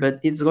this year. But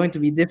it's going to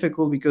be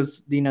difficult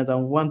because Dina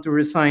don't want to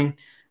resign,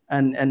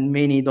 and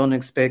many don't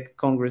expect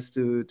Congress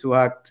to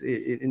act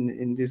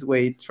in this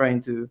way,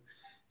 trying to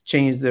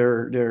change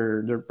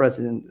their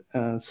president.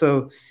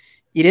 So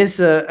it is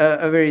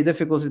a very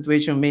difficult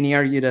situation. Many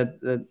argue that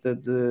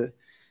the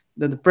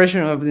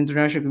pressure of the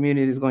international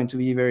community is going to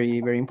be very,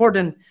 very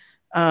important.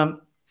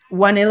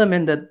 One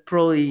element that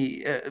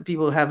probably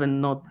people haven't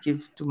not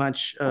give too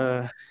much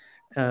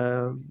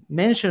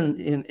mention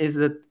in is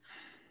that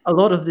a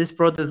lot of these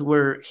protests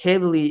were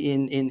heavily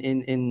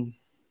in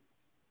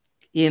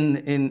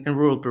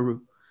rural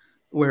Peru,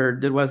 where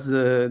there was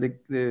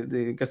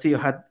the Castillo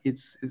had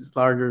its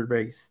larger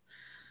base.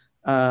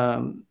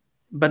 Um,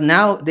 but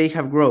now they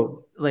have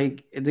grown.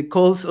 Like the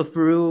coast of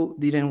Peru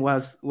didn't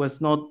was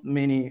not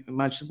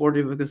much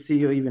supportive of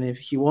Castillo, even if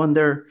he won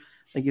there.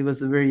 Like it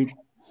was a very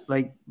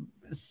like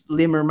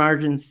slimmer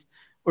margins,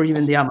 or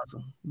even the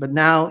Amazon. But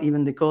now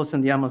even the coast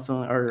and the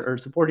Amazon are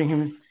supporting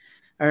him.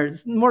 Are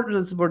more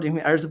than supporting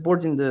him, are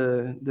supporting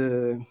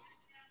the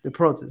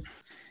protest.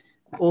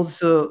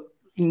 Also,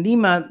 in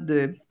Lima,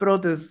 the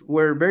protests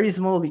were very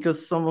small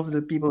because some of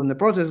the people in the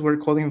protest were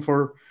calling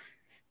for,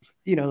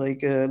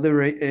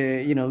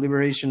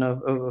 liberation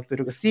of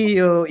Pedro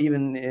Castillo,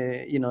 even,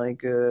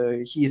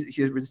 his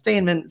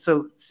reinstatement.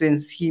 So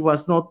since he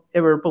was not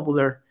ever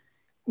popular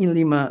in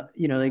Lima,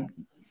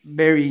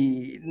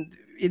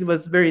 it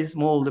was very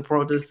small, the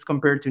protests,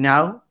 compared to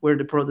now, where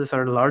the protests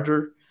are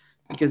larger,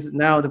 because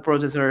now the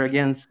protests are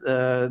against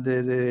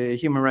the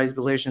human rights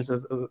violations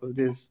of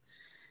this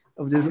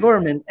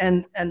government.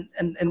 And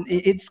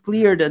it's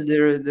clear that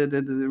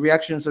the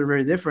reactions are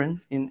very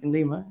different in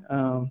Lima.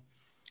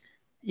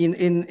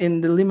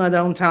 In the Lima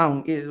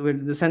downtown,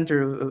 with the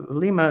center of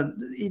Lima,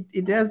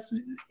 it has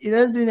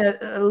been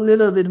a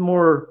little bit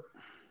more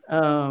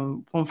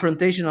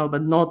confrontational,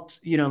 but not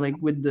like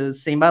with the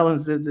same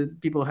violence that the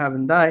people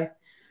haven't died.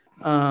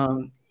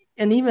 And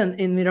even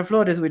in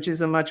Miraflores, which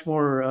is a much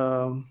more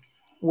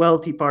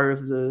wealthy part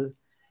of the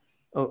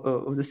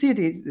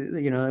city,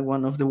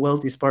 one of the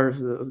wealthiest part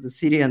of the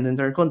city and the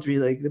entire country,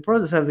 like the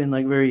protests have been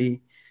like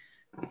very,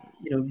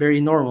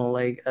 very normal.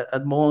 Like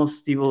at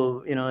most,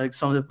 people, like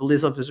some of the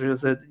police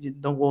officers said, you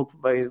don't walk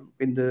by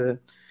in the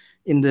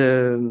in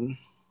the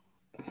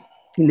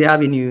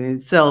avenue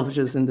itself,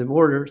 just in the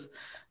borders.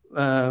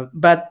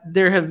 But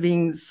there have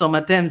been some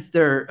attempts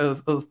there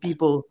of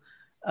people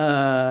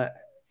uh,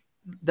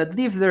 that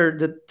live there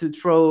to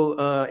throw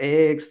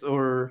eggs,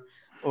 or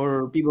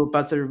people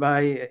passer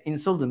by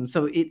insult them.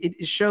 So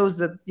it shows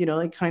that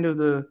like kind of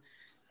the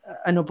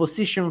an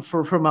opposition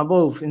from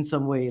above in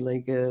some way,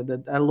 like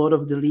that a lot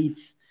of the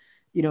elites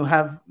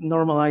have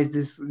normalized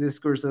this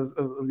discourse of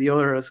the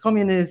other as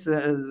communists,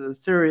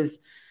 as terrorists.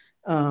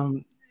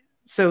 um,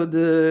 so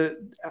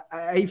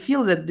I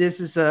feel that this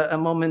is a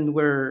moment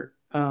where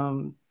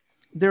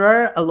there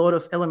are a lot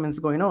of elements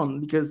going on,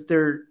 because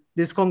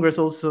this Congress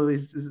also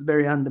is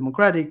very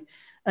undemocratic,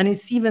 and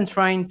it's even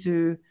trying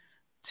to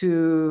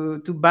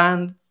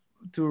ban,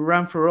 to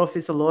run for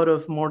office, a lot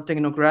of more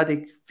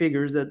technocratic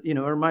figures that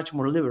are much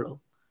more liberal,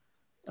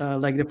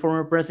 like the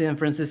former president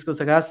Francisco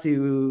Sagasti,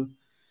 who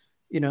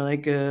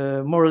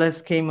more or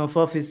less came of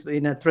office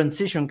in a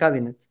transition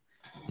cabinet.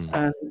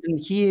 And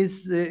he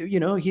is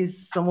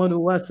he's someone who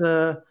was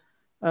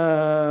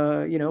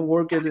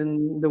worked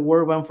in the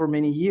World Bank for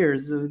many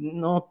years,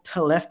 not a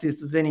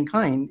leftist of any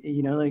kind.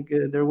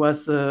 There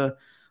was the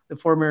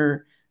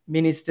former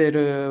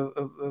Minister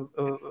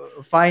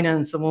of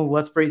Finance, someone who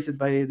was praised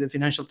by the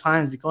Financial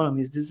Times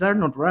economists. These are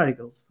not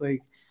radicals.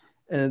 They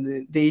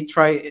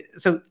try.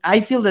 So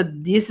I feel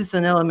that this is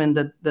an element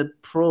that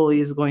probably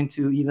is going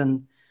to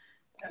even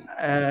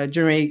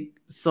generate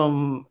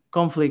some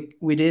conflict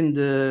within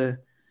the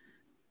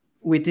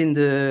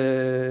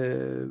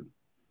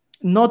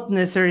not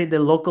necessarily the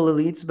local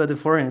elites, but the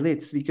foreign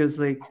elites, because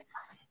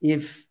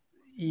if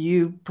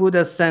you put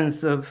a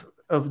sense of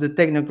the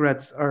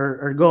technocrats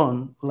are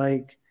gone,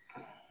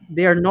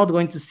 they are not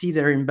going to see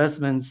their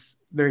investments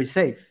very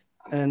safe.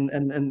 And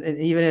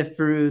even if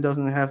Peru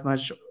doesn't have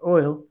much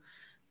oil,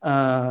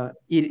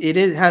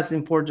 it has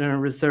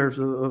important reserves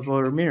of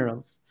other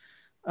minerals.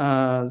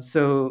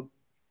 So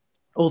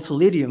also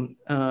lithium.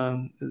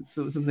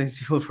 So sometimes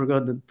people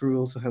forgot that Peru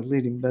also had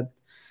lithium, but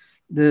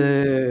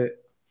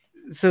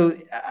so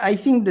I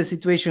think the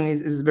situation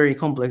is very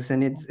complex,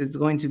 and it's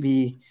going to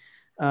be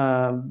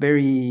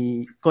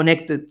very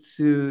connected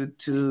to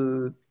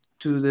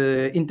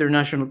the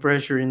international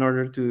pressure in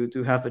order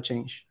to have a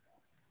change.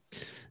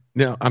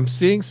 Now, I'm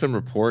seeing some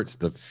reports,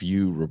 the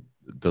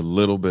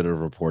little bit of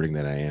reporting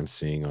that I am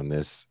seeing on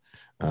this,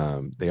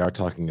 they are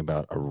talking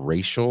about a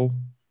racial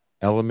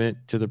element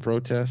to the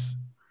protests.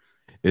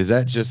 Is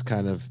that just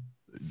kind of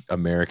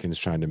Americans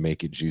trying to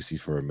make it juicy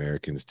for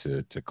Americans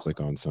to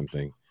click on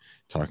something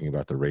talking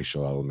about the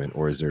racial element,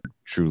 or is there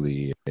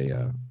truly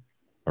a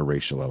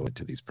racial element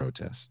to these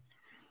protests?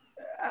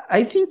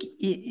 I think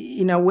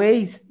in a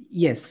way,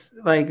 yes.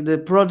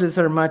 The protests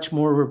are much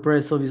more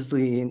repressed,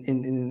 obviously,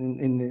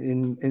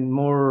 in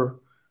more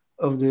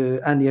of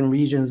the Andean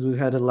regions. We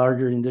had a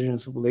larger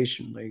indigenous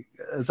population.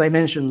 As I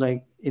mentioned,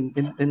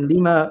 in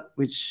Lima,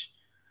 which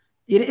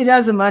it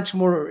has a much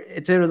more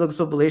heterodox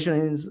population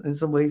in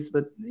some ways,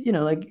 but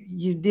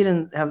you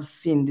didn't have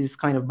seen this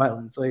kind of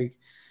violence.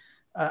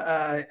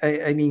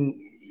 I mean,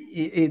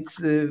 it's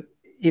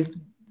if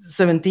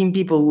 17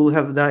 people will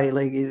have died,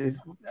 if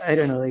I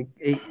don't know,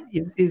 if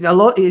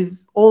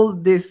all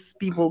these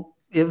people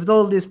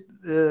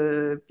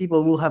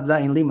will have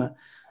died in Lima,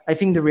 I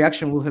think the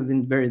reaction will have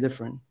been very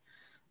different.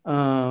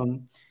 I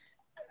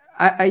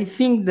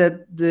think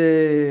that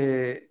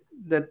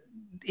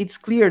it's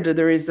clear that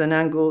there is an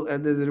angle,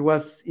 that there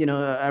was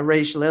a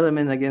racial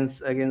element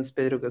against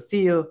Pedro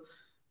Castillo,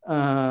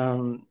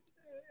 and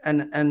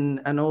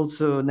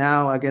also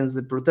now against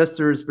the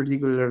protesters,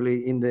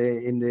 particularly in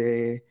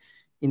the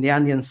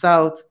Andean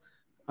South.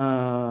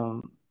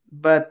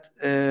 But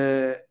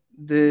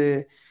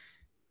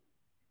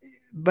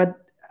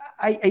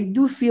I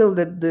do feel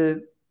that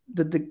the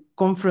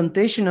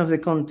confrontation of the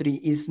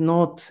country is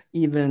not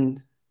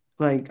even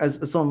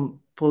as some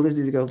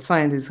political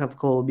scientists have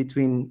called,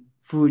 between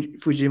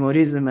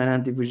Fujimorism and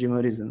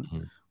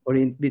anti-Fujimorism, or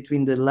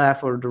between the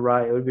left or the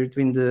right, or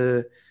between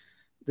the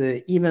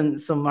even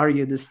some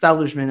argue the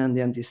establishment and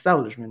the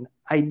anti-establishment.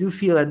 I do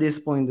feel at this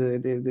point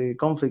the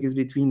conflict is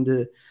between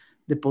the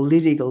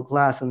political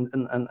class and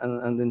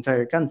the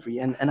entire country,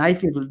 and I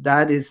feel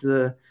that is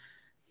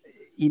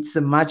it's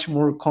a much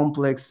more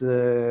complex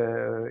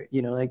a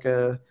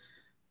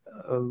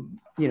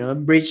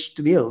bridge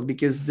to build,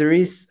 because there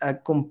is a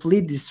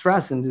complete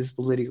distrust in this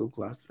political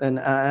class, and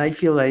I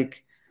feel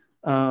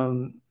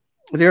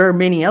there are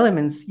many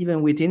elements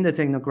even within the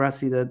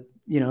technocracy that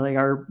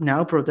are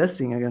now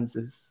protesting against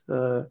this.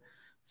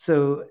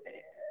 So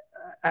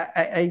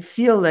I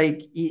feel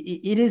it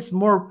is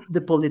more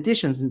the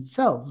politicians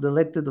itself, the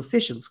elected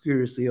officials,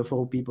 curiously, of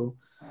all people,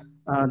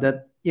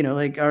 that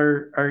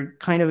are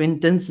kind of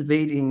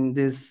intensifying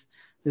this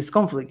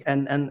conflict,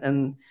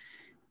 and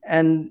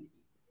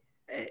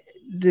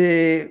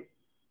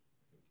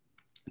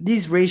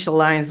these racial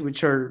lines,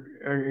 which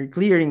are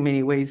clear in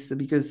many ways,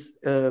 because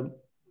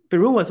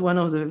Peru was one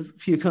of the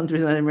few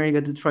countries in Latin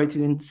America to try to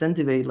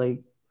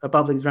incentivize a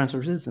public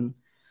transport system.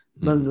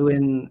 But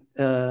when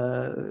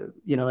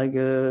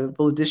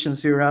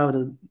politicians figure out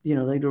that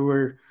there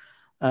were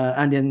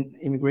Andean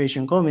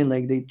immigration coming,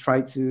 they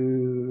tried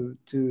to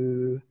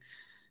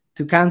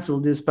cancel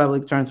these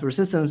public transport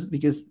systems,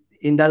 because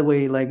in that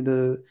way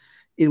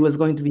it was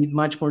going to be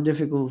much more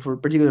difficult,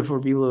 particularly for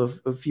people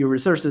of few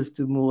resources,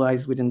 to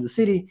mobilize within the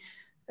city.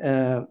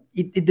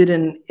 It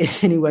didn't in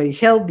any way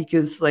help,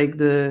 because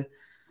since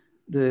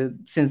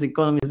the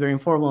economy is very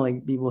informal,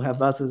 people have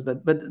buses,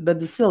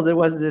 but still there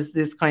was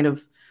this kind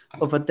of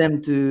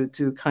attempt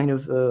to kind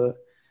of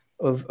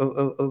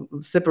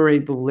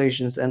separate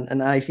populations,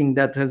 and I think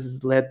that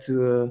has led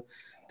to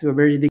a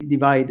very big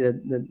divide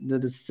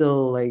that is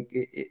still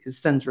is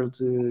central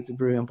to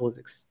Peruvian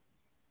politics.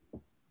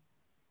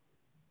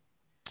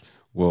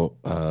 Well,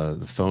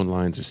 the phone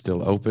lines are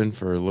still open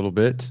for a little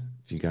bit.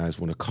 If you guys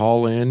want to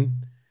call in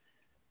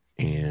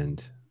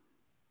and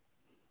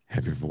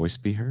have your voice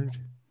be heard,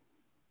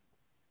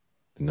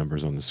 the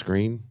number's on the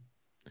screen: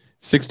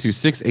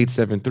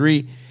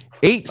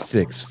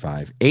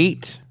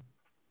 626-873-8658.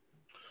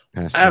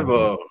 I have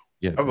a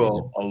Yeah. I have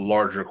a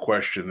larger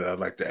question that I'd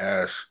like to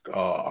ask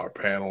our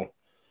panel,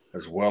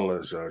 as well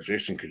as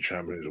Jason can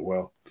chime in as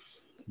well.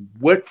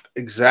 What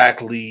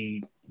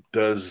exactly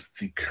does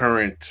the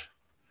current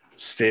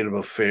state of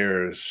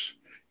affairs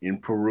in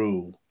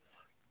Peru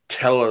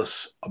tell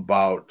us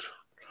about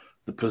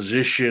the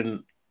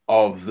position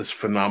of this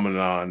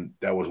phenomenon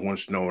that was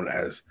once known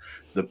as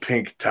the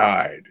pink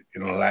tide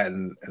in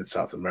Latin and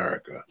South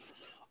America?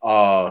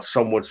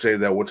 Some would say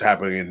that what's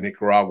happening in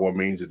Nicaragua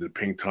means that the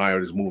pink tide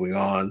is moving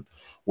on.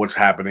 What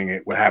happened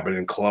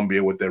in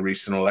Colombia with their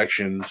recent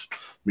elections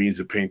means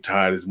the pink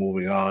tide is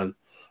moving on.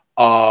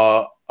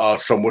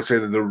 Some would say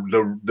that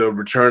the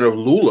return of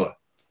Lula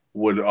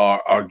would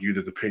argue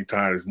that the pink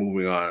tide is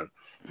moving on.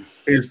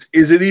 Is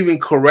it even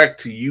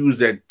correct to use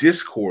that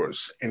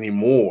discourse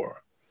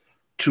anymore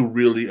to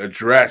really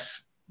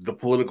address the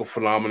political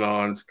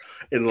phenomenons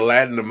in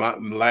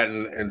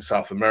Latin and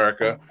South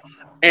America?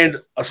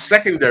 And a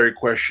secondary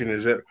question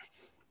is that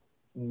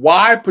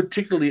why,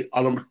 particularly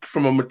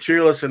from a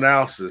materialist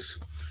analysis,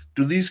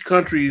 do these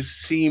countries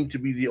seem to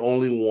be the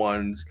only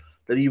ones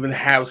that even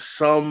have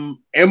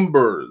some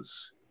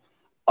embers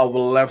of a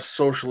left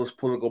socialist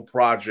political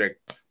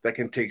project that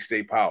can take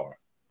state power?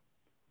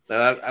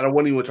 And I don't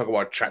want to even talk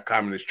about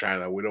communist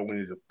China. We don't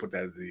need to put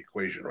that into the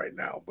equation right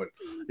now, but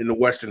in the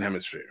Western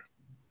Hemisphere.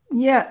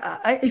 Yeah,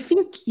 I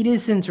think it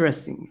is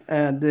interesting,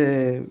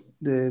 the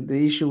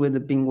issue with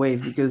the pink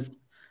wave, because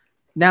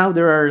now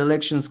there are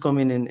elections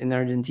coming in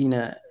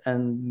Argentina,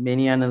 and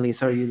many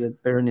analysts argue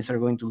that Peronists are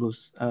going to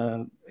lose.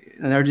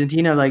 In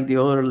Argentina, like the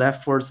other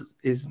left force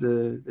is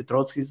the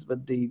Trotskyists,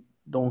 but they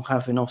don't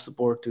have enough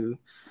support to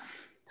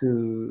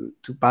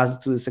pass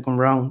to the second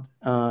round.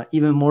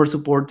 Even more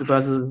support to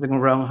pass to the second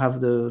round have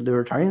the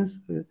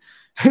Libertarians,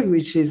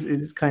 which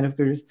is kind of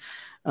curious.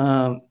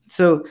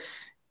 So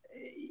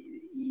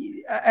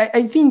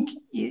I think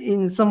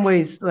in some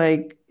ways,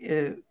 like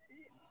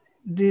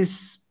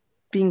this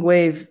pink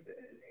wave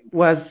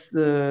was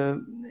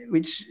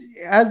which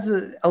has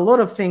a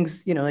lot of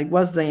things, like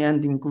was the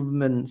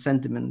anti-improvement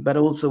sentiment, but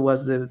also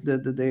was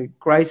the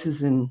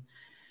crisis in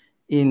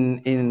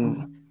in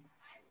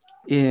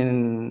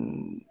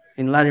in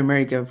Latin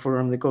America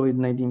from the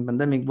COVID-19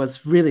 pandemic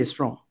was really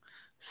strong.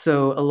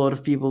 So a lot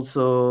of people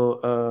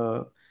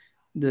saw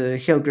the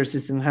healthcare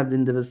system have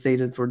been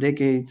devastated for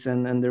decades,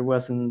 and there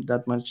wasn't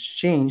that much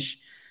change,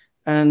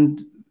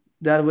 and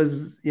that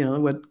was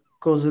what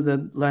caused it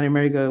that Latin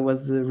America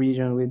was the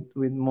region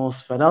with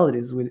most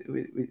fatalities with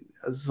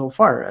so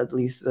far, at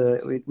least,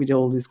 with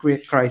all this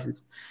great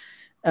crisis.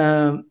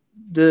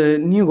 The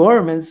new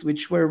governments,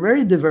 which were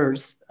very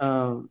diverse,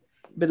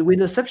 but with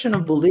the exception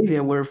of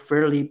Bolivia, were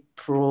fairly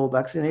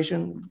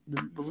pro-vaccination.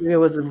 Bolivia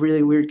was a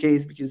really weird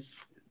case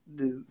because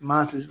the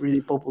mass is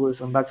really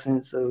populist on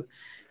vaccines, so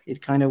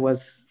it kind of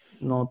was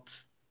not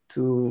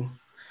too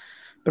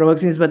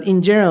pro-vaccines, but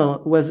in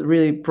general was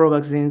really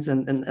pro-vaccines,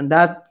 and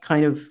that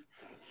kind of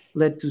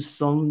led to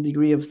some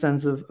degree of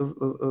sense of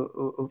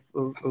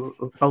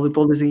public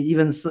policy.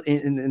 Even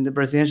in the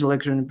presidential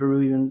election in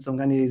Peru, even some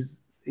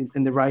candidates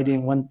in the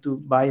writing want to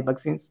buy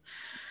vaccines.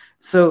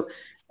 So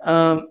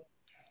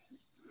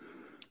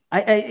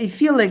I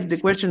feel like the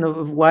question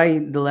of why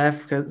the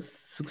left has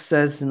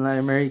success in Latin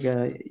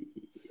America,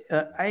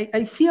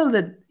 I feel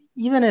that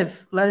even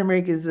if Latin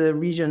America is a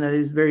region that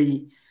is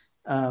very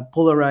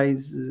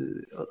polarized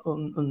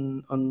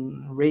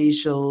on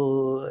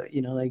racial,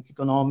 like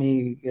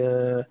economic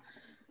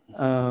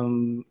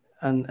and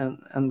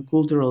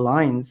cultural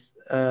lines,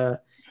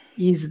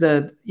 is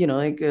that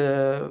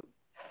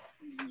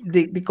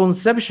the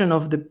conception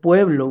of the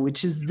pueblo,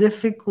 which is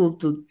difficult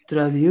to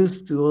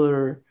traduce to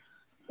other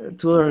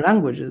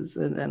languages,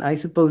 and I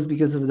suppose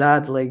because of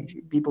that, like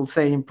people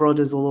say in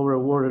protests all over the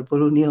world, "El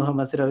pueblo unido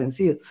jamás será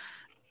vencido."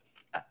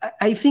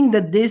 I think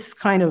that this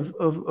kind of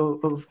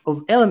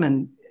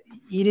element,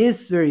 it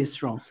is very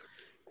strong,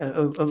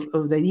 of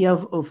the idea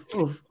of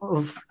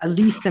at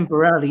least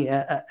temporarily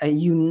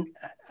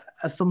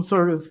some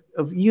sort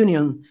of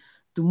union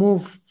to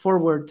move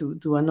forward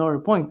to another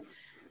point.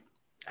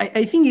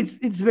 I think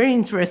it's very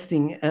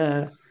interesting.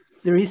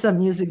 There is a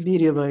music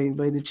video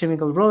by the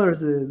Chemical Brothers,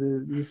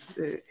 this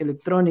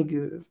electronic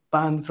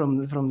band from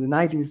the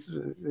 90s,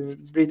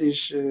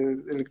 British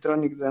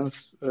electronic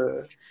dance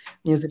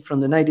music from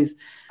the 90s,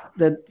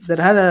 that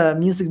had a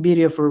music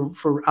video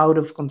for Out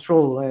of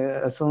Control,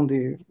 a song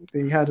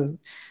they had,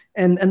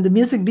 and the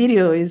music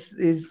video is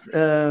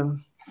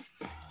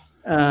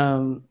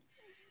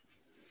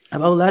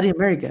about Latin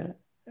America,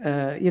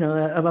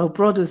 about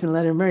protests in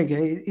Latin America.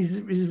 Is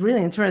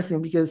really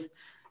interesting because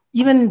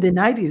even in the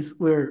 90s,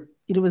 where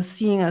it was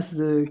seen as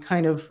the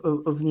kind of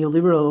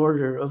neoliberal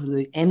order of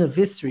the end of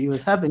history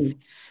was happening,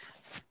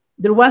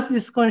 there was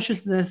this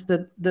consciousness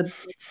that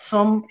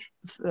some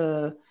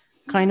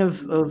kind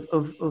of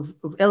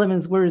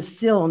elements were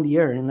still on the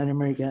air in Latin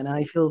America, and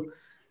I feel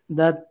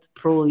that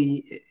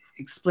probably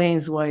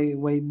explains why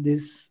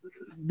these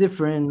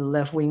different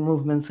left wing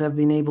movements have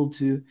been able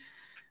to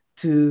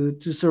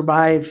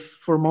survive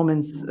for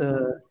moments,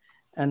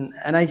 and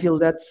I feel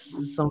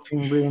that's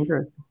something really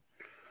interesting.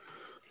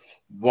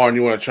 Warren,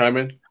 you want to chime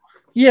in?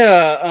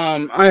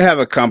 Yeah, I have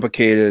a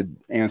complicated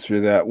answer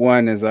to that.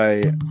 One is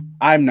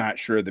I'm not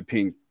sure the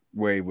pink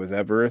wave was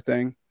ever a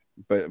thing,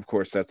 but of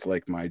course that's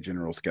like my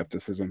general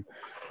skepticism,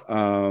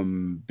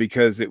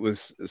 because it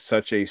was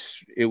such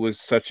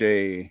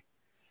a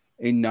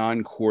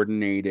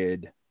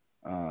non-coordinated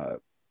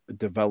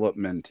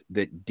development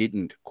that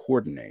didn't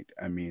coordinate.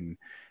 I mean,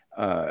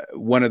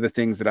 one of the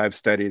things that I've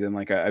studied, and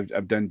like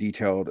I've done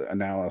detailed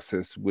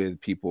analysis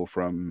with people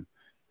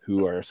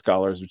who are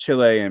scholars of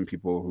Chile and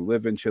people who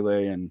live in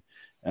Chile, and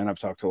I've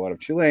talked to a lot of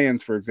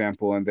Chileans, for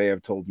example, and they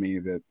have told me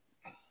that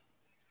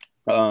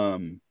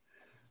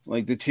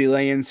like the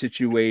Chilean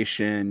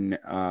situation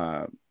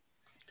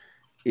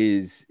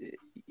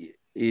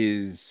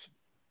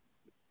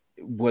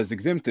was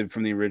exempted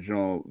from the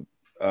original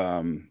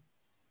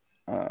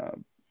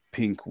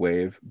pink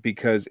wave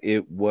because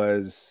it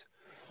was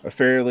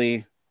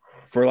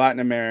for Latin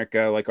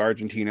America, like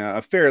Argentina,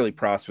 a fairly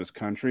prosperous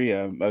country,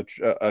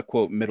 a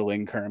quote middle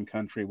income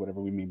country,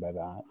 whatever we mean by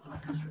that,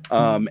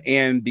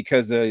 and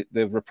because the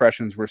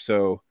repressions were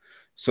so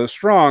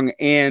strong,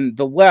 and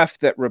the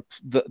left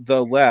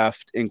the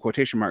left in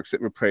quotation marks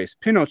that replaced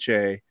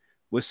Pinochet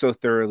was so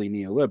thoroughly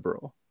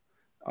neoliberal,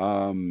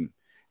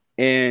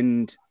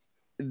 and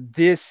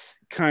this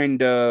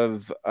kind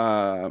of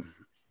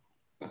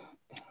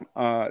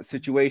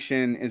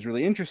situation is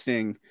really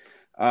interesting.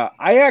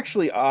 I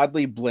actually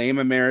oddly blame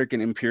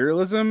American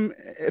imperialism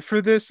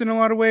for this in a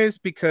lot of ways,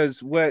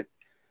 because what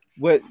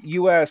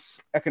U.S.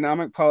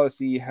 economic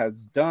policy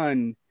has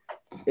done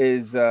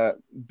is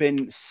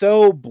been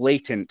so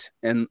blatant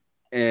in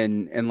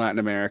Latin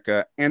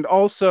America, and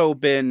also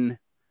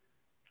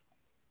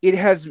it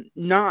has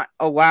not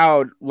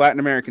allowed Latin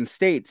American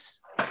states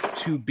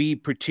to be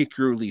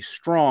particularly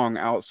strong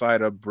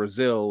outside of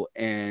Brazil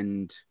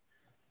and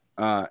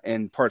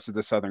parts of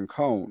the Southern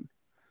Cone.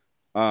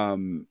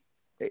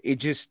 It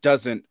just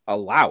doesn't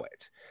allow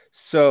it.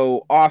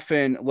 So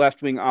often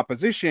left-wing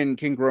opposition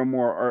can grow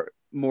more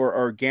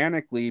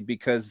organically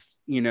because,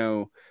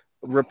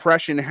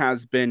 repression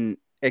has been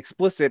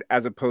explicit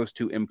as opposed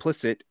to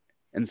implicit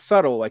and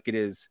subtle like it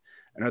is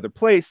in other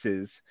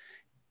places.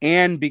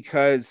 And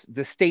because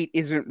the state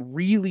isn't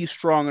really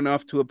strong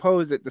enough to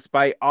oppose it,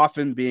 despite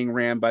often being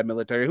ran by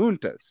military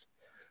juntas.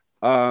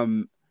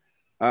 And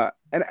I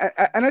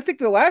think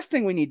the last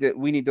thing we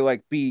need to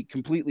like be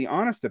completely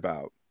honest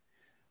about,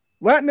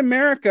 Latin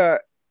America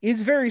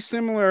is very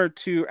similar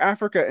to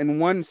Africa in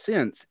one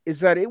sense, is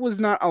that it was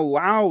not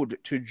allowed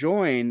to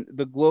join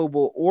the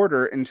global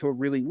order until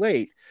really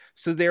late.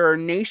 So there are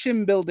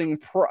nation building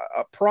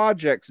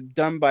projects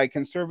done by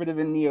conservative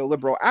and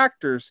neoliberal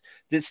actors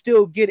that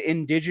still get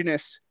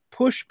indigenous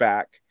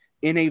pushback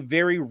in a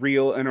very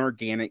real and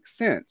organic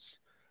sense.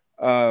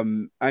 I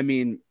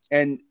mean,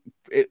 and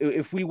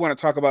if we want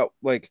to talk about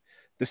like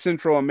the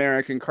Central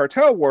American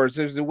cartel wars,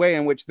 there's a way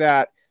in which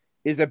that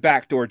is a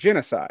backdoor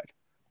genocide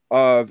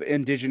of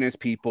indigenous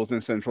peoples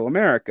in Central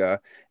America.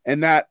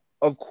 And that,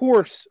 of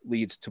course,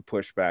 leads to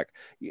pushback.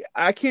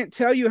 I can't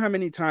tell you how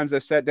many times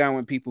I've sat down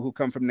with people who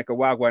come from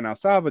Nicaragua and El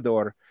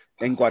Salvador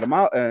and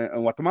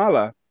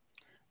Guatemala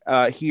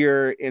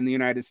here in the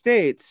United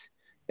States.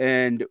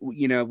 And,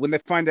 when they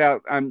find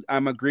out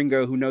I'm a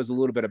gringo who knows a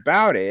little bit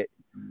about it,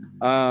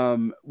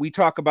 we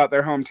talk about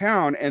their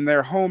hometown, and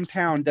their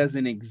hometown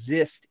doesn't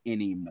exist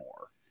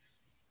anymore.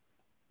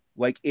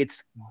 Like,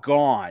 it's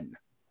gone.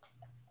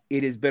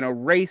 It has been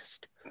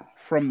erased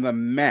from the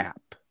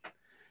map.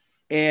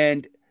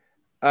 And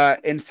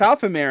in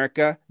South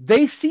America,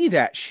 they see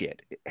that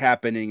shit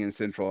happening in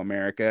Central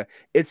America.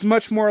 It's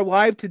much more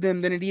alive to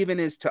them than it even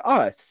is to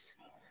us,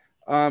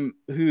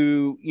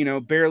 who,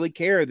 barely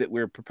care that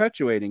we're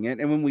perpetuating it.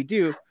 And when we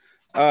do,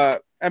 I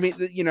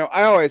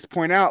always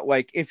point out,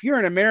 like, if you're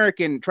an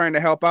American trying to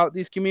help out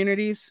these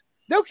communities,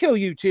 they'll kill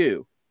you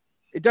too.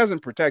 It doesn't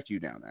protect you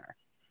down there.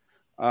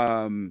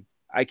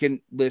 I can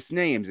list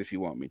names if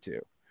you want me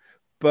to.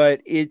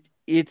 But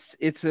it's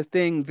a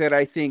thing that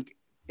I think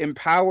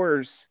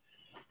empowers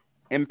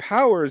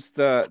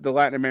the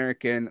Latin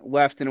American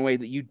left in a way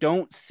that you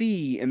don't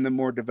see in the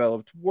more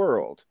developed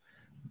world.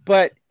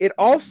 But it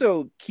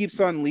also keeps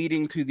on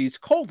leading to these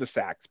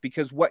cul-de-sacs,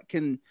 because what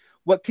can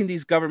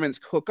these governments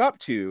hook up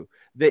to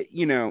that,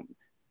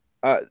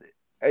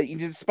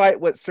 despite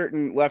what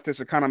certain leftist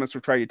economists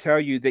will try to tell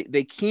you,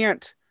 they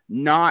can't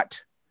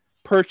not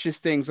purchase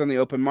things on the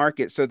open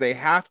market, so they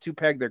have to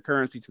peg their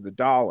currency to the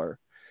dollar.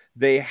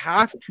 They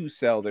have to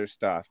sell their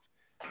stuff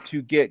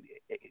to get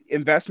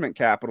investment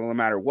capital no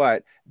matter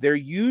what. They're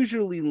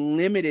usually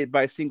limited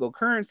by single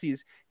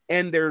currencies,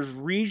 and there's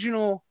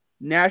regional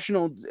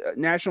national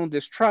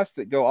distrusts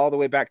that go all the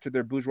way back to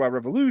their bourgeois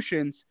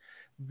revolutions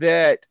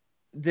that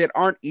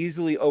aren't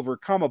easily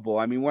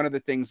overcomable. I mean, one of the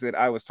things that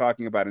I was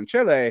talking about in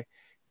Chile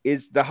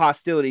is the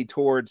hostility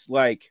towards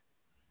like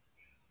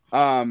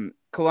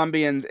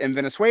Colombians and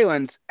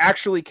Venezuelans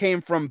actually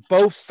came from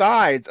both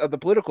sides of the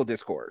political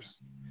discourse.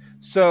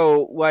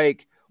 So,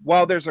 like,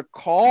 while there's a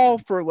call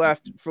for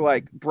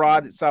like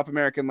broad South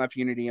American left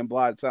unity and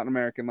broad South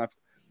American left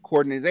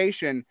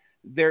coordination,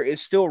 there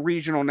is still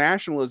regional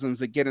nationalisms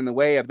that get in the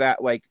way of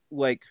that. Like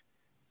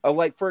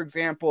for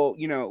example,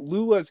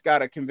 Lula's got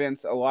to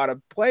convince a lot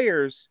of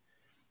players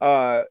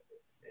to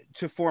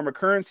form a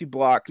currency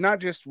bloc, not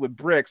just with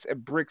BRICS.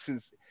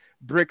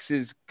 BRICS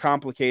is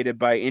complicated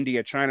by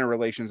India-China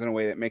relations in a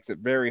way that makes it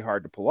very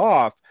hard to pull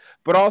off,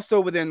 but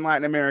also within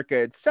Latin America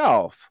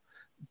itself.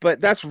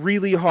 But that's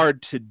really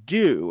hard to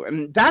do.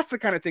 And that's the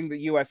kind of thing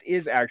the U.S.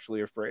 is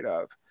actually afraid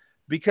of,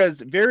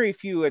 because very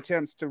few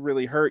attempts to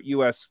really hurt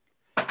U.S.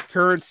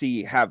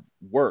 currency have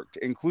worked,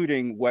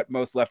 including what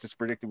most leftists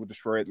predicted would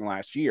destroy it in the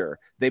last year.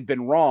 They've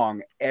been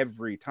wrong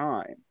every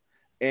time.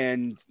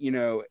 And,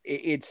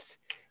 it's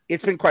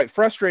been quite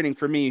frustrating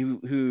for me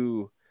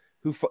who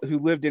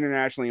lived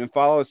internationally and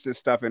follows this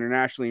stuff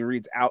internationally and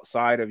reads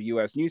outside of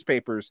U.S.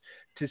 newspapers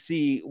to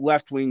see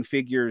left-wing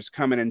figures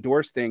come and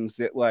endorse things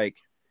that, like,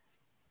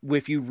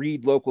 if you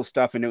read local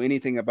stuff and know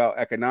anything about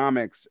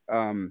economics,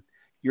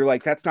 you're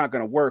like, that's not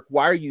going to work.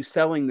 Why are you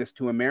selling this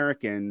to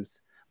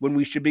Americans when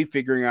we should be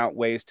figuring out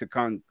ways to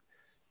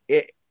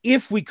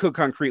if we could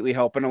concretely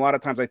help? And a lot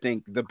of times I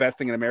think the best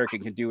thing an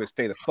American can do is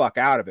stay the fuck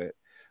out of it.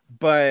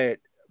 But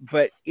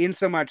in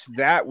so much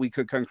that we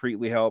could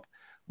concretely help,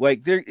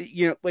 like there,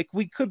 like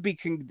we could be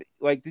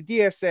like the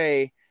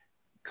DSA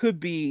could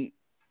be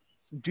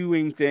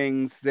doing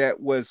things that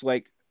was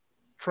like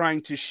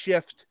trying to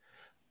shift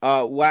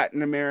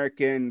Latin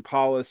American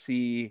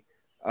policy,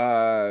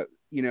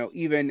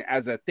 even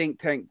as a think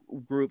tank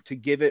group, to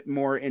give it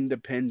more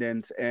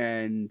independence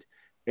and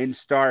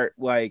start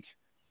like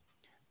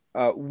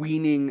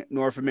weaning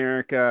North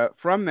America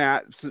from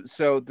that.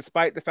 So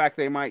despite the fact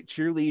they might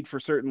cheerlead for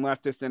certain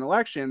leftists in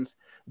elections,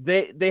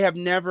 they have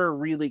never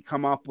really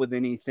come up with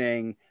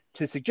anything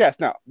to suggest.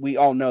 Now, we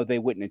all know they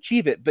wouldn't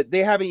achieve it, but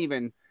they haven't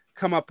even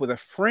come up with a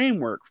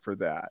framework for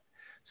that.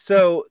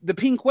 So the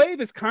pink wave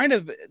is kind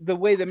of the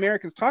way the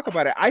Americans talk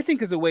about it, I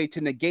think, is a way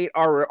to negate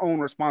our own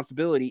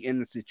responsibility in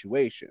the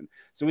situation.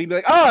 So we'd be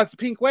like, oh, it's a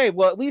pink wave.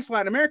 Well, at least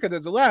Latin America,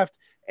 there's a left,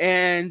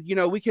 and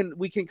we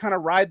can kind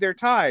of ride their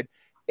tide.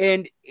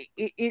 And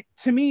it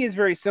to me is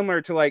very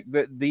similar to like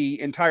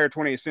the entire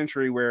 20th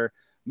century, where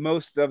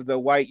most of the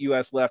white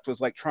U.S. left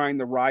was like trying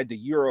to ride the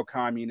Euro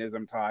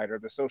communism tide or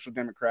the social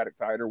democratic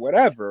tide or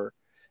whatever,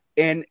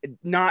 and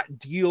not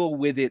deal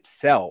with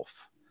itself.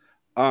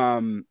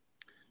 And,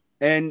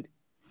 I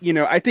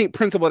think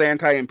principled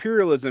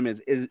anti-imperialism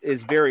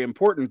is very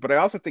important, but I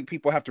also think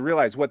people have to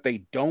realize what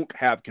they don't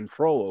have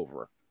control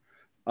over.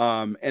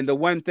 And the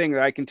one thing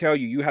that I can tell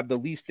you have the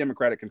least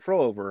democratic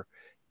control over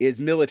is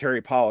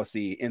military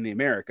policy in the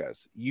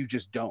Americas. You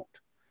just don't.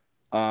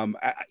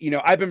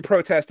 I've been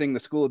protesting the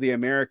School of the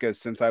Americas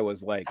since I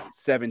was like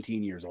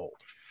 17 years old.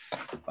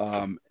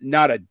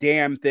 Not a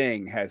damn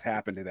thing has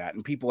happened to that.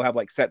 And people have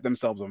like set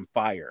themselves on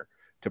fire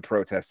to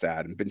protest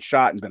that and been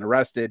shot and been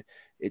arrested.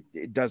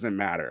 It doesn't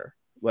matter.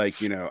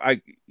 Like,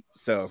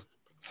 Well,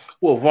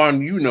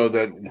 Vaughn, you know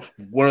that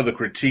one of the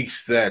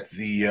critiques that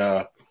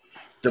the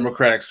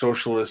Democratic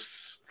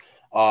Socialists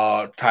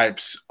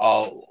types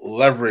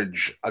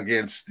leverage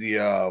against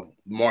the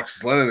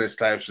Marxist-Leninist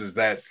types is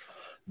that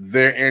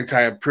their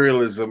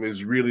anti-imperialism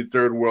is really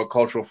third world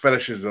cultural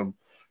fetishism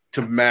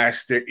to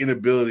mask their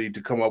inability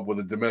to come up with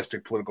a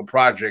domestic political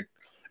project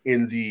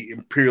in the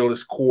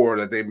imperialist core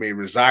that they may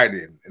reside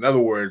in. In other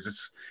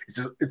words,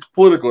 it's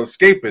political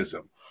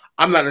escapism.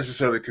 I'm not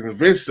necessarily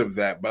convinced of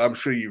that, but I'm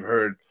sure you've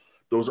heard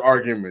those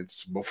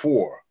arguments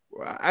before.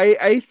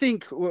 I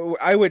think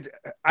I would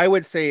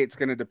say it's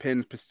going to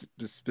depend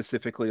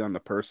specifically on the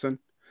person,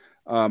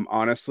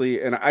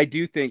 honestly. And I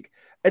do think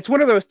it's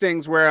one of those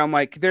things where I'm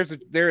like,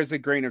 there is a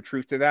grain of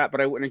truth to that,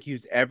 but I wouldn't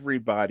accuse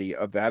everybody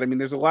of that. I mean,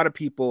 there's a lot of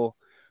people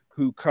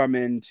who come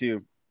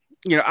into,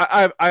 you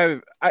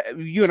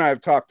and I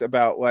have talked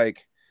about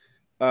like,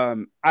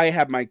 I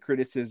have my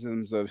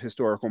criticisms of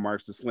historical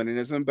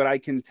Marxist-Leninism, but I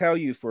can tell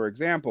you, for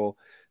example,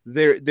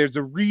 there's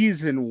a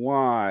reason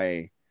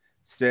why,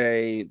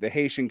 say, the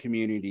Haitian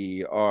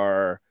community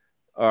are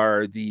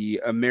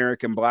the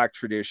American Black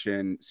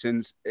tradition,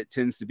 since it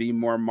tends to be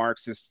more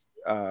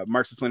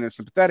Marxist-Leninist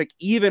sympathetic,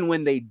 even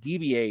when they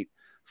deviate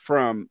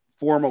from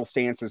formal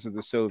stances of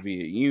the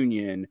Soviet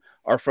Union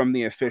or from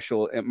the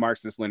official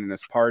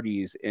Marxist-Leninist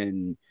parties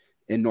in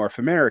North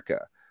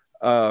America.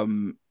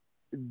 Latin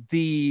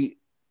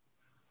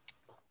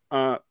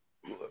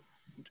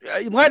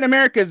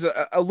America is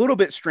a little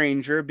bit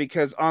stranger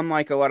because,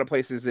 unlike a lot of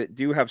places that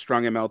do have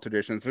strong ML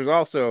traditions, there's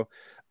also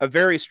a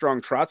very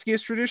strong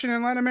Trotskyist tradition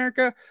in Latin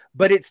America,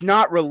 but it's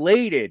not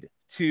related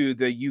to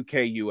the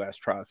UK-US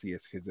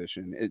Trotskyist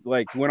position. It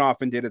like went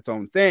off and did its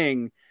own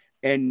thing,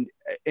 and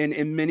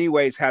in many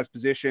ways has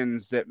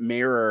positions that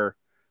mirror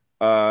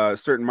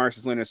certain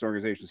Marxist-Leninist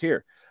organizations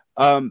here.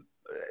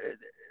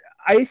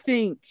 I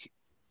think,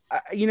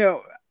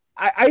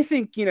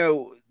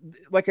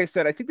 like I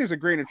said, I think there's a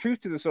grain of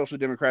truth to the social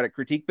democratic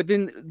critique, but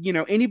then,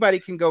 anybody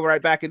can go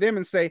right back at them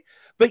and say,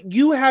 but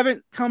you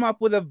haven't come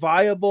up with a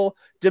viable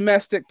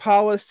domestic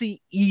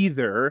policy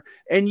either,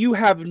 and you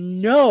have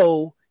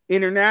no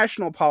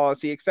international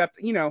policy,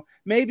 except, you know,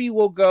 maybe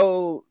we'll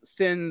go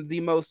send the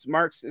most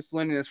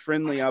Marxist-Leninist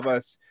friendly of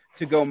us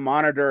to go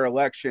monitor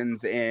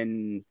elections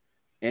in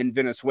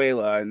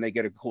Venezuela, and they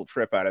get a cool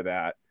trip out of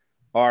that.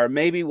 Or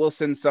maybe we'll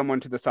send someone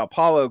to the Sao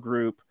Paulo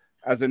group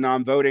as a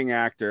non-voting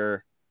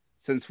actor,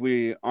 since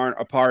we aren't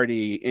a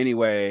party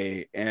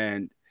anyway.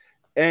 And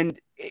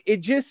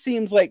it just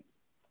seems like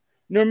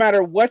no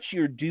matter what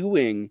you're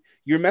doing,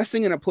 you're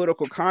messing in a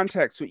political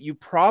context that you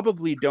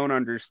probably don't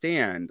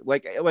understand.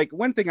 Like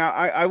one thing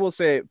I will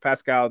say,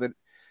 Pascal,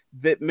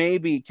 that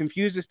maybe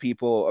confuses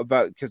people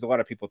about, because a lot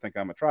of people think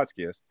I'm a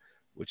Trotskyist,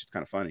 which is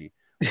kind of funny,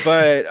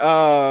 but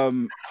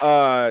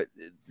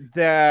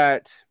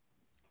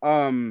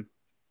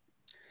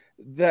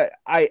that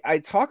I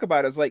talk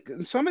about is like,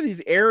 in some of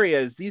these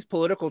areas, these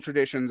political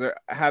traditions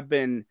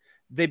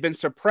they've been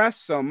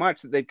suppressed so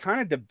much that they've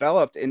kind of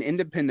developed in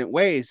independent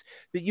ways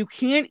that you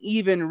can't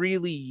even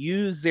really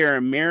use their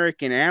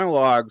American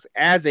analogs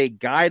as a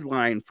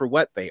guideline for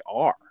what they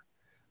are.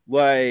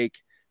 Like,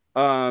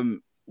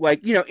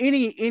 you know,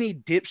 any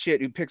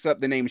dipshit who picks up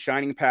the name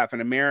Shining Path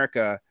in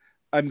America,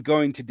 I'm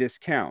going to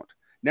discount.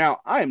 Now,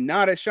 I'm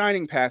not a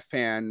Shining Path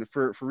fan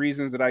for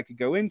reasons that I could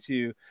go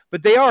into,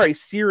 but they are a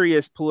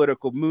serious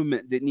political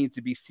movement that needs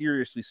to be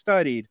seriously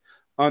studied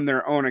on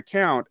their own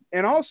account.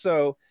 And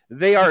also,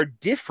 they are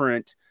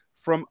different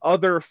from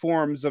other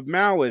forms of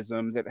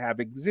Maoism that have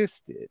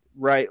existed,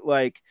 right?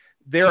 Like,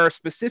 there are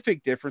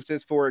specific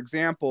differences. For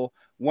example,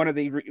 one of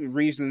the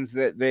reasons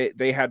that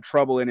they had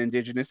trouble in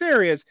indigenous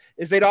areas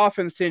is they'd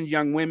often send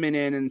young women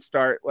in and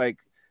start like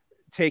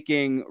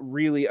taking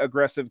really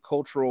aggressive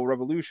cultural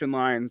revolution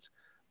lines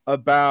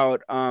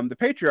about the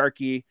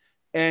patriarchy.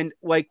 And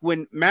like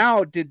when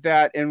Mao did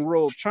that in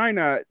rural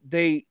China,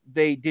 they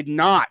did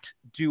not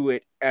do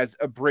it as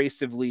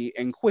abrasively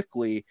and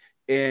quickly,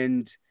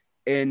 and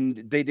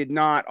they did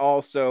not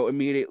also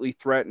immediately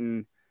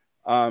threaten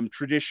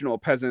traditional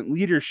peasant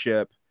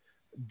leadership.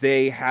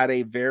 They had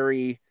a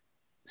very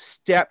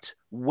stepped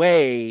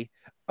way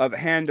of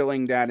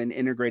handling that and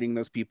integrating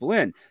those people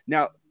in.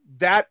 Now,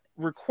 that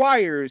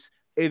requires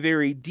a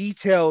very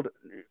detailed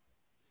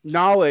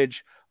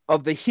knowledge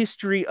of the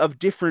history of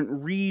different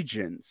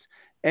regions.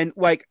 And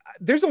like,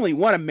 there's only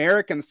one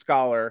American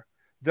scholar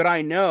that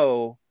I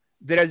know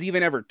that has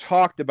even ever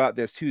talked about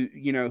this, who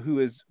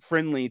is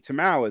friendly to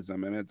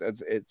Maoism, and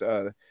it's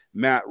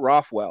Matt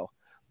Rothwell.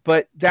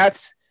 But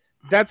that's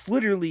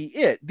literally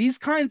it. These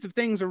kinds of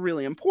things are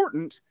really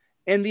important,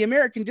 and the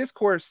American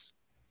discourse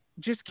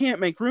just can't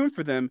make room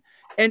for them.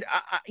 And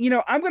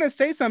I'm going to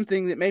say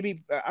something that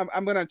maybe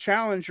I'm going to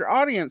challenge your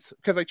audience,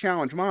 because I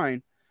challenge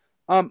mine.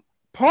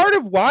 Part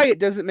of why it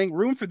doesn't make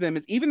room for them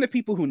is even the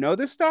people who know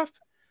this stuff,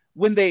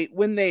 when they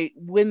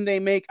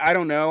make, I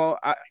don't know,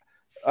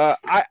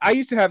 I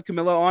used to have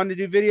Camilla on to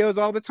do videos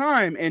all the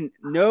time, and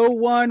no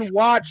one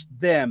watched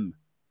them.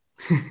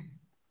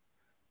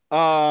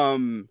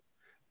 Maybe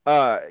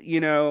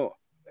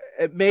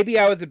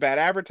I was a bad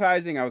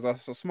advertising. I was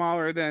also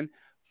smaller then.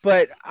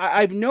 But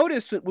I've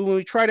noticed that when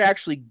we try to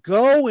actually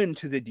go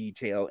into the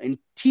detail and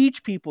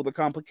teach people the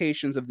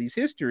complications of these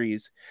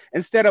histories,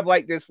 instead of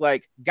like this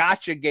like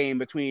gotcha game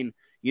between,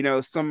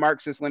 some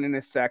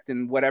Marxist-Leninist sect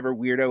and whatever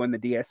weirdo in the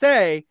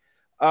DSA,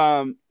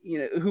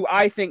 who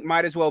I think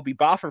might as well be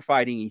boffer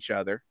fighting each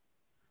other.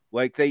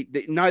 Like they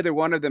neither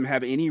one of them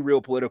have any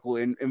real political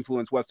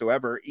influence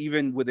whatsoever,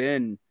 even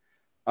within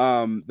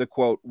the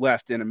quote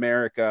left in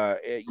America,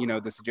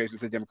 this adjacent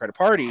to the Democratic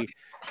Party,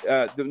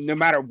 no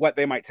matter what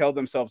they might tell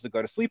themselves to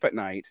go to sleep at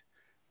night,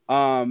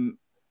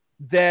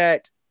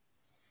 that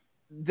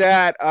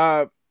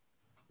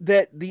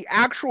the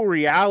actual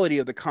reality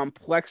of the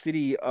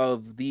complexity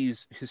of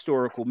these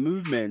historical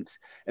movements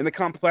and the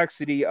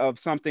complexity of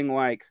something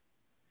like,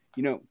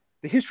 the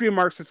history of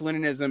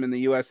Marxist-Leninism in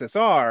the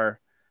USSR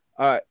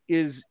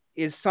is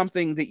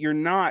something that you're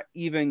not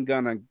even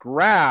gonna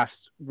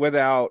grasp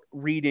without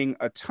reading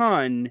a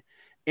ton,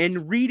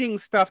 and reading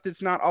stuff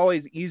that's not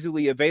always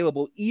easily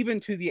available, even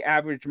to the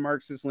average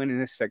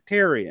Marxist-Leninist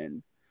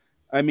sectarian.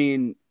 I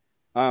mean,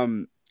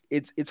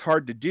 it's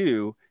hard to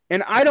do,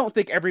 and I don't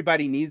think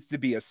everybody needs to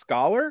be a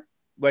scholar.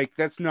 Like,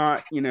 that's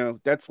not,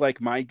 that's like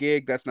my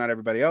gig. That's not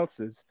everybody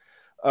else's.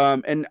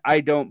 And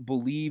I don't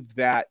believe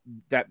that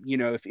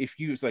if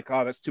you was like,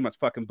 oh, that's too much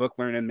fucking book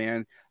learning,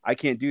 man, I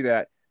can't do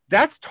that.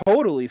 That's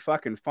totally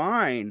fucking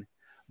fine.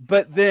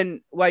 But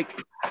then,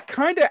 like,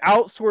 kind of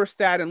outsource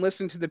that and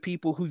listen to the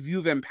people who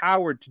you've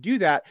empowered to do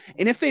that.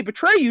 And if they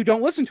betray you,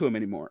 don't listen to them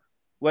anymore.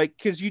 Like,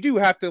 because you do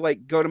have to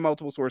like go to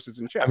multiple sources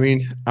and check. I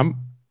mean,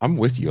 I'm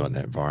with you on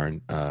that,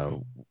 Varn.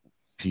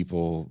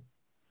 People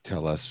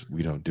tell us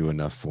we don't do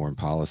enough foreign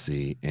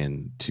policy.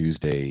 And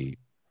Tuesday,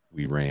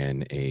 we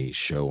ran a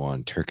show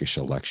on Turkish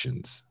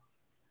elections,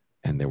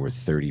 and there were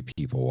 30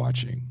 people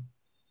watching.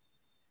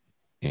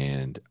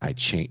 And I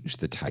changed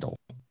the title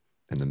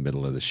in the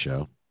middle of the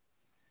show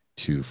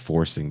to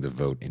 "Forcing the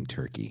Vote in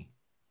Turkey."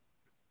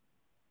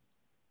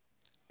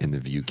 And the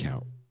view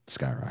count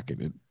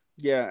skyrocketed.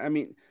 Yeah, I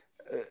mean,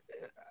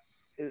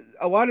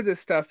 a lot of this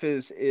stuff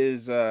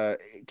can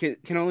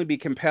only be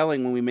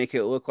compelling when we make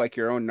it look like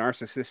your own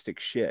narcissistic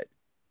shit.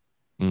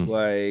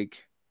 Like,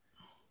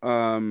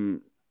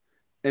 and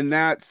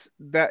that's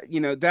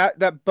that,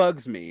 that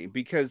bugs me,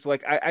 because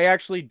like I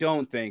actually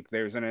don't think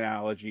there's an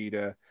analogy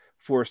to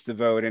force the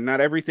vote, and not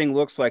everything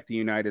looks like the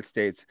United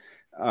States.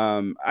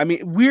 I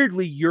mean,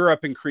 weirdly,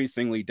 Europe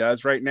increasingly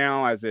does right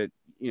now, as it,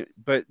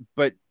 but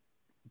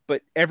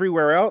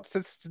everywhere else,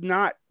 it's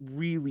not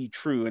really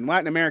true. And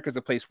Latin America is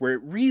a place where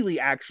it really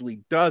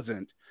actually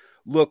doesn't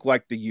look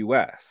like the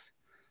U.S.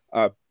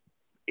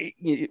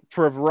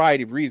 For a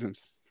variety of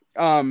reasons.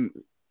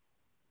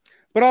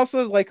 But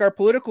also, like, our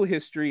political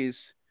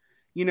histories,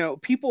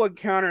 people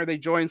they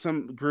join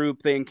some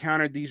group, they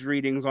encountered these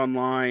readings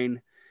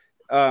online.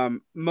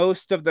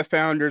 Most of the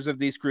founders of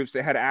these groups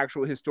that had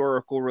actual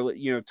historical,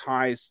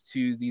 ties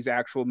to these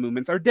actual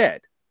movements are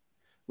dead.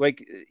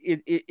 Like,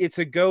 it's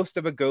a ghost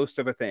of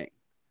a thing.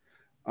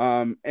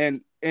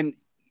 And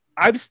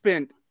I've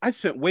spent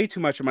way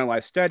too much of my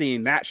life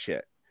studying that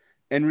shit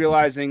and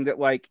realizing that,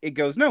 like, it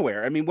goes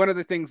nowhere. I mean, one of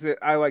the things that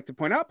I like to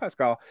point out,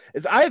 Pascal,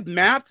 is I've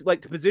mapped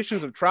like the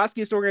positions of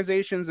Trotskyist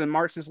organizations and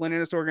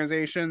Marxist-Leninist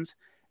organizations,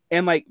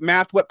 and like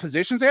mapped what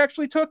positions they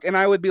actually took. And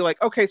I would be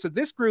like, okay, so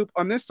this group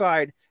on this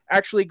side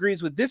actually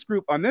agrees with this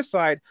group on this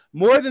side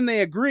more than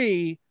they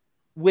agree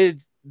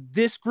with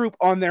this group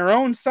on their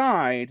own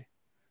side.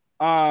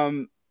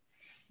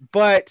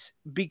 But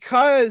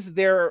because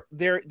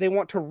they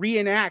want to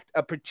reenact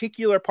a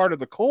particular part of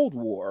the Cold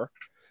War,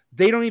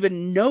 they don't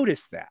even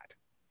notice that.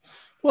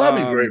 Well,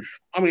 that'd be great.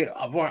 I mean,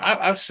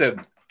 I've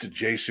said to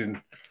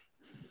Jason,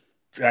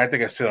 I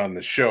think I said on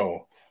the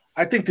show,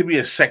 I think to be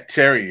a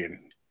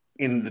sectarian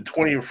in the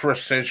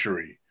 21st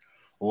century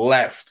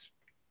left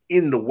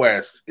in the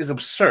West is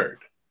absurd.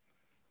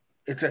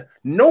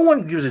 No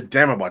one gives a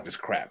damn about this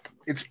crap.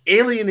 It's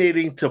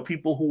alienating to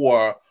people who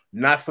are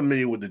not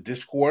familiar with the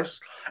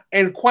discourse.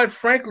 And quite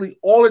frankly,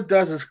 all it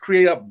does is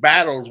create up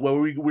battles where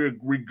we're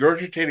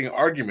regurgitating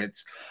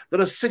arguments that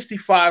are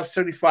 65,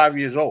 75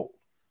 years old.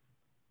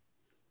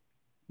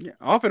 Yeah,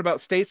 often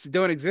about states that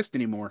don't exist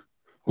anymore.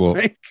 Well,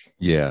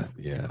 yeah,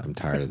 I'm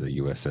tired of the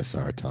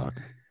USSR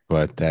talk,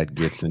 but that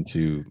gets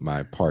into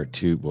my part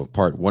two. Well,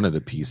 part one of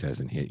the piece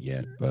hasn't hit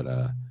yet, but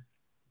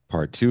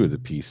part two of the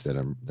piece that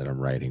I'm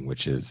writing,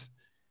 which is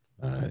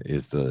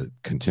the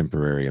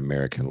contemporary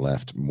American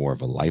left more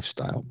of a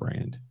lifestyle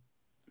brand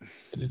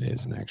than it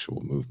is an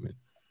actual movement.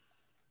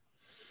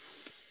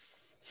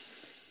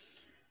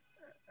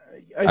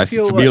 I see,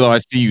 Camilo, I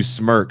see you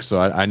smirk, so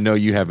I know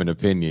you have an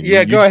opinion.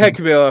 Yeah, go ahead,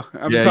 Camilo.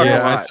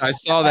 I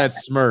saw that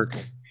smirk.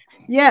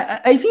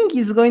 Yeah, I think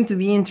it's going to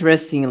be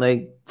interesting.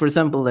 Like, for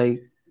example,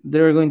 like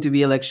there are going to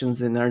be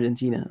elections in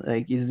Argentina.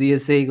 Like, is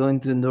DSA going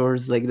to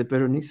endorse like the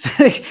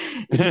Peronistas?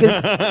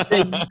 Because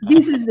like,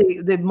 this is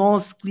the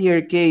most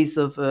clear case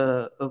of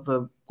a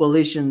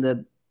coalition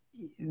that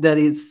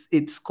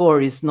its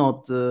core is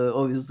not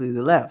obviously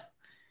the left.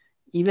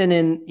 Even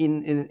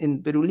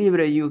in Peru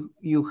Libre,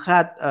 you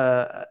had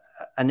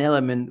an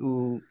element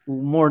who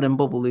more than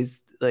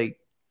populist, like,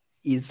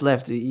 is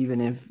left, even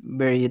if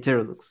very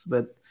heterodox.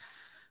 But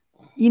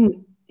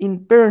in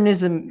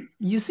Peronism,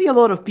 you see a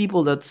lot of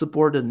people that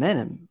supported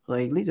Menem,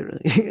 like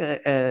literally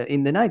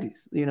in the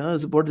 90s.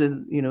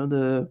 Supported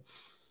the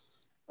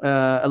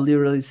a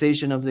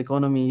liberalization of the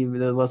economy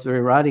that was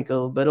very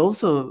radical, but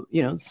also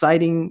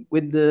siding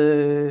with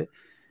the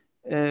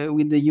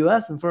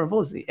U.S. and foreign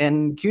policy.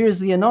 And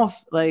curiously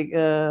enough, like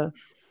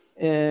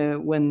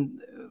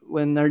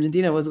when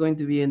Argentina was going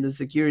to be in the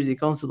Security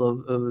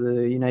Council of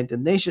the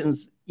United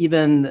Nations,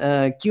 even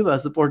Cuba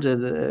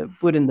supported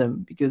putting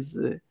them because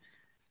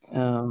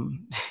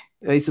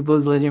I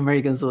suppose Latin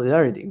American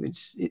solidarity,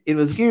 which it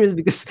was curious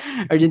because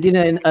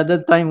Argentina at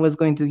that time was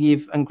going to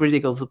give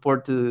uncritical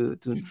support to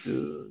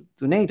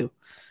NATO.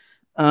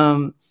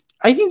 I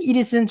think it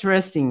is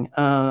interesting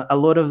a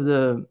lot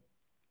of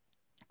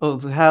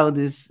how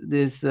these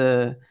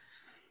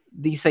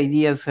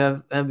ideas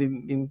have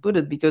been put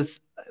it, because,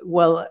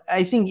 well,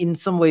 I think in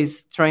some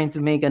ways trying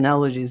to make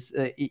analogies,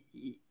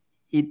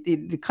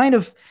 it kind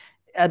of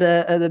at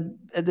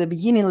the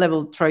beginning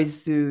level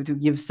tries to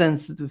give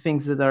sense to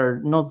things that are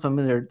not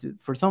familiar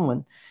for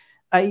someone.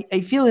 I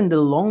feel in the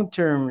long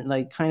term,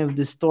 like, kind of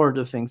distort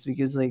the things,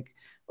 because, like,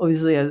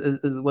 obviously, as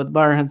what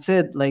Bar had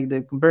said, like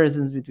the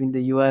comparisons between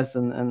the US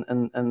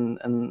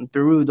and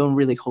Peru don't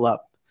really hold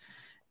up.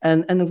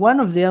 And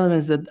one of the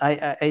elements that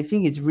I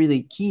think is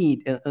really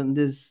key in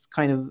this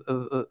kind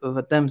of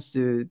attempts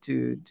to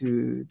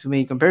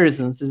make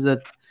comparisons is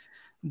that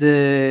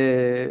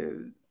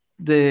the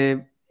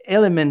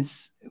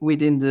elements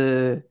within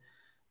the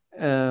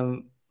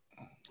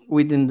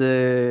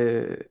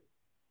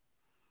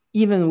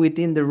even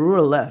within the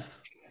rural left,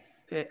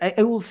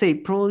 I will say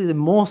probably the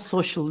most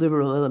social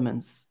liberal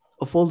elements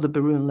of all the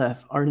Peruvian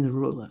left are in the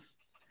rural left.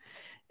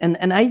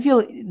 And I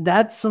feel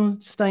that's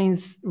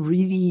sometimes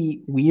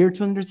really weird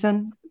to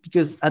understand,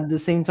 because at the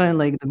same time,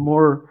 like, the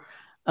more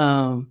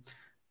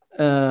there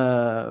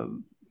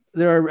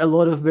are a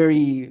lot of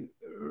very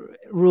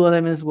rural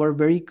elements who are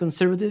very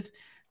conservative,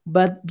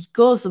 but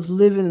because of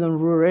living in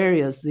rural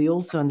areas, they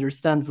also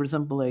understand, for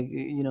example, like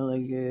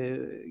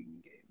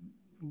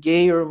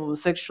gay or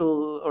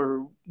homosexual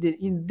or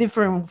in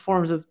different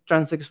forms of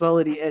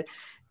transsexuality,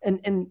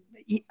 and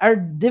are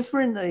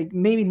different, like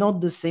maybe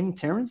not the same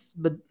terms,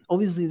 but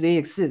obviously they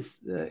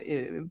exist,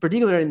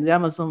 particularly in the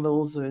Amazon, but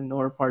also in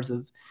other parts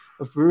of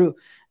Peru.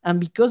 And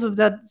because of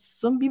that,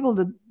 some people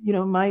that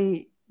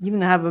might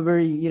even have a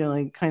very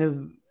like kind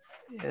of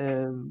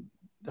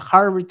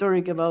hard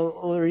rhetoric about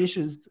other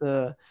issues,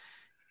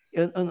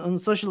 on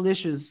social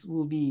issues,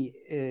 will be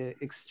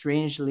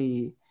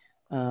strangely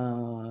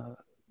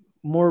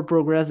more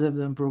progressive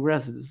than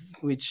progressives,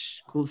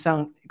 which could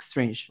sound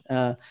strange.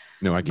 No,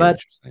 I get But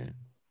what you're saying.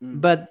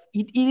 but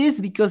it is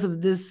because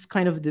of this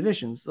kind of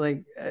divisions.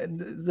 Like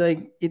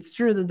it's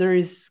true that there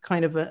is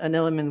kind of an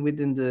element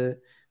within the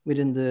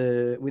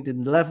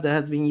left that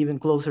has been even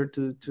closer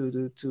to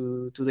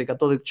the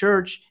Catholic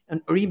Church,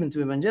 or even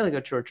to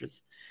evangelical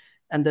churches,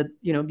 and that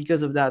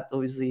because of that,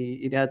 obviously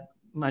it had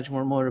much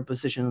more moderate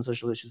position on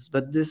social issues.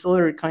 But this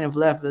other kind of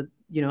left that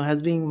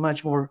has been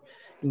much more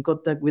in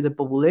contact with the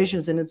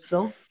populations in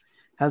itself,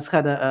 has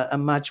had a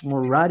much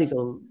more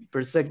radical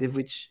perspective,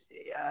 which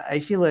I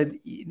feel like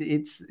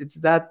it's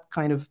that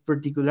kind of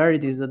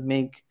particularities that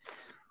make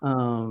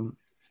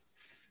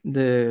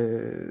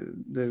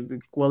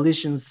the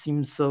coalitions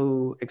seem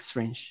so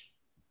strange.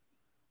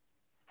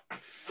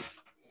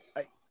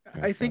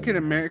 I think in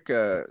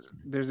America,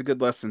 there's a good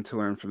lesson to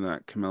learn from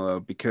that,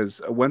 Camilo,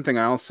 because one thing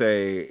I'll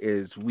say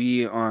is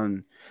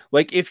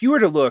if you were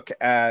to look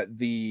at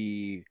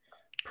the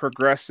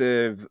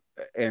progressive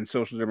and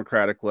social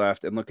democratic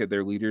left and look at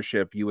their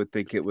leadership, you would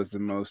think it was the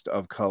most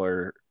of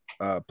color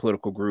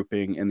political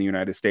grouping in the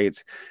United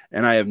States.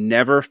 And I have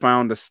never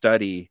found a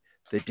study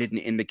that didn't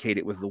indicate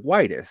it was the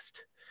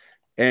whitest.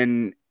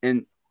 And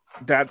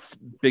that's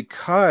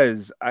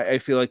because I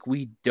feel like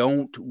we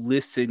don't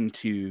listen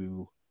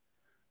to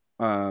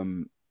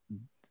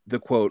the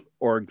quote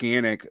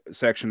organic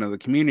section of the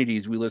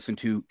communities. We listen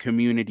to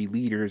community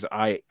leaders,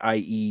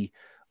 i.e.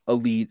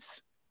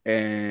 elites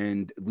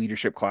and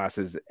leadership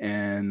classes,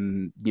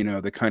 and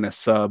the kind of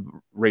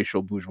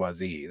sub-racial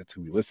bourgeoisie. That's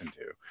who we listen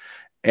to.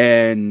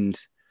 And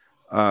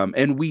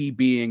we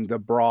being the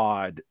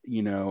broad,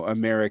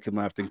 American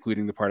left,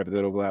 including the part of it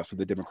that overlaps with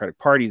the Democratic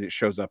Party that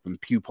shows up in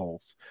pew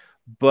polls.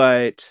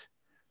 But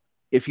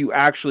if you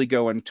actually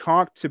go and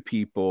talk to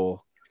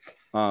people,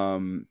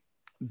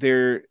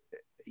 they're,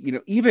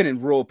 even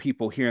in rural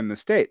people here in the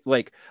States,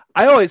 like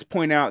I always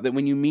point out that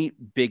when you meet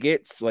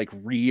bigots, like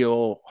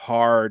real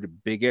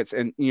hard bigots,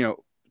 and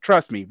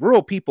trust me,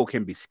 rural people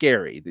can be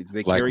scary. They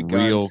like carry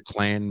real guns.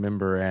 Klan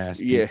member ass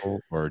Yeah.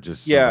 people, or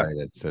just Yeah. somebody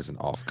that says an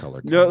off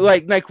color. No,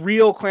 like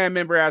real Klan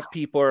member ass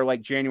people are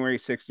like January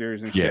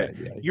 6ers and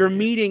shit. You're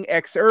meeting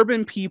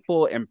ex-urban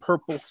people in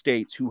purple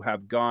states who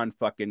have gone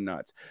fucking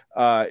nuts.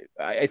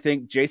 I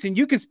think, Jason,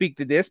 you can speak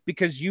to this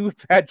because you've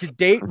had to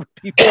date with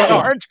people in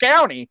Orange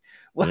County.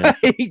 Like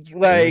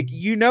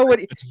you know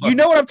what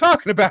I'm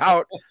talking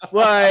about.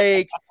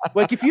 Like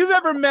if you've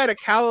ever met a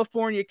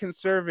California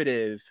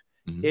conservative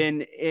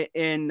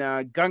in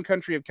gun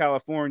country of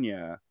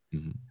California,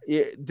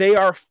 they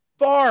are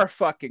far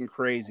fucking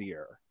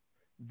crazier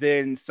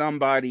than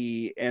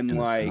somebody in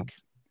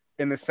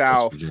the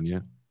South,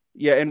 Virginia.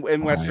 Yeah,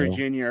 in West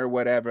Virginia or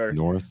whatever.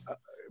 North.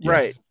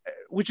 Right.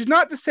 Which is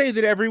not to say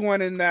that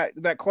everyone in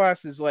that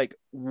class is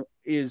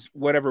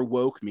whatever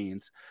woke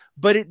means,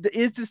 but it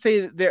is to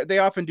say that they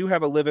often do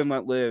have a live and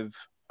let live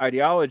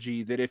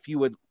ideology, that if you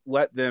would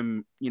let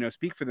them,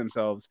 speak for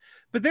themselves,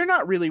 but they're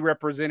not really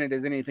represented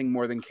as anything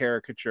more than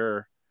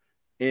caricature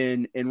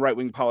in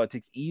right-wing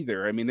politics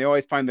either. I mean, they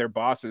always find their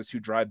bosses who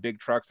drive big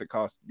trucks that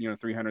cost,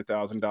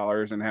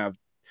 $300,000 and have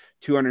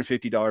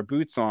 $250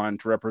 boots on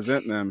to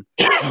represent them.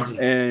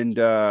 And,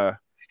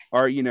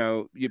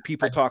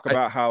 people talk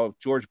about how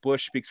George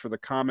Bush speaks for the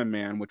common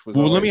man, which was.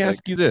 Well, let me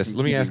ask you this.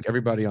 Let me ask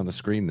everybody on the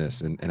screen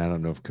this, and I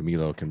don't know if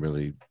Camilo can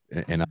really,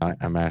 and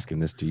I'm asking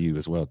this to you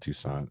as well,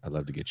 Toussaint. I'd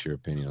love to get your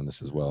opinion on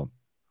this as well.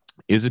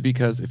 Is it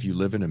because if you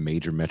live in a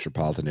major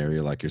metropolitan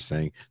area, like you're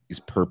saying, these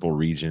purple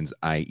regions,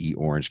 i.e.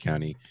 Orange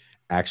County,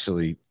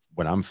 actually,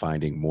 what I'm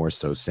finding more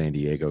so San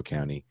Diego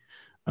County,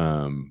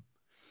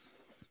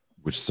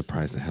 which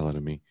surprised the hell out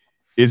of me,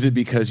 is it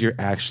because you're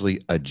actually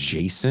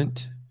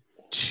adjacent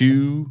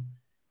to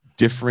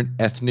different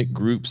ethnic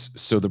groups,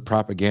 so the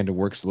propaganda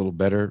works a little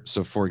better?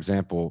 So, for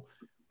example,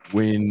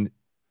 when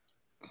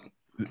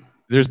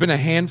there's been a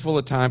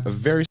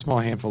very small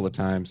handful of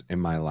times in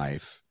my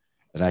life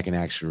that I can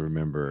actually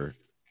remember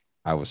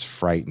I was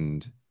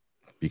frightened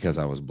because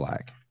I was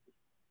Black.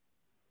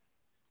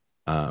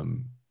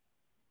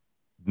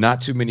 Not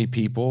too many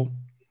people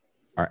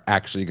are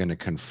actually going to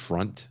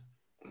confront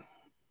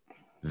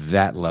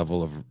that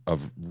level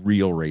of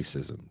real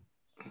racism.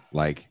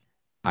 Like,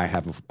 I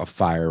have a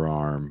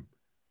firearm,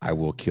 I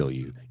will kill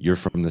you. You're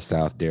from the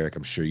South, Derek.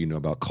 I'm sure you know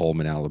about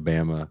Coleman,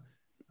 Alabama.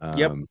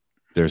 Yep.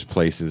 There's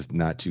places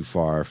not too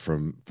far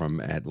from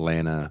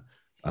Atlanta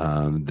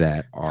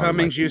that are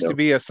Cummings like, used to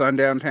be a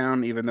sundown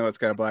town, even though it's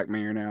got a black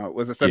mayor now. It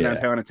was a sundown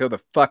town until the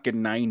fucking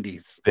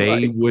 90s.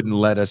 They wouldn't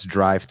let us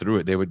drive through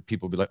it.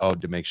 People be like, oh,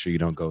 to make sure you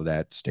don't go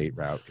that state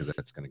route because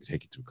that's going to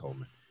take you through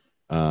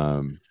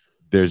Coleman.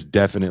 There's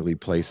definitely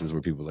places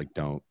where people like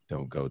don't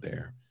go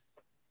there.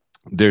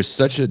 There's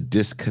such a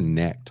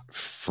disconnect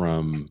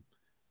from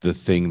the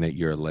thing that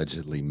you're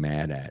allegedly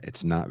mad at.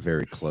 It's not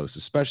very close,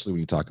 especially when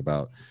you talk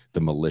about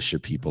the militia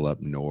people up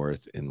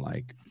north in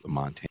like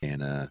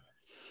Montana,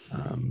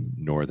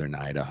 northern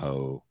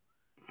Idaho.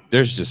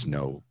 There's just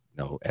no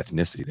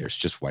ethnicity. There's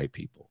just white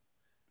people.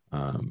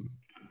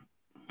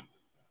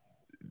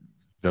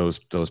 Those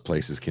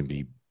places can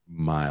be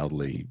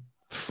mildly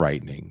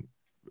frightening,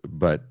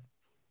 but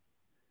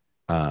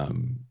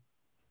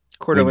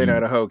Coeur d'Alene,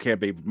 Idaho can't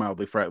be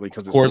mildly frightening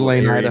because Coeur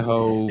d'Alene,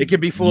 Idaho, it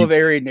can be full of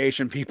Aryan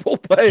Nation people,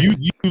 but you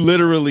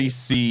literally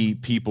see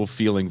people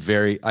feeling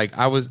very like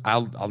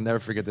I'll never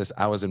forget this.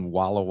 I was in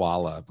Walla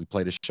Walla. We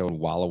played a show in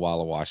Walla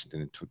Walla,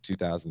 Washington in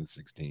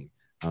 2016.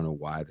 I don't know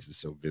why this is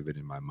so vivid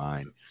in my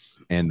mind.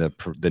 And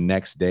the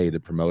next day, the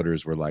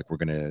promoters were like,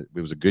 it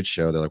was a good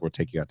show. They're like, we'll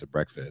take you out to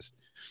breakfast.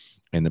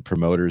 And the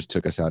promoters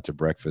took us out to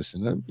breakfast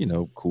in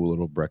a cool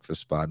little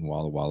breakfast spot in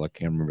Walla Walla.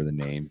 Can't remember the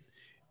name.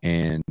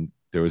 And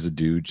there was a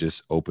dude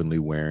just openly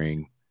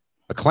wearing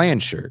a Klan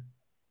shirt.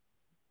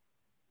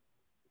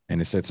 And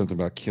it said something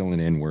about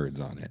killing N-words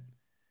on it.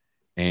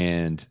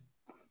 And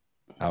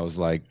I was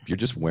like, you're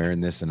just wearing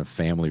this in a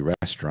family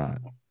restaurant.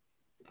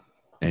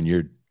 And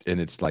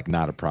it's like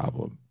not a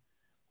problem.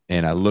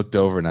 And I looked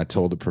over and I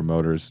told the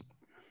promoters,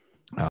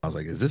 I was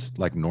like, is this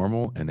like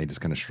normal? And they just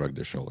kind of shrugged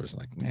their shoulders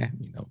like, nah,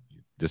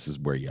 this is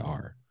where you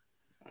are.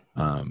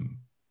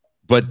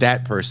 But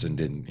that person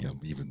didn't,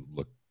 even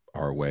look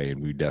our way,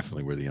 and we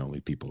definitely were the only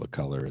people of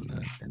color in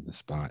the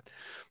spot.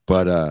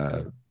 But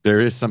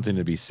there is something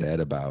to be said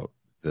about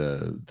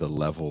the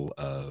level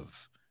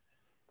of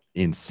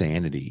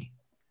insanity.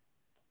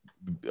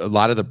 A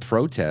lot of the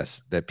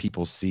protests that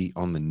people see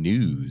on the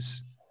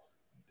news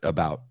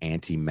about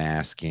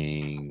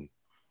anti-masking,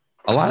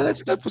 a lot of that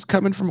stuff was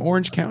coming from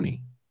Orange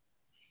County.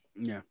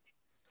 Yeah.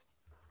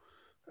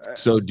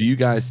 So do you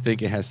guys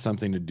think it has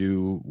something to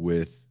do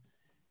with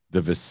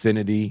the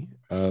vicinity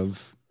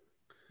of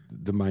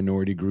the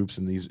minority groups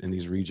in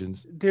these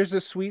regions? There's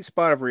a sweet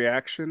spot of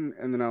reaction,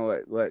 and then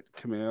I'll let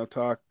Camilo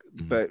talk.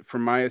 Mm-hmm. But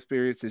from my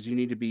experiences, you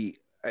need to be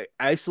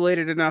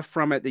isolated enough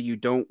from it that you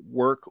don't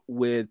work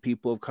with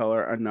people of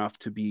color enough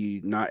to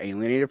be not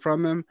alienated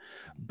from them,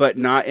 but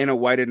not in a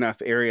wide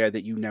enough area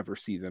that you never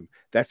see them.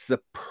 That's the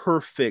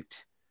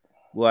perfect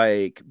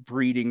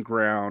breeding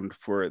ground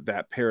for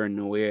that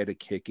paranoia to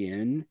kick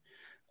in.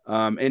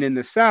 And in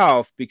the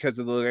South, because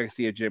of the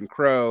legacy of Jim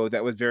Crow,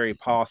 that was very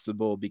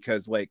possible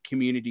because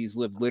communities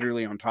live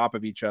literally on top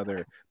of each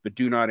other, but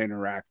do not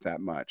interact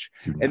that much.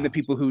 And the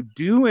people who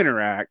do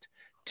interact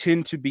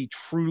tend to be,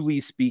 truly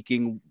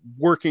speaking,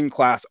 working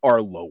class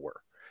or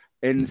lower.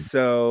 And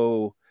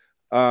so,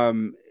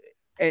 and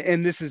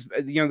this is,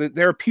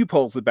 there are pew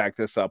polls that back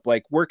this up.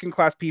 Working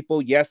class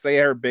people, yes, they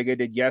are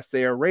bigoted. Yes,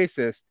 they are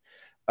racist.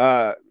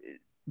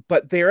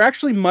 But they're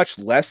actually much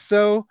less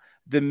so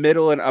the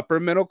middle and upper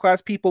middle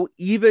class people,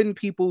 even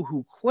people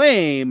who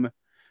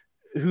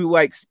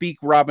speak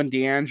Robin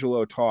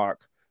DiAngelo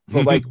talk,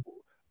 but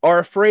are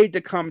afraid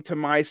to come to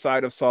my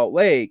side of Salt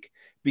Lake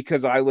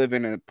because I live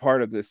in a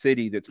part of the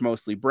city that's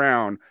mostly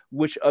brown,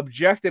 which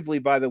objectively,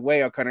 by the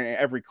way, kind of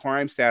every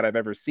crime stat I've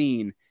ever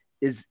seen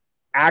is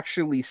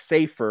actually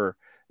safer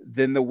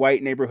than the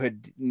white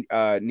neighborhood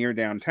near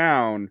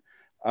downtown,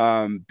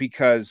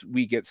 because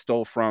we get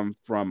stole from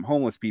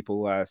homeless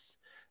people less.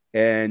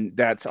 And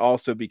that's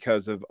also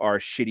because of our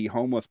shitty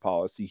homeless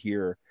policy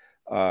here,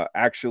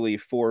 actually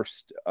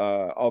forced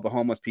all the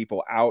homeless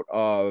people out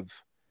of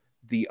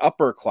the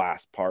upper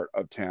class part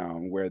of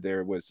town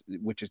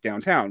which is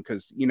downtown.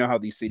 Because you know how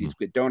these cities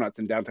get donuts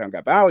and downtown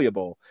got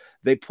valuable.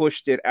 They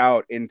pushed it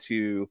out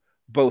into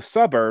both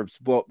suburbs.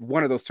 Well,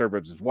 one of those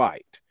suburbs is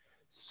white.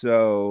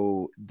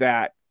 So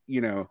that,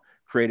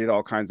 created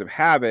all kinds of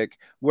havoc.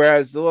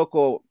 Whereas the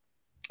local,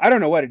 I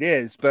don't know what it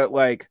is, but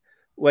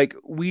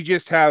we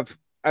just have,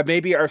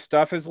 maybe our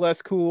stuff is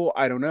less cool.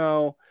 I don't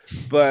know,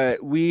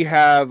 but we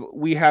have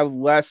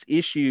less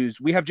issues.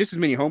 We have just as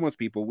many homeless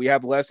people. We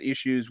have less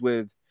issues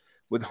with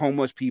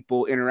homeless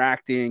people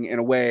interacting in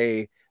a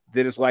way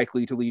that is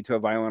likely to lead to a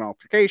violent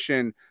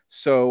altercation.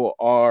 So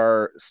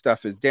our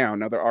stuff is down.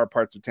 Now there are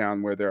parts of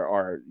town where there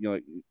are,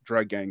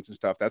 drug gangs and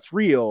stuff. That's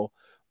real,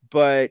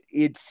 but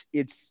it's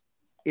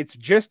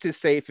just as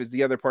safe as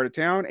the other part of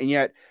town. And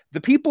yet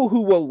the people who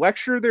will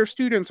lecture their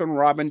students on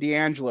Robin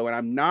DiAngelo, and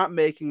I'm not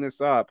making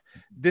this up,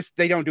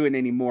 they don't do it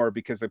anymore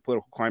because the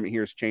political climate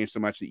here has changed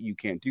so much that you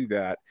can't do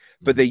that.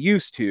 But they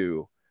used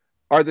to,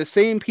 are the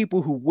same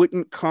people who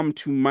wouldn't come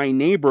to my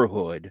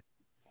neighborhood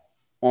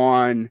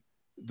on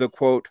the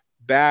quote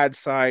bad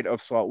side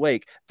of Salt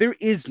Lake. There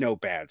is no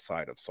bad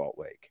side of Salt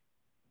Lake.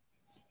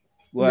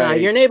 Nah,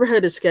 your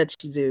neighborhood is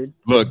sketchy, dude.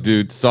 Look,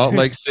 dude, Salt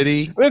Lake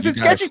City. Well, it's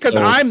sketchy because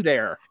I'm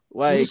there.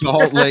 Like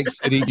Salt Lake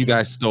City, you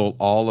guys stole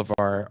all of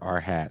our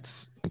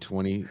hats in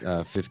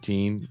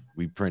 2015.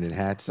 We printed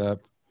hats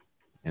up,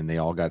 and they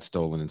all got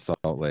stolen in Salt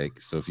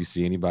Lake. So if you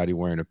see anybody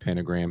wearing a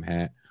pentagram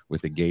hat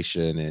with a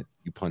geisha in it,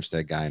 you punch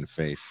that guy in the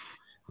face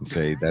and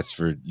say that's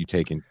for you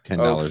taking $10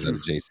 out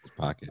of Jason's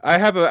pocket. I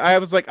have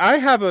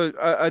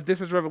a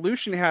This Is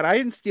Revolution hat. I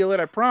didn't steal it.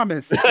 I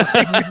promise.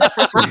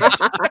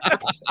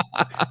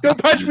 Don't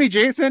punch me,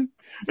 Jason.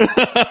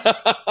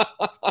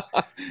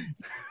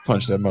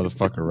 Punch that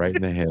motherfucker right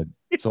in the head.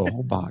 So a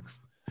whole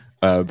box.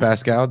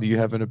 Pascal, do you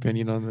have an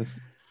opinion on this?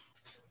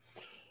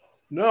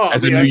 No,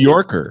 as a New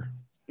Yorker.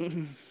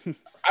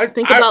 I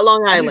think about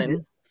Long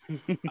Island.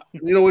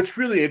 It's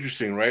really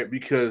interesting, right?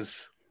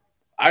 Because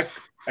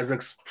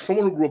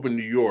someone who grew up in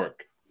New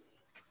York,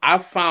 I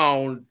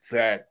found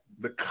that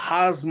the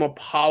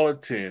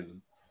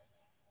cosmopolitan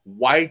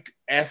white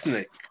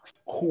ethnic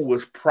who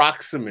was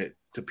proximate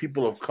to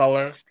people of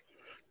color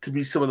to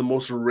be some of the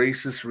most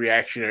racist,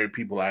 reactionary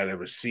people I had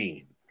ever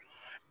seen.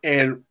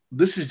 And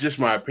this is just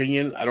my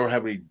opinion. I don't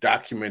have any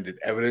documented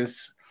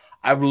evidence.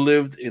 I've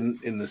lived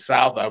in the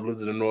South. I've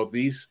lived in the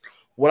Northeast.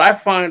 What I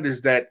find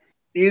is that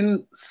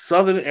in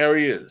southern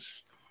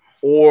areas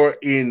or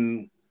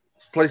in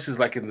places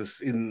like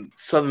in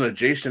southern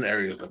adjacent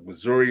areas like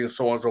Missouri and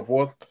so on and so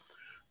forth,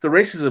 the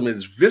racism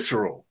is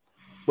visceral.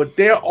 But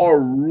there are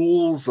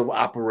rules of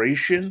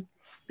operation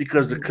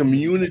because the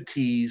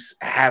communities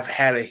have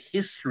had a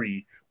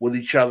history with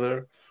each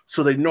other,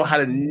 so they know how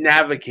to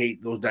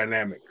navigate those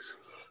dynamics.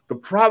 The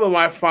problem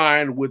I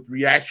find with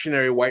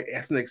reactionary white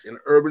ethnics in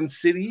urban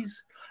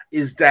cities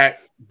is that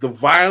the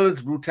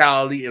violence,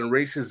 brutality, and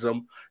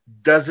racism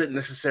doesn't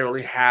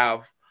necessarily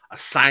have a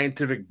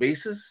scientific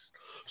basis.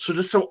 So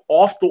just some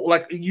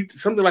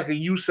something like a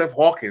Yusuf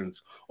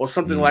Hawkins or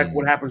something like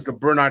what happens to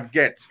Bernard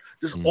Goetz,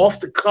 just off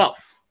the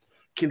cuff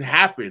can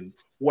happen.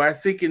 Where I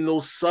think in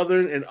those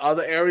southern and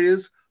other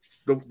areas,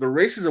 the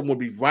racism would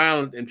be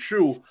violent and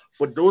true,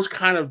 but those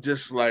kind of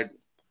just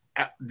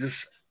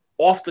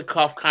off the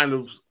cuff kind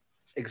of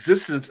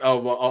existence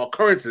of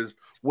occurrences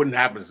wouldn't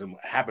happen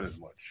as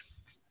much.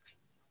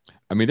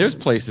 I mean, there's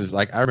places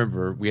like I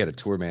remember we had a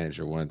tour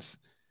manager once,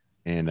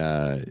 and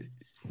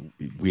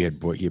he had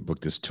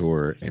booked this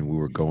tour, and we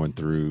were going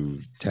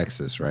through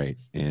Texas, right?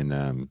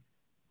 And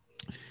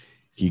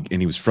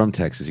he was from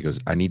Texas. He goes,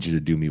 "I need you to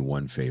do me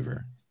one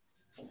favor.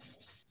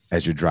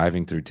 As you're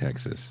driving through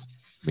Texas,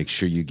 make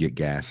sure you get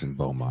gas in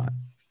Beaumont,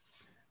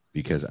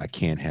 because I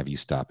can't have you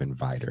stop in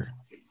Vidor.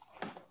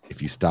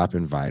 If you stop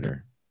in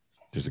Vidor,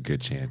 there's a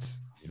good chance,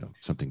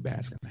 something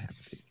bad's going to happen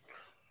to you."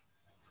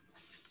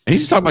 And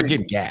he's just talking about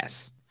getting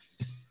gas.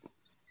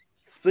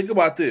 Think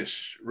about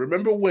this.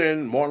 Remember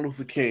when Martin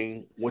Luther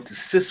King went to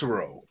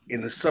Cicero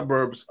in the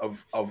suburbs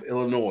of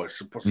Illinois,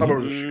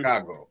 suburbs of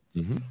Chicago?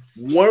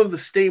 Mm-hmm. One of the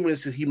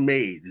statements that he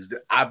made is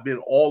that I've been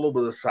all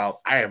over the South.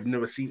 I have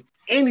never seen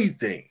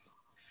anything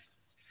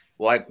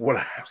like what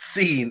I've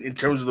seen in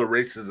terms of the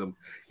racism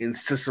in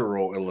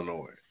Cicero,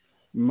 Illinois.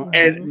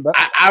 And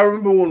I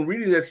remember when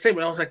reading that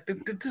statement, I was like,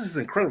 this is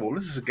incredible.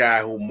 This is a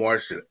guy who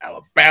marched in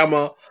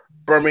Alabama,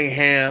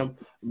 Birmingham,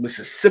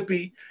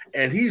 Mississippi,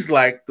 and he's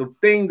like, the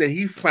thing that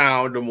he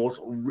found the most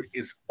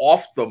is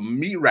off the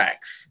meat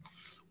racks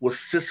was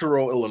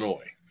Cicero,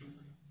 Illinois.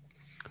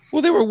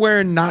 Well, they were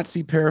wearing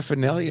Nazi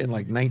paraphernalia in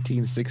like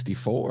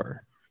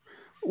 1964.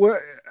 Well,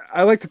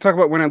 I like to talk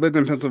about when I lived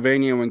in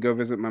Pennsylvania and go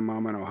visit my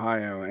mom in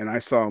Ohio, and I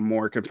saw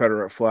more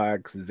Confederate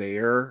flags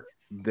there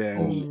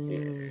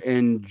than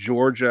in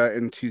Georgia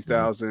in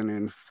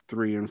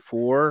 2003 and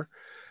 4.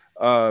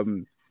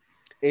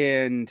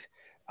 And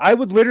I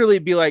would literally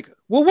be like,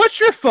 well, what's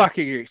your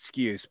fucking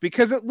excuse?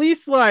 Because at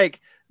least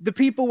like the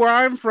people where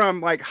I'm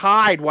from like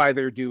hide why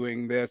they're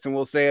doing this, and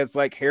we'll say it's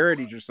like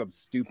heritage or some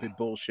stupid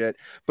bullshit.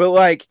 But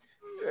like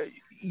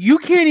you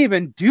can't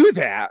even do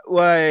that.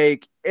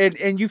 Like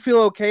and you feel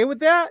okay with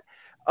that?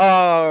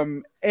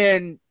 And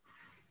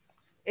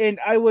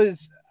I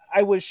was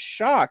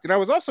shocked, and I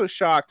was also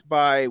shocked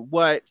by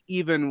what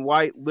even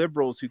white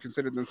liberals who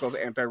considered themselves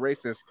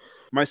anti-racist.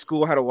 My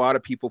school had a lot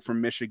of people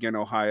from Michigan,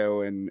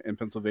 Ohio, and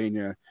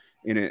Pennsylvania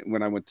in it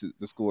when I went to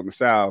the school in the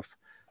South,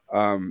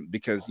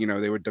 because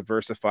they were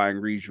diversifying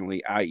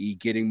regionally, i.e.,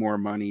 getting more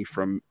money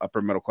from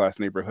upper middle class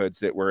neighborhoods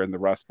that were in the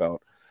Rust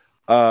Belt.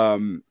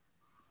 That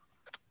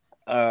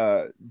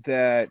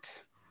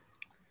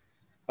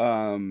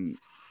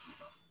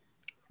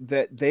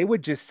they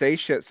would just say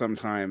shit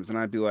sometimes, and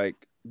I'd be like,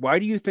 why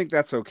do you think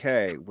that's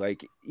okay?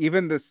 Like,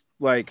 even this,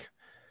 like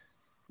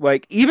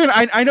even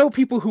I know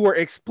people who are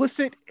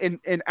explicit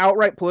and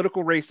outright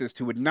political racist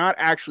who would not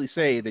actually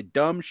say the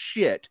dumb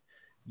shit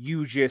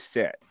you just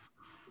said.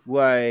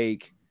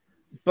 Like,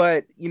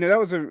 but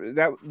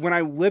that when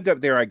I lived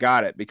up there, I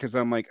got it, because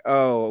I'm like,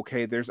 oh,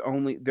 okay,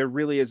 there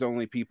really is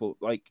only people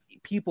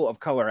of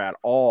color at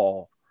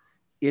all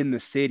in the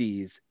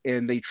cities,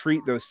 and they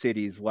treat those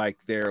cities like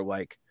they're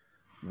like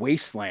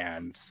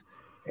wastelands.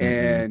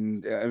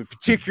 And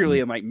particularly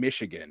in like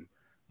Michigan.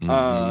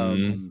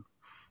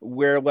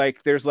 where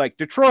like there's like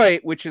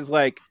Detroit, which is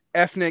like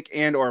ethnic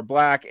and or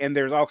black, and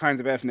there's all kinds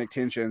of ethnic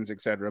tensions,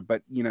 etc.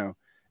 But you know,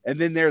 and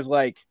then there's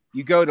like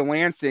you go to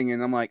Lansing,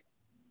 and I'm like,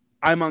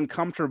 I'm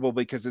uncomfortable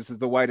because this is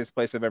the whitest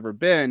place I've ever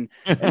been,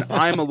 and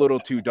I'm a little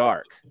too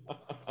dark.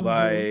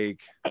 Like,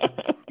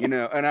 you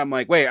know, and I'm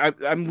like, wait,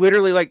 I'm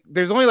literally like,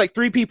 there's only like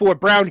 3 people with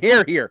brown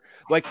hair here.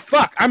 Like,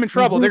 fuck, I'm in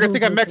trouble. They're gonna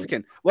think I'm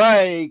Mexican.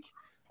 Like,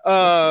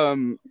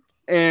 and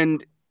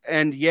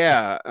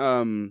yeah,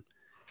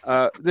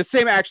 the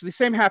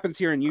same happens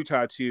here in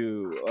Utah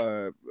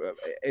too.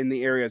 In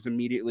the areas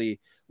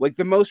immediately, like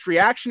the most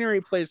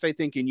reactionary place I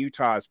think in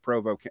Utah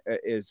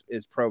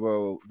is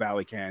Provo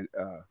Valley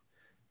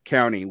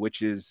County,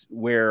 which is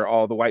where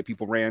all the white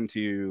people ran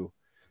to.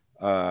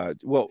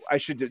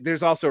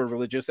 There's also a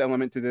religious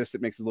element to this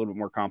that makes it a little bit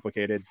more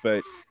complicated,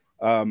 but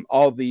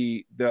all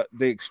the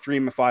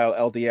extremophile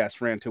LDS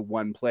ran to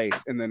one place,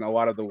 and then a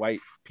lot of the white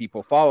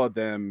people followed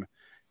them.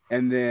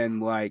 And then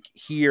like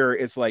here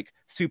it's like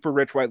super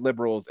rich white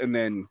liberals and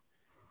then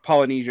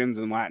Polynesians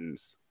and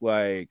Latins,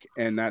 like,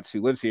 and that's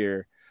who lives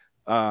here.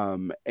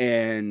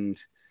 And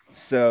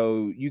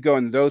so you go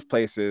into those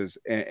places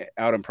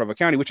out in Provo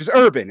County, which is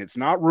urban. It's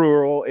not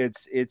rural.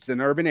 It's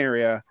an urban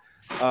area.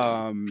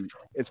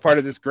 It's part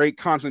of this great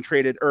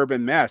concentrated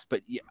urban mess,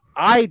 but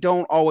I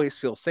don't always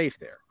feel safe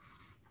there.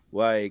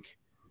 Like,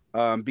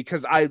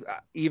 because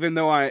even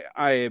though I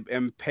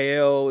am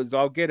pale as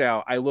all get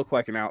out, I look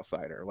like an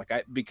outsider.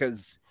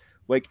 Because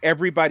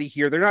everybody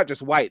here, they're not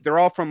just white. They're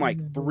all from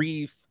like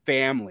 3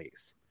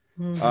 families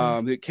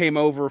that came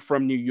over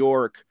from New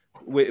York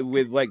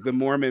with like the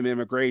Mormon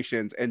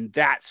immigrations, and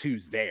that's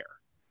who's there.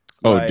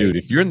 Oh, like, dude,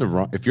 if you're in the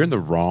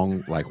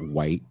wrong like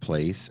white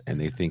place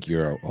and they think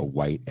you're a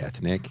white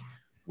ethnic.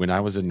 When I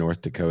was in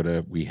North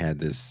Dakota, we had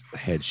this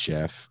head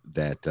chef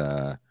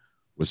that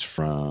was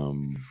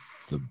from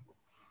the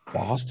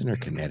Boston or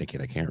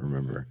Connecticut, I can't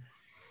remember,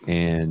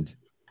 and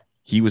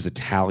he was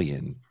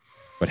Italian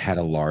but had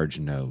a large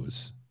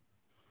nose,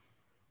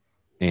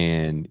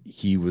 and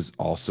he was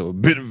also a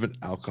bit of an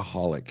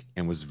alcoholic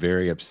and was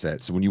very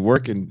upset. So when you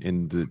work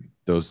in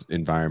those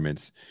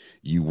environments,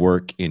 you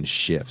work in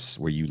shifts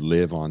where you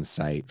live on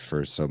site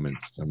for so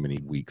many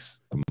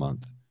weeks a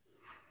month,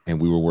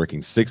 and we were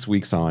working 6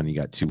 weeks on, you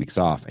got 2 weeks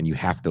off, and you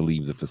have to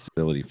leave the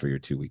facility for your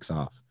 2 weeks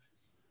off.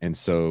 And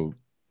so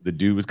the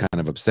dude was kind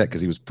of upset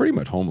because he was pretty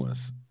much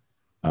homeless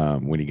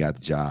when he got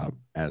the job,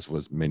 as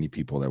was many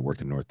people that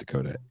worked in North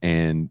Dakota.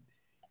 And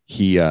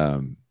he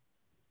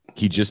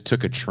just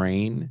took a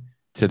train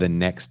to the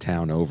next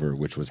town over,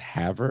 which was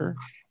Havre,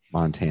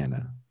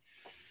 Montana.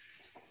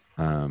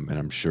 And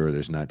I'm sure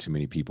there's not too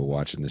many people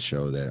watching the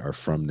show that are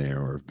from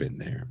there or have been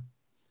there.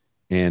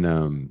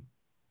 And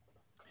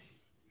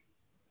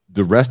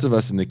the rest of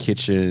us in the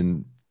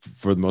kitchen,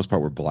 for the most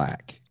part, were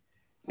black.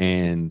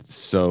 And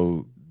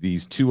so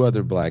these 2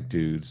 other black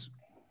dudes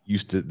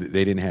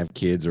they didn't have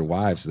kids or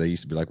wives, so they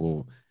used to be like,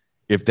 well,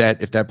 if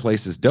that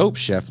place is dope,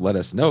 chef, let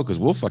us know, because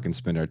we'll fucking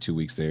spend our 2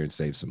 weeks there and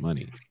save some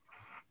money.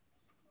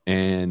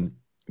 And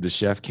the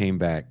chef came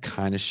back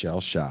kind of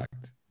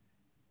shell-shocked,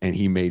 and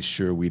he made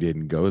sure we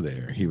didn't go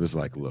there. He was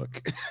like,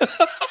 look,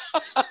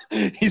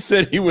 he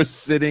said he was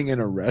sitting in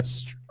a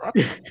restaurant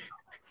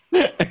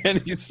and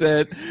he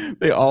said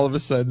they all of a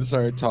sudden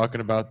started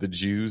talking about the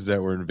Jews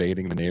that were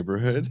invading the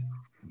neighborhood.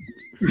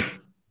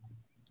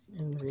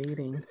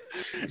 Invading.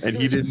 And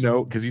he didn't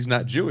know because he's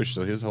not Jewish.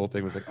 So his whole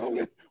thing was like,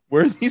 oh,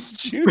 where are these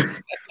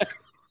Jews?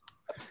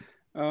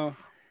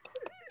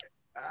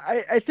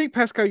 I think,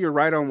 Pascal, you're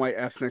right on white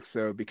ethnics,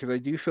 though, because I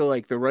do feel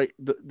like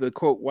the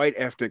quote white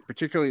ethnic,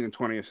 particularly in the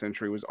 20th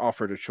century, was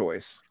offered a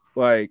choice.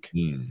 Like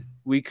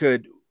we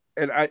could,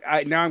 and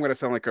I now I'm going to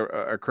sound like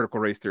a critical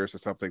race theorist or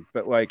something,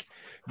 but like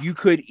you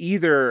could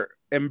either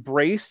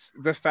embrace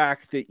the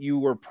fact that you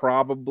were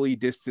probably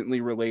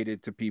distantly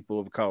related to people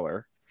of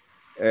color,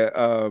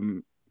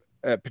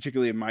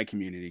 particularly in my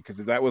community,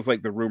 because that was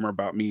like the rumor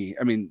about me.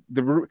 I mean,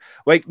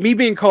 like me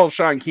being called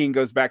Sean King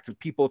goes back to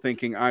people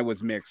thinking I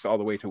was mixed all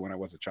the way to when I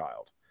was a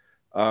child,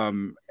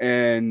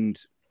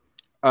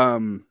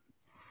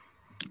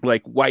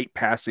 like white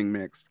passing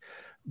mixed.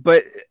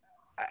 But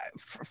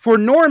for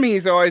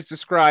normies, I always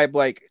describe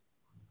like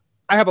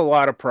I have a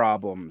lot of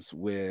problems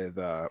with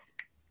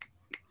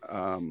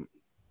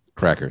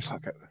crackers.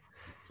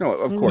 No,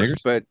 of course,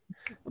 Niggers? but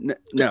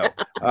no.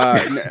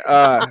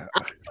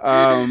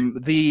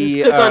 He's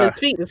quick on his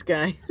feet, this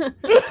guy.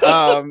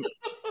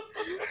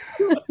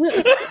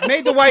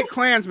 Made the White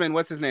Klansman.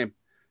 What's his name?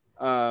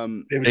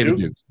 David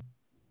Duke.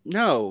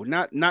 No,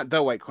 not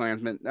the White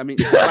Klansman. I mean,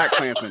 the Black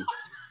Klansman.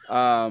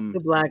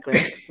 The Black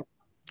Klansman.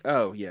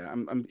 Oh yeah,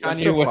 I'm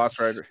Kanye so West. lost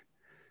right.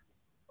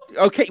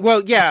 Okay,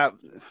 well, yeah,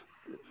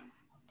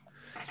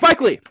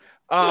 Spike Lee.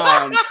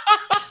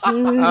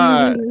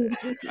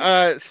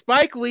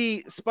 Spike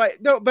Lee.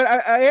 No, but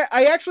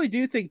I actually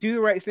do think Do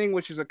the Right Thing,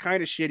 which is a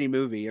kind of shitty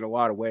movie in a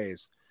lot of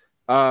ways,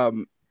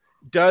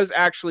 does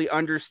actually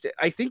understand.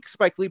 I think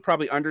Spike Lee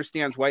probably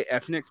understands white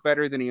ethnics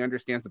better than he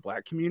understands the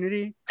black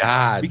community.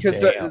 God, because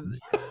damn.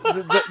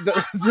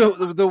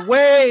 the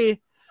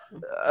way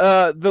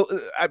I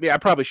mean, I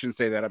probably shouldn't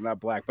say that I'm not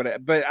black, but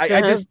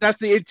I just that's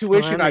the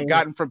intuition funny. I've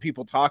gotten from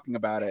people talking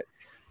about it,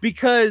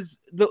 because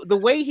the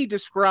way he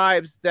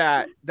describes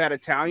that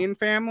Italian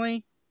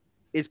family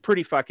is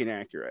pretty fucking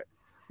accurate.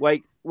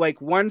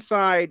 Like one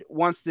side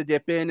wants to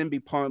dip in and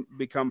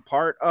become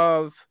part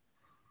of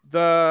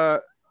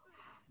the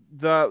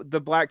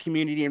black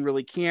community and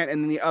really can't,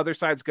 and then the other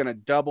side's going to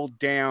double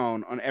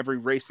down on every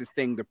racist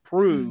thing to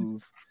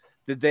prove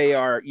that they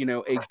are, you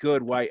know, a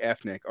good white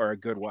ethnic or a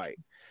good white.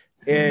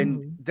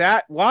 And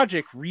that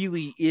logic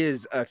really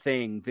is a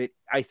thing that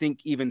I think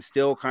even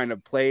still kind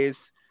of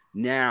plays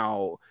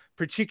now,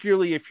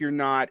 particularly if you're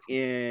not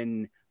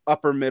in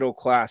upper middle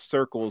class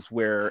circles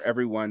where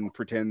everyone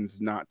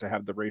pretends not to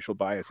have the racial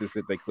biases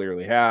that they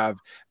clearly have,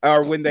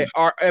 or when they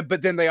are,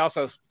 but then they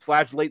also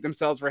flagellate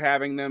themselves for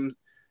having them,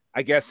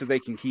 I guess, so they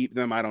can keep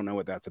them. I don't know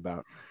what that's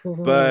about.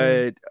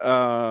 But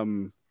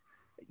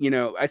you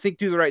know, I think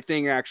Do the Right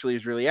Thing actually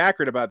is really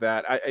accurate about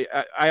that.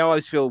 I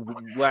always feel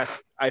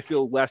less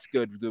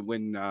good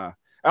when I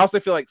also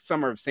feel like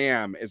Summer of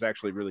Sam is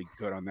actually really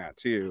good on that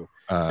too.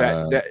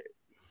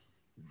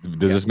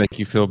 Does this make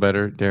you feel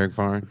better, Derek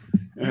Farn?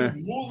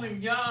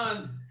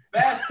 Moulignon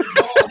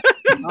basketball.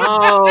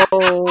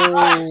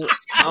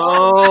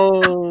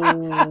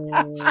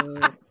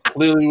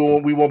 Clearly,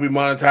 we won't be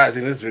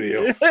monetizing this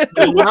video.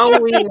 No,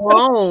 we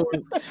won't.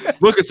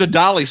 Look, it's a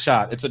dolly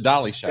shot. It's a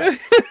dolly shot.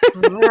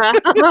 But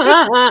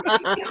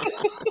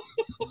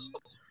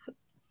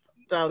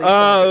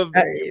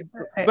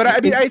I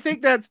mean, I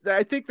think that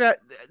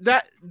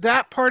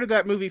part of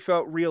that movie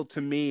felt real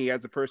to me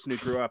as a person who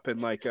grew up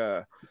in like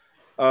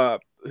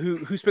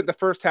who spent the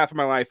first half of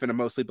my life in a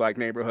mostly black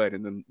neighborhood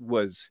and then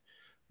was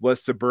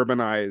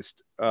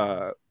suburbanized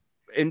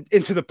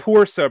into the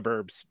poor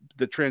suburbs,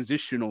 the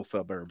transitional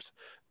suburbs,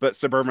 but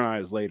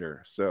suburbanized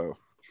later. So,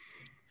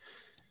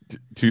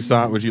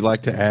 Toussaint, would you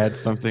like to add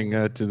something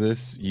to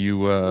this?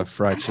 You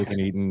fried chicken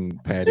eating,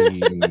 patty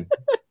eating,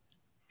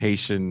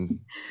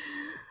 Haitian.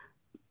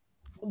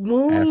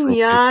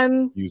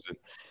 Moulignon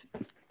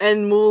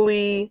and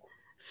Mouli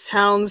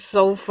sounds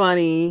so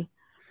funny,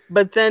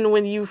 but then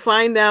when you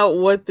find out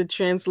what the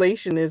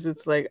translation is,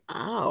 it's like,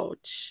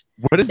 ouch.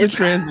 What is the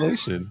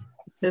translation?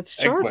 It's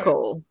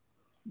charcoal.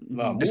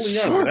 No,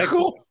 It's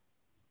charcoal.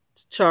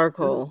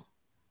 Charcoal.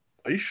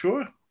 Are you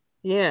sure?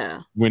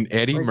 Yeah. When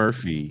Eddie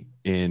Murphy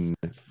in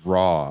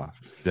Raw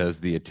does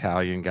the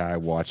Italian guy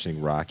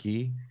watching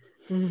Rocky,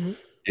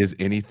 is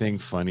anything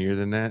funnier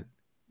than that?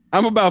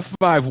 I'm about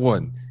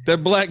 5'1".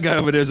 That black guy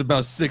over there is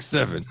about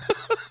 6'7".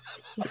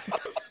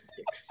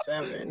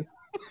 6'7".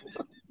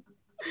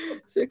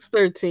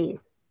 6'13".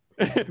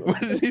 What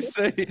does he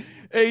say?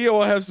 Hey, yo,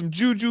 I have some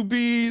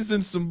jujubes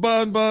and some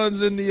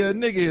bonbons, and the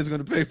nigga is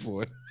going to pay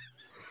for it.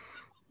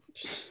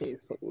 Jeez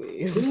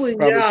Louise.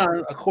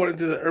 Moulignon, according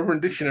to the Urban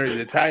Dictionary, is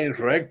Italian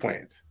for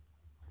eggplant.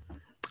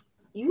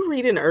 You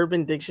read an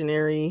Urban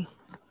Dictionary?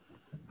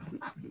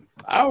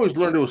 I always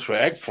learned it was for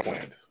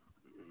eggplant.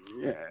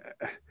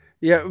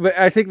 Yeah, but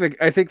I think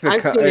I've seen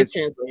it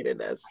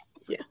translated as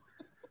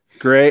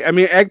gray. I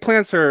mean,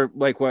 eggplants are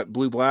like what,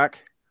 blue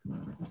black?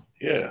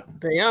 Yeah,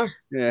 they are.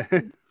 Yeah.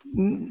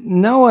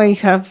 Now I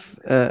have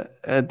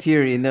a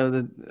theory. Now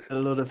that a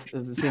lot of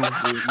the things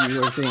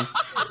you were saying,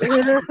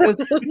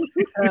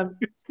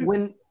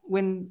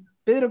 when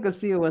Pedro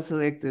Castillo was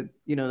elected,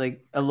 you know,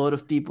 like a lot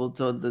of people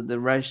thought that the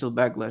racial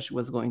backlash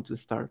was going to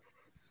start,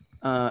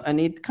 and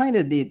it kind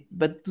of did.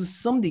 But to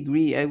some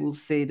degree, I will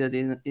say that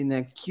in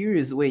a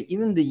curious way,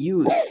 even the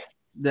youth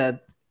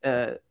that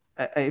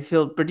I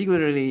feel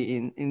particularly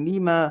in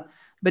Lima,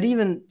 but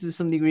even to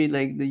some degree,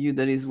 like the youth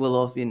that is well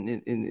off in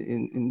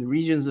the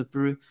regions of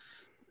Peru,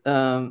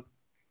 kind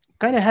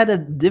of had a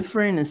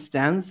different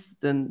stance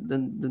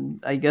than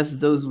I guess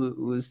those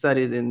who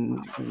studied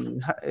in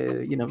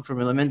you know,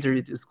 from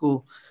elementary to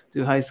school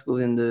to high school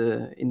in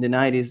the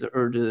 90s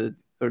or the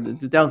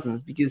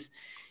 2000s, because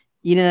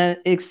in a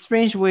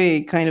strange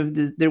way, kind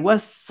of there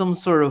was some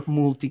sort of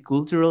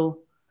multicultural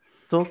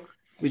talk,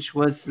 which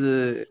was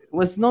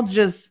not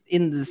just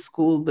in the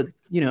school, but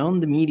you know, on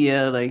the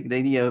media, like the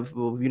idea of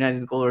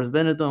United Colors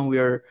Benetton, we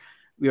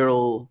are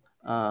all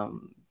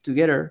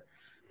together,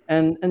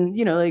 and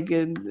you know, like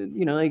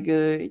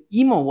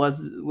emo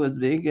was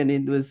big, and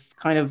it was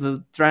kind of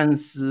a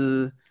trans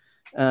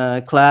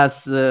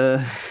class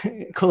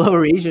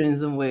collaboration in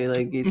some way.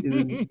 Like it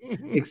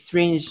was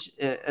strange,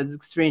 as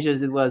strange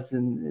as it was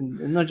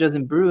in not just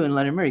in Peru and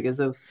Latin America.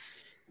 So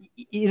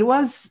it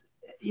was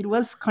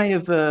kind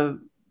of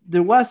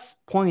there was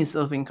points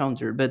of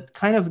encounter, but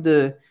kind of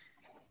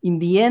in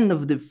the end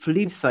of the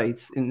flip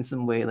sides in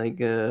some way,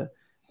 like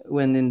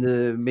when in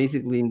the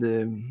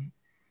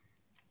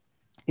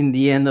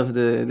end of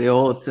the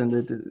old and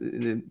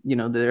the you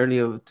know, the early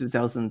of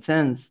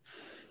 2010s,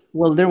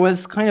 well, there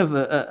was kind of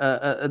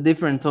a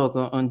different talk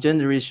on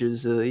gender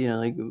issues, you know,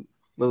 like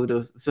both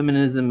of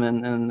feminism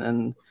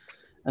and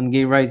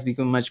gay rights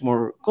become much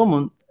more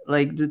common,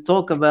 like the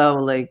talk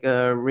about like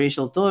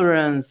racial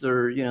tolerance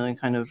or, you know,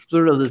 kind of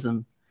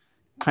pluralism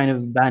kind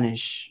of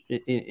vanish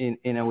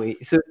in a way.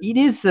 So it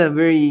is a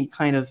very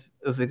kind of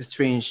a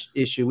strange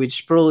issue,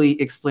 which probably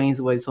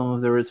explains why some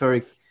of the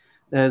rhetoric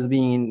that has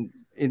been,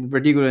 in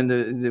particular in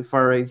the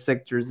far right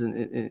sectors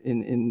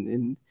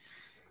in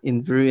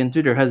Peruvian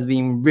Twitter, has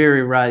been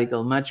very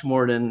radical, much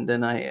more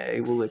than I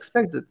will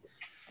expect it,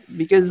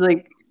 because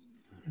like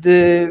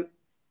in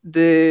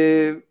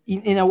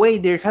a way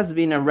there has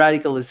been a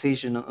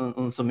radicalization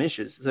on some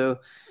issues. So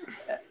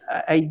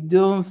I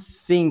don't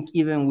think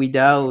even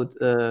without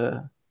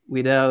the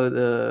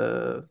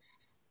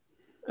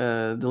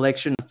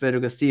election of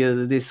Pedro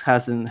Castillo, this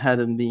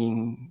hadn't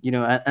been,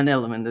 an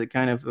element, that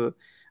kind of a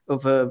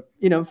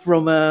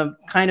from a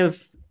kind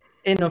of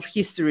end of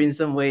history in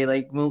some way,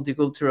 like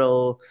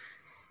multicultural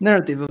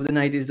narrative of the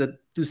 90s that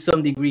to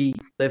some degree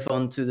left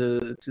on to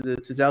the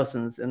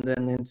 2000s, and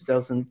then in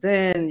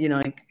 2010,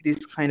 like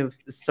this kind of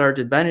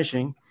started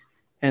vanishing,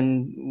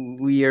 and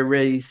we are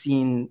already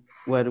seeing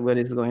what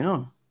is going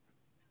on.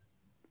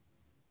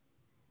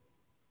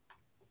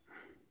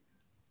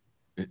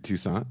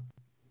 Toussaint?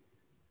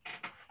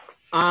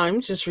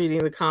 I'm just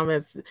reading the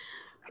comments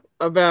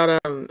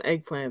about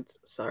eggplants.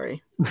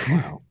 Sorry.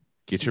 Wow.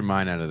 Get your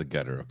mind out of the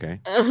gutter, okay?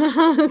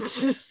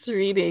 Just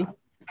reading.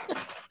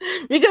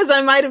 Because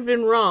I might have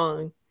been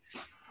wrong.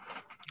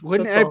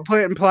 Wouldn't That's all.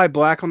 eggplant imply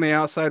black on the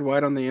outside,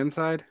 white on the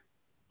inside?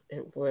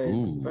 It would,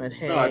 Ooh. but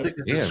hey. No, I think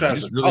it's Yeah, describes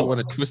you just the really color.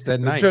 want to twist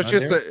that knife. Just, huh,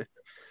 just Derek? a,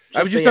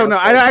 I Just just the don't know.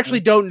 I outside. actually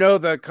don't know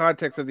the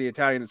context of the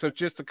Italian, so it's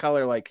just the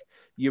color. Like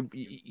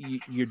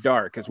you're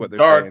dark is what they're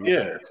Dark, saying.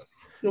 yeah.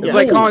 It's Yeah.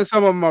 like calling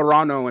someone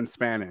Morano in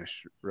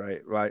Spanish,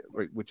 right?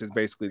 Which is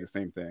basically the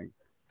same thing.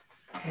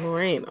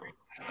 Moreno.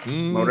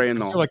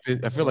 Moreno.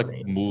 I feel like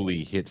Moreno.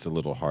 Muli hits a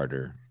little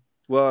harder.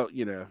 Well,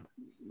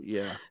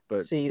 yeah,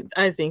 but See,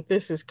 I think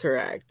this is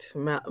correct.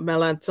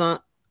 Melanzana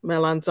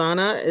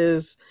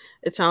is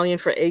Italian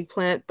for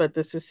eggplant, but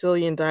the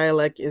Sicilian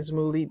dialect is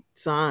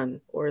mulizan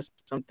or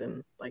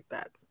something like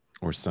that.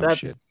 Or some That's-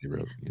 shit they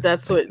wrote. Yeah,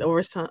 That's thank what you.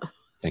 or some.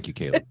 Thank you,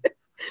 Caleb.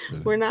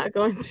 We're not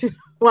going to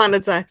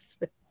monetize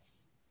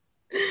this.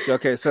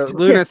 okay. So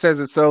Luna says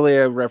it's solely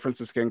a reference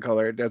to skin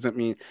color. It doesn't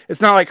mean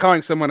it's not like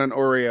calling someone an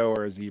Oreo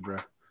or a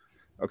zebra.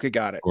 Okay,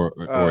 got it. Or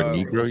a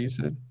Negro, you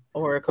said?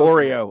 Or a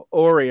coconut.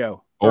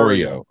 Oreo.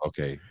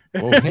 Okay.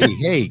 Oh,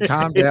 hey,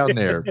 calm down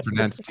there,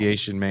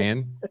 pronunciation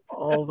man.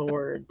 All the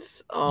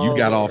words. You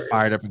got all words.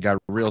 fired up and got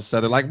real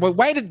southern. Like, well,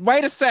 wait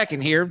a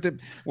second here.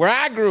 Where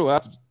I grew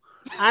up,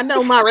 I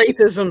know my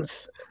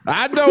racisms.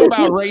 I know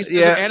about racism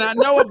Yeah. and I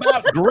know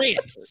about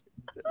grits.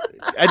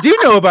 I do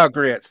know about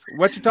grits.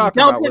 What you talking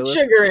Don't about, put Willis?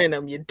 sugar in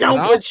them. You And don't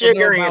I put also know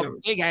sugar in about them.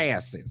 big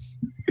asses.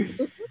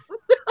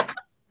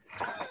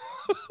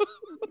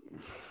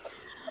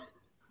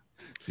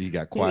 See, you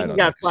got quiet. He on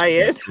got that.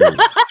 quiet.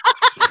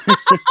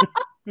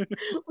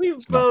 We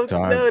It's not both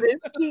time.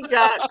 noticed he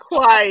got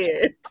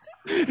quiet.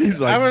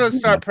 He's like, I'm gonna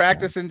start "Not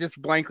practicing just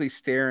blankly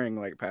staring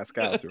like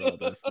Pascal through all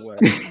this.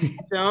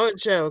 Don't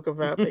joke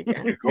about big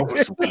ass. Go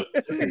for some, I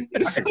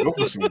could go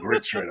for some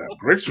grits right now.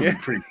 Grits would be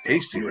pretty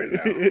tasty right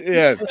now.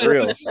 Yeah, it's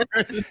real.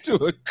 Turned into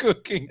a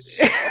cooking.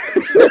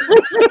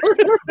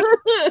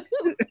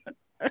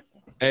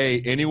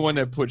 Hey, anyone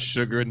that puts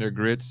sugar in their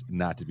grits,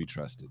 not to be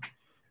trusted.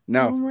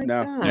 No, Oh my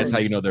no. God. That's how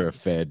you know they're a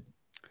fed.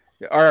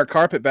 Or a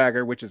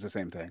carpetbagger, which is the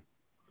same thing.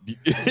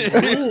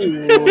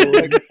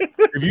 Like,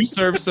 if you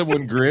serve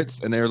someone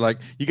grits and they're like,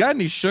 "You got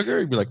any sugar?"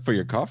 You'd be like, "For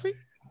your coffee?"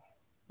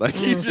 Like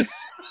you just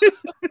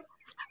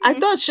I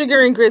thought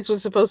sugar and grits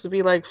was supposed to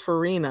be like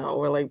farina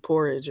or like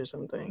porridge or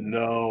something.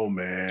 No,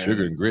 man.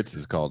 sugar and grits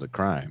is called a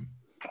crime.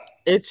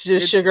 It's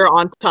just sugar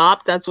on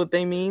top. That's what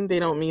they mean. They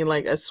don't mean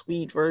like a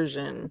sweet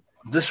version.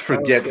 Just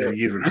forget that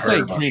you even It's heard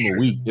like about cream sugar. of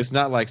wheat. It's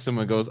not like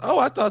someone goes, "Oh,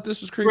 I thought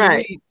this was cream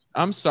Right. of wheat.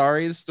 I'm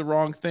sorry, this is the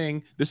wrong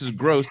thing. This is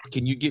gross.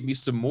 Can you get me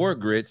some more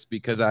grits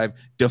because I've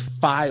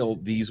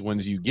defiled these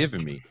ones you've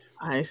given me?"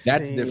 I see.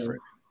 That's different.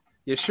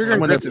 Yeah, sugar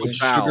Someone and that grits puts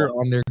is sugar foul.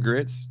 on their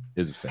grits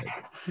is a fed.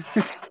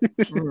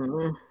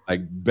 Mhm.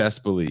 Like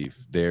best believe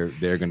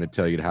they're gonna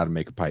tell you how to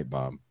make a pipe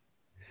bomb.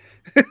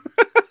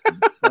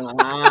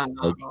 Wow.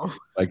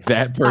 Like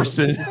that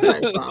person.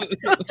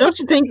 Don't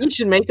you think you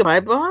should make a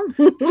pipe bomb?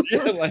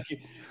 Yeah, like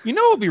you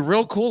know, it'd be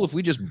real cool if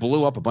we just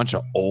blew up a bunch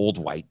of old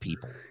white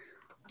people.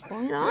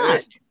 Why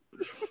not?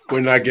 We're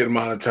not getting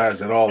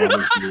monetized at all. On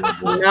this video,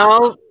 boy.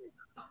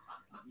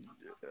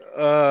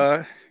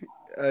 No.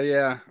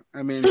 Yeah.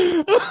 I mean,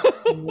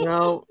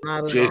 No,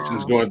 not at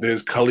Jason's all. going through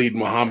his Khalid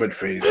Muhammad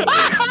phase.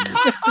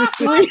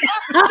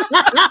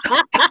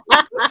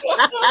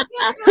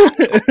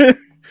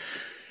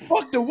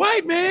 Fuck the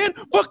white man.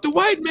 Fuck the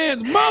white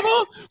man's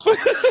mama.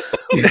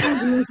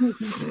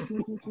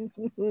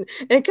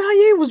 And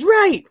Kanye was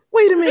right.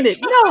 Wait a minute.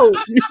 No.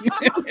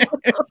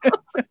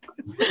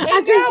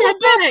 I take that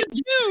back.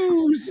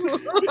 Jews.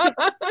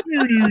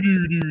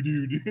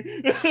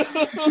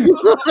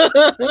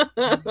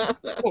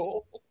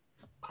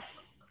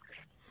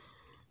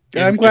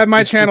 I'm glad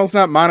my channel's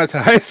not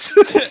monetized.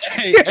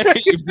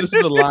 If this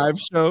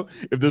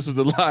was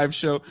a live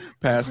show,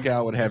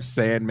 Pascal would have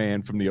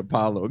Sandman from the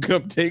Apollo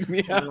come take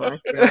me Oh out. my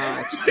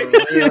gosh, for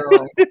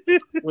real.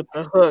 With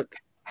the hook.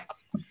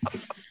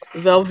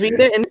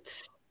 Velveeta and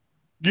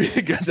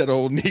Got that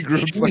old Negro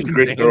Cheese fucking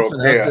grits are dancing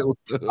okay. out there with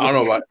the I don't know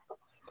hook. about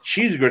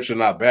cheese grits are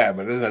not bad,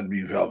 but it doesn't have to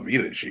be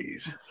Velveeta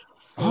cheese.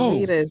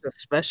 Velveeta is a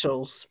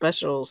special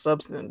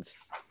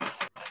substance.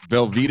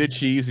 Velveeta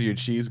cheese or your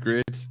cheese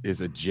grits is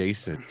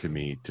adjacent to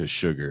me to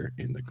sugar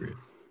in the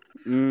grits.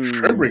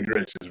 Shrimp and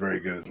grits is very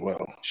good as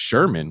well.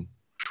 Sherman.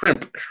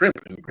 Shrimp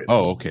and grits.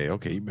 Oh,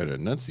 okay. You better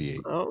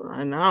enunciate. Oh,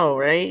 I know,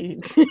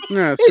 right?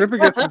 Yeah, shrimp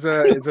and grits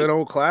is an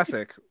old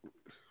classic.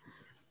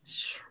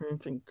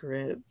 Shrimp and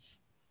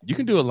grits. You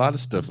can do a lot of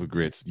stuff with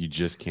grits. You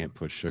just can't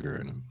put sugar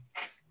in them.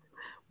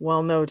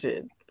 Well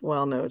noted.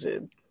 Well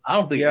noted. I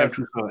don't think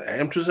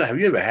M2. Have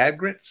you ever had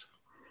grits?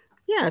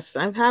 Yes,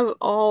 I've had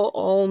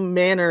all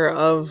manner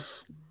of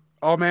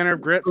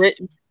grits.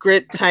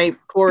 Grit type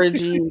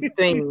porridgey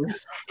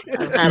things.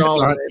 I've had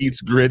all of Toussaint it. eats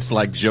grits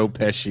like Joe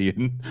Pesci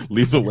and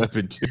Lethal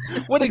Weapon 2.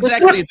 What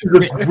exactly is a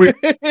grit?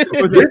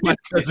 Was it my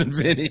cousin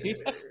Vinny?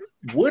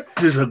 What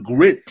is a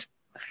grit?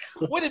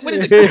 What is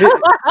it?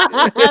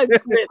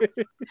 Grits.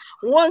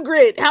 One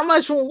grit. How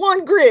much for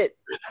one grit?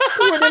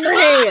 Put it in the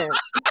hand.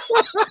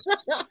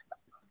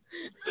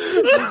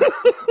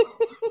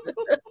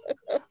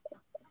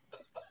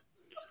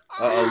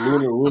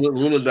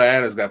 Luna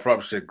Diana's got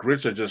probably said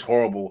grits are just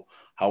horrible.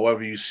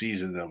 However you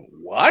season them.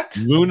 What?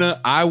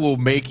 Luna, I will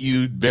make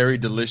you very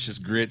delicious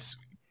grits.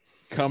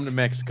 Come to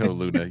Mexico,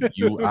 Luna.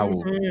 I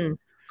will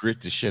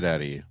grit the shit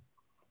out of you.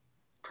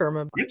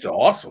 Grits are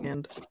awesome.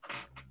 And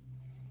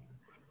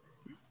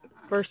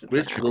grits, a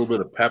little bit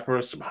of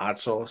pepper, some hot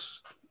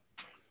sauce.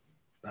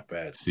 Not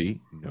bad.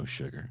 See, no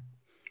sugar.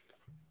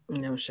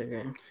 No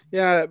sugar.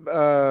 Yeah,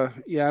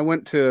 I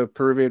went to a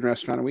Peruvian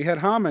restaurant and we had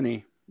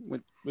hominy,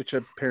 which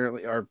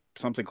apparently are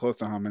something close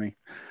to hominy,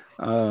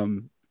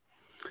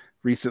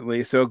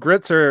 recently. So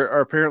grits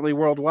are apparently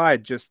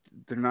worldwide. Just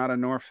they're not a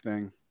North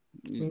thing.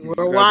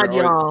 Worldwide,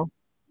 y'all.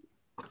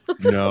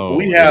 No,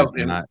 we have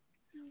not.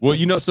 Well,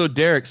 so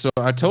Derek, so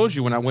I told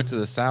you when I went to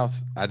the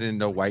South, I didn't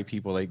know white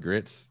people ate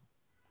grits.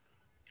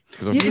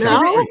 So here's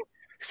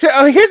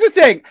the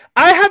thing.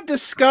 I have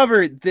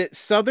discovered that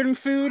Southern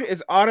food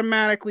is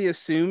automatically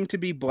assumed to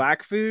be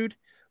black food.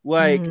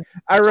 Like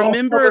I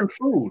remember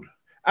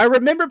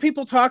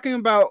people talking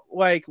about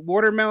like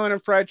watermelon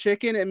and fried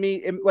chicken, and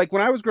like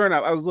when I was growing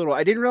up, I was little.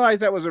 I didn't realize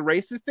that was a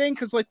racist thing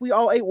because like we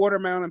all ate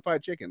watermelon and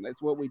fried chicken.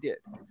 That's what we did.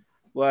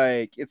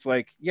 Like it's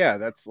like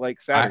that's like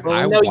Saturday.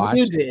 I know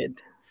you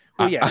did.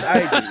 Well, yeah,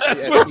 I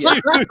did.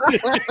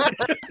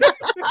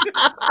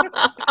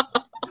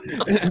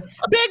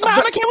 Big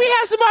Mama, can we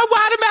have some more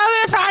watermelon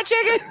and fried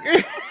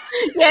chicken?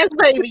 Yes,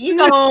 baby. You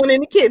go on in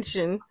the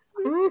kitchen.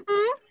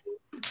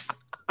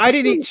 I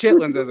didn't eat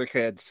chitlins as a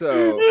kid,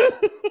 so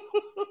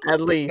at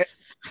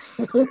least.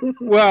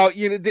 Well,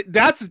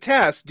 that's a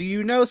test. Do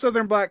you know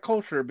Southern Black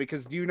culture?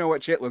 Because do you know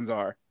what chitlins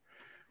are?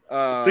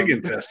 Big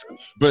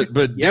intestines. But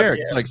Derek,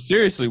 it's like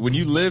seriously, when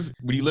you live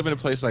in a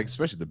place like,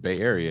 especially the Bay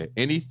Area,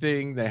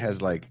 anything that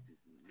has like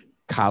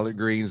collard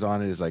greens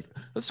on it is like,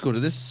 let's go to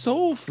this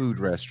soul food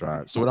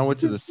restaurant. So when I went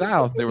to the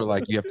South, they were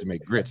like, you have to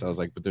make grits. I was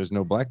like, but there's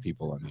no black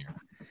people on here.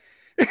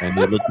 And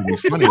they looked at me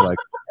funny, like,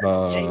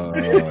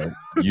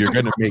 you're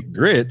gonna make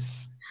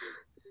grits.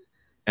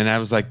 And I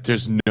was like,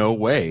 there's no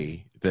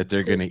way that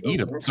they're gonna eat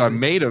them. So I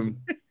made them,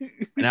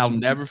 and I'll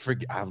never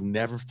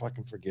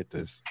fucking forget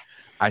this.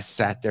 I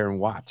sat there and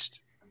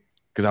watched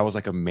because I was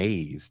like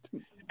amazed.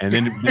 And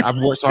then I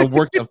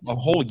worked a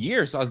whole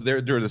year. So I was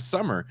there during the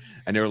summer,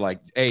 and they were like,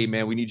 hey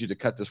man, we need you to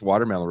cut this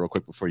watermelon real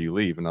quick before you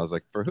leave. And I was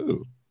like, for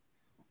who?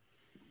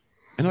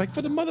 And like,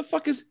 for the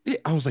motherfuckers.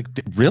 I was like,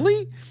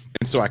 really?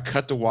 And so I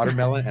cut the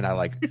watermelon and I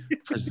like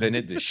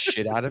presented the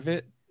shit out of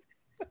it.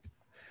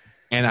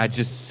 And I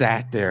just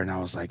sat there and I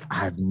was like,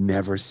 I've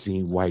never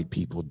seen white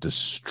people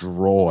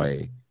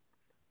destroy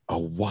a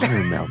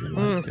watermelon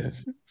like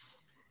this.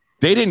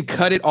 They didn't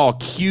cut it all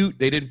cute.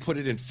 They didn't put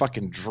it in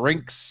fucking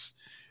drinks.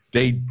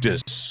 They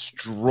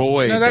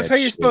destroyed. No, that's how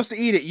you're supposed to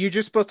eat it. You're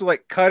just supposed to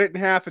like cut it in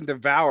half and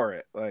devour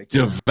it. Like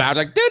devour,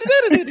 like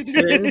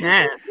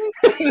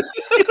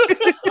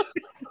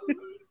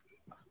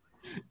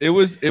it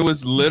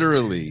was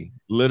literally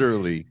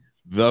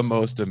the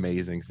most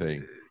amazing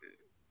thing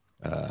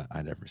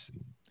I never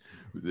seen.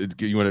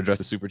 You want to address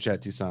the super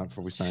chat, Toussaint,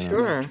 before we sign off?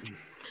 Sure.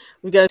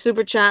 We got a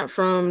super chat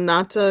from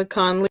Nata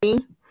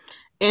Conley.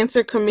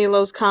 Answer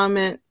Camilo's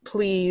comment,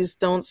 please.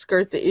 Don't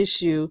skirt the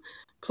issue.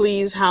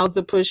 Please, how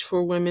the push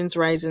for women's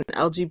rights and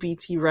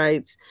LGBT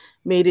rights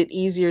made it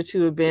easier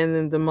to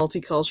abandon the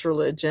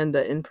multicultural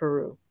agenda in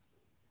Peru.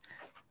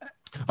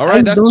 All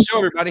right, that's the show,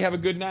 everybody. Have a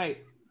good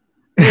night.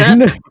 Yeah.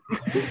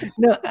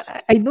 No,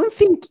 I don't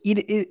think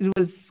it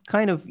was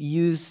kind of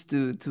used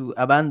to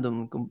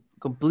abandon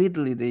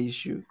completely the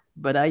issue.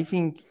 But I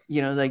think,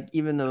 like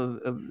even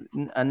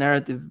a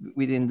narrative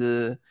within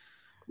the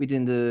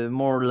within the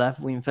more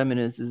left-wing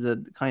feminists is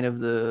that kind of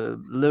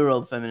the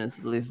liberal feminists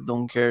at least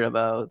don't care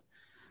about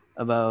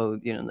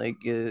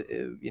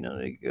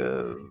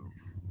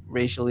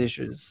racial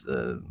issues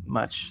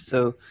much.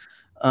 So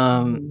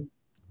um,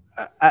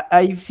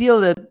 I feel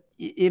that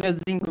it has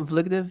been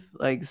conflictive.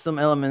 Like some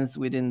elements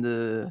within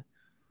the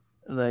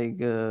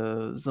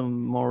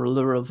some more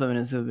liberal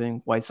feminists have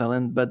been quite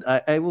silent, but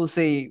I will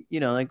say,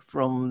 like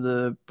from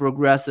the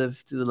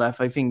progressive to the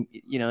left, I think,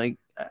 like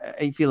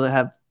I feel I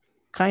have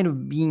kind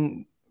of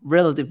been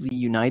relatively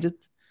united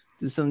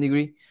to some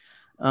degree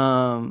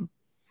um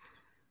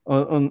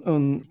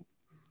on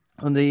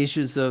on the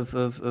issues of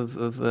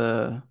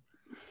uh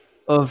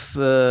of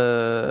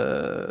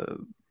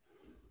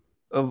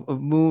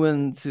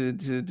movement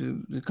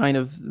to kind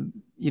of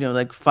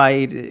like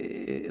fight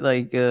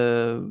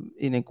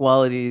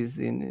inequalities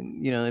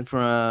from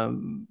a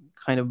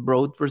kind of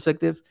broad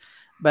perspective.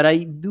 But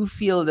I do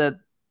feel that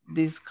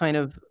this kind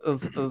of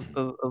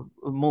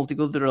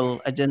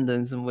multicultural agenda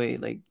in some way,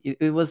 like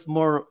it was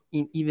more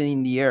even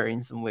in the air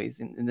in some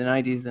ways in the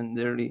 90s and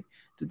the early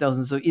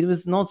 2000s. So it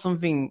was not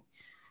something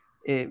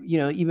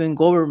even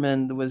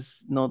government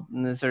was not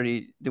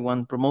necessarily the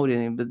one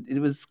promoting it, but it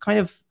was kind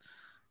of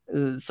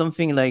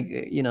something like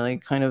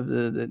like kind of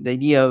the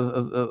idea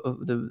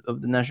of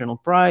the national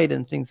pride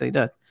and things like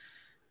that.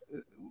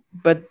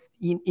 But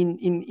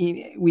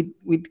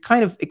with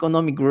kind of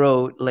economic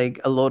growth, like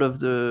a lot of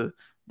the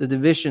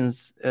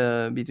divisions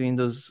between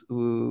those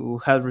who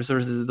had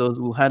resources, those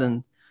who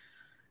hadn't,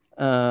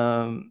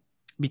 um,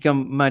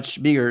 become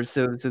much bigger.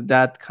 So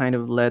that kind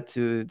of led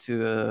to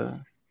the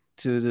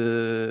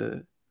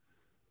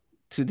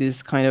to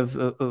this kind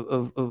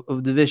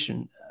of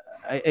division.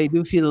 I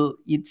do feel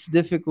it's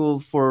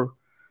difficult for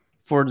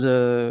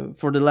the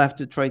left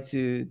to try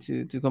to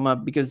come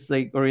up, because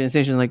like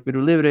organizations like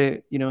Peru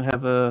Libre,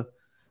 have a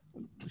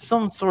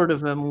some sort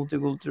of a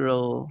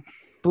multicultural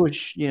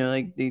push.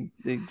 Like they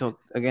talk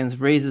against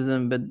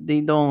racism, but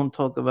they don't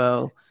talk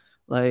about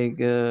like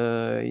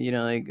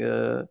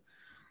the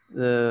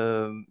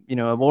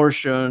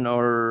abortion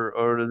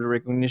or the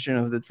recognition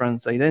of the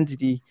trans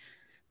identity.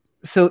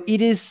 So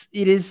it is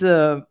issues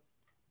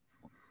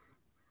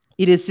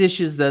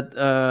that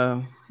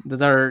are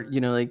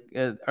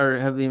are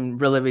have been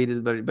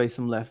relegated by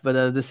some left, but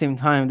at the same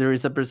time there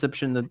is a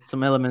perception that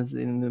some elements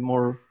in the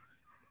more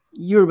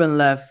urban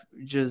left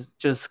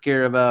just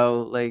care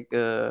about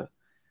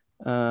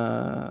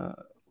uh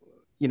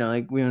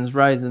like women's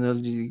rights and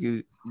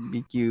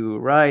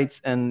LGBTQ rights,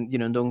 and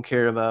don't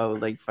care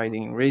about like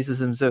fighting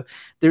racism. So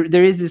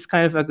there is this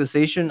kind of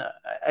accusation.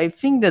 I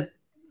think that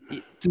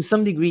to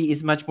some degree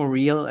is much more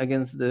real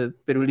against the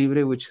Peru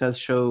Libre, which has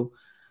shown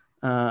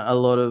a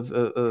lot of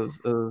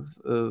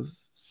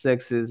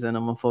sexist and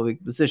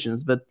homophobic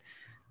positions. But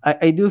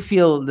I do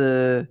feel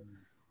the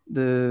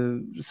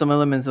some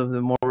elements of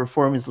the more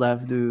reformist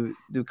left do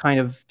kind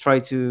of try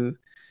to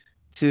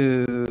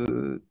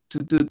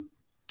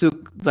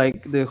took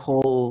like the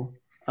whole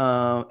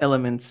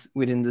elements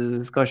within the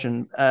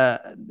discussion.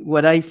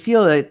 What I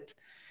feel that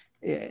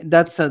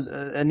that's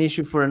an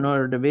issue for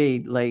another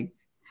debate, like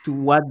to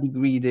what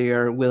degree they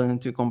are willing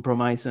to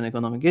compromise on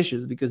economic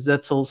issues, because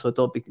that's also a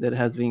topic that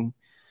has been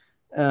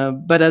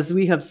but as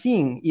we have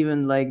seen,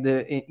 even like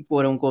the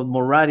quote unquote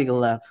more radical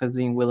left has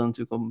been willing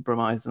to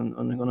compromise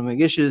on economic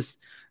issues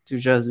to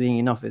just being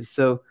in office.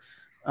 So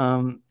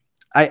um,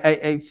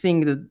 I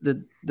think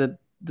that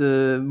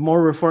the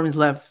more reformist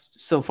left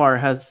so far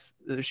has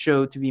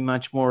showed to be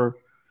much more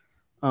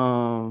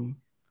um,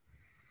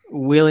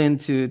 willing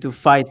to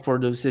fight for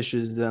those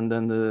issues than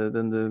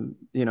the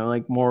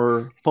like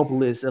more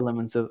populist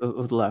elements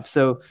of the left.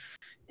 So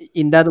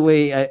in that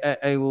way,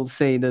 I will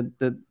say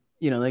that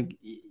like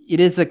it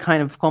is a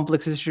kind of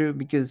complex issue,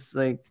 because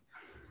like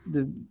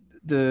the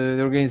the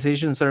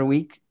organizations are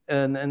weak,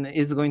 and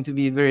it's going to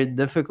be very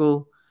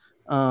difficult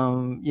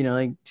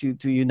like to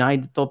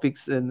unite the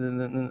topics,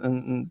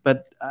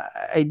 but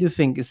I do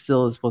think it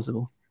still is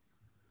possible.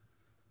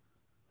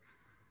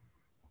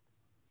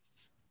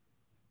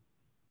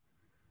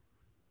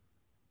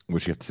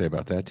 What you have to say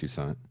about that,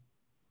 Toussaint?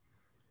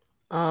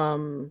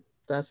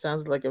 That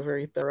sounds like a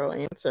very thorough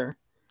answer.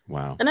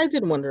 Wow. And I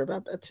did wonder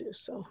about that too.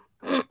 So,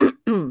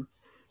 I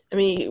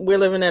mean, we're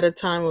living at a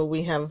time where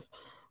we have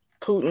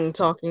Putin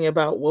talking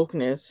about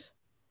wokeness.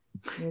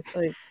 And it's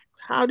like,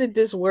 how did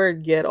this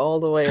word get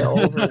all the way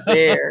over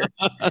there?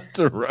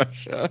 To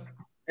Russia.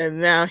 And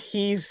now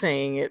he's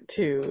saying it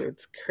too.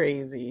 It's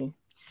crazy.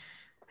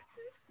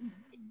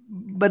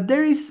 But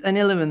there is an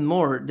element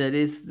more that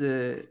is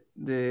the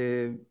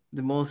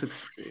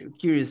most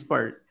curious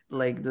part,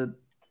 like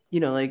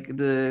like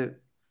the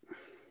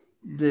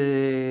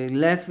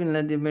left in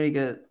Latin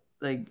America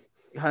like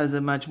has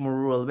a much more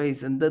rural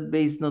base, and that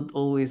base not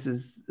always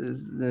is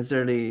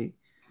necessarily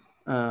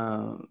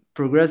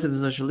progressive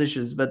social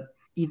issues, but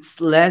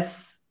it's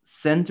less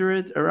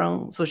centered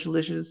around social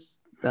issues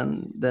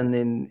than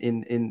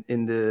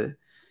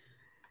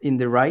in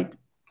the right,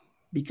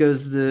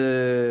 because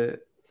the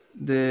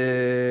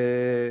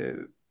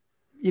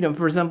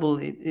for example,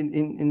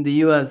 in the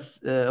U.S.,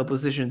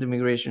 opposition to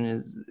immigration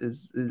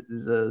is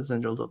a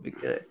central topic.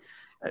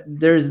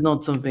 There is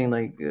not something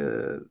like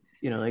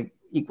like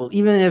equal,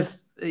 even if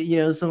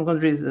some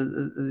countries,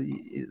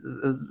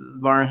 as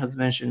Barn has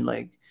mentioned,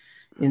 like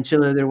in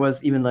Chile, there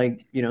was even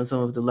like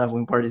some of the left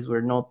wing parties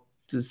were not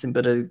too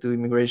sympathetic to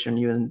immigration,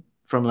 even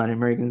from Latin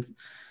Americans.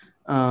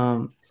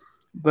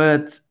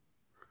 But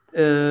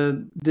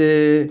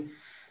the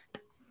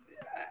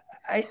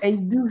I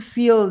do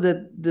feel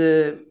that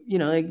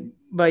like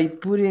by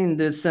putting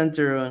the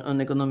center on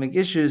economic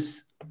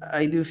issues,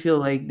 I do feel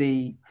like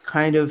they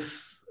kind of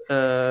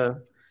uh,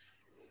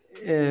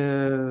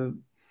 uh,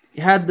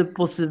 had the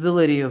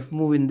possibility of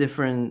moving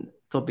different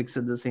topics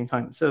at the same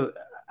time. So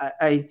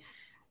I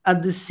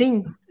at the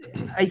same,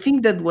 I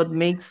think that what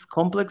makes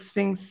complex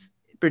things,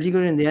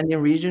 particularly in the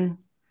Andean region,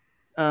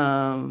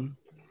 um,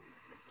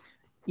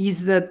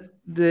 is that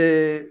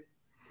the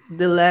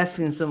left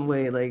in some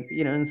way, like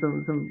in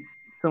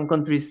some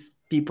countries,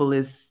 people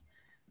is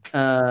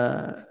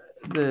uh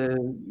the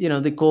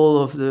the call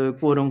of the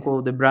quote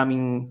unquote the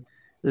Brahmin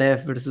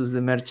left versus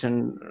the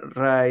merchant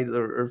right,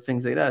 or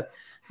things like that.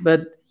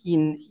 But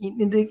in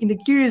the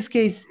curious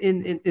case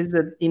is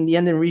that in the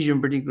Andean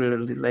region,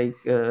 particularly, like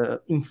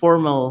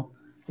informal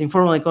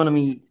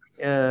economy,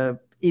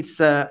 it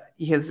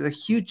has a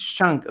huge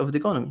chunk of the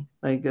economy.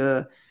 Like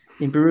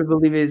in Peru, I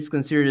believe it's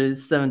considered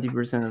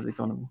 70% of the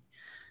economy.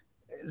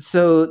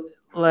 So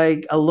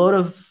like a lot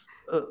of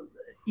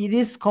it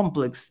is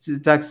complex to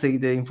taxate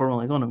the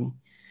informal economy,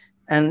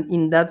 and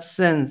in that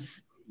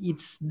sense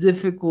it's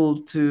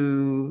difficult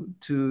to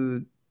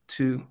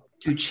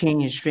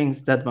change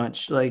things that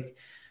much. Like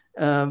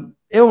Evo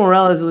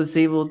Morales was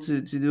able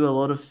to do a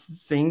lot of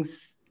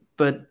things,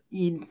 but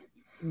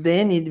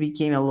then it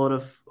became a lot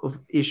of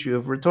issue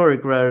of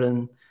rhetoric rather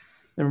than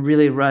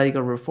really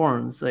radical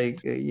reforms.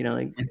 Like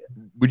like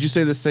Would you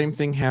say the same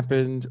thing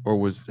happened or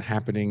was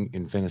happening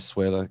in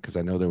Venezuela? Because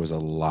I know there was a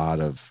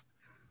lot of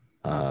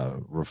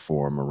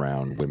reform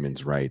around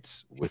women's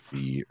rights with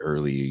the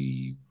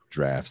early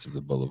drafts of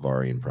the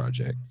Bolivarian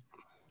Project.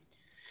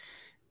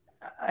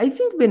 I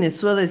think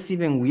Venezuela is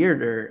even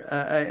weirder,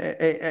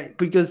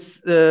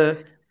 because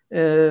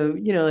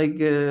like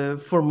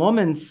for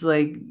moments,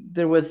 like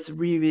there was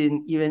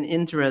really even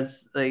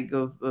interest like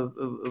of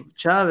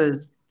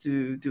Chavez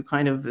to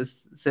kind of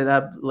set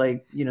up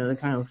like the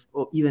kind of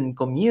even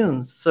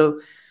communes. So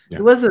Yeah.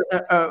 it was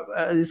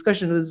a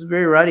discussion that was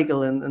very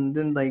radical, and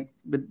then like,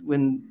 but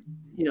when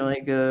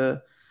like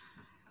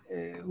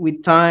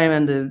with time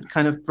and the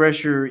kind of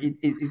pressure, it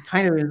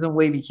kind of in some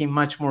way became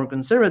much more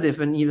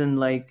conservative, and even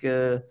like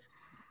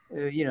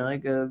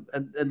like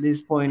at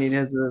this point it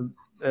has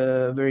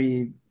a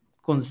very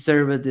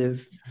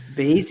conservative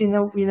base in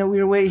a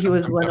weird way. He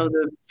was one of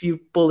the few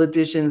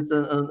politicians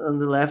on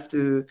the left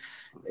to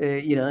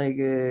like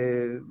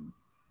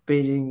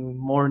paying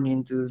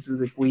mourning to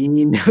the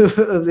Queen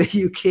of the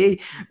UK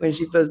when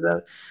she passed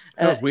out.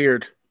 That was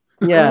weird.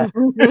 Yeah,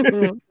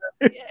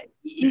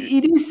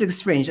 it is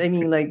strange. I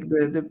mean, like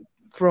the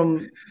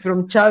from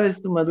Chavez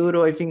to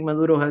Maduro, I think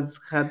Maduro has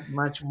had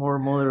much more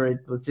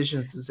moderate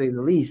positions, to say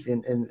the least,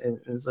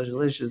 in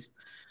social issues.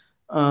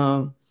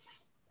 Um,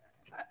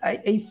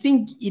 I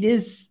think it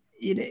is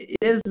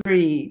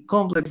very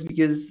complex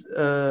because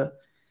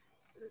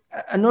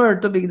another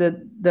topic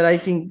that I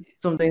think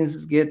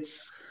sometimes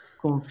gets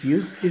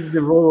confused is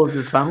the role of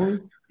the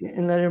families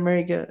in Latin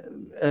America.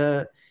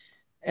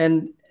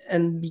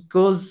 And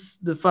because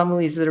the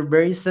families that are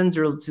very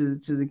central to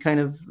the kind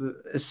of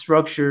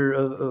structure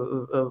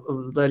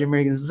of Latin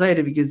American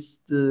society,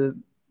 because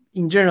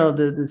in general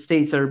the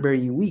states are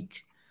very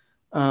weak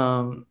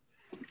um,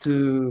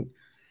 to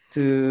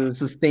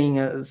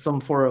sustain some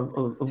form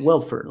of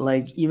welfare.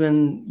 Like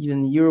even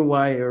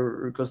Uruguay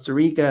or Costa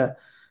Rica,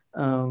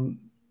 um,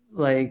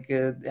 like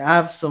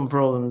have some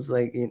problems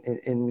like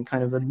in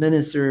kind of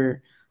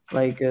administer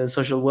like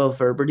social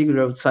welfare,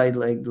 particularly outside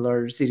like the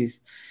larger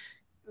cities,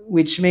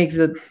 which makes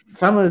that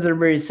families are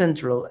very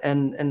central.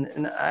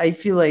 And I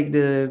feel like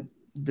the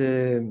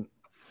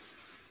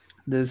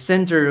the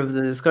center of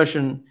the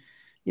discussion,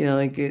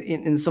 like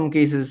in some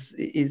cases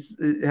is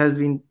it has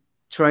been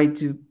tried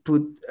to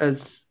put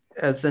as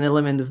an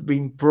element of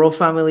being pro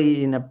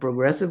family in a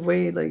progressive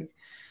way. Like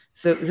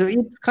so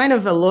it's kind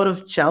of a lot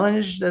of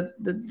challenge that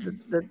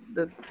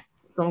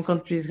some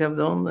countries have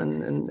done,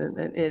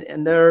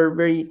 and there are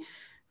very,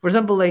 for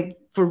example, like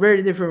for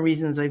very different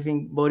reasons. I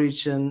think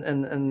Boric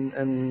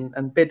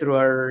and Petro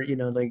are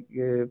like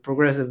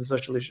progressive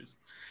social issues,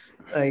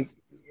 like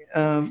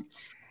um,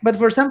 but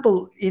for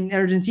example in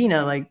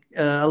Argentina, like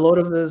a lot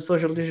of the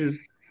social issues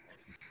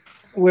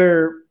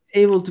were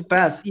able to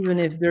pass, even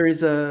if there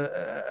is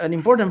an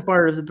important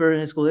part of the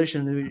Peronist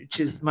coalition which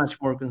is much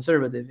more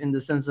conservative, in the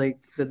sense like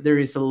that there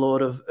is a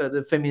lot of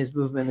the feminist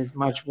movement is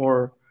much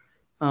more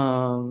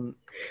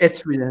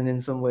estrident in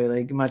some way,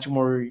 like much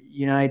more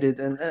united,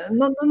 and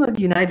not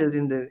united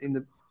in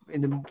the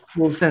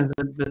full sense,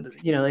 but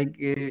like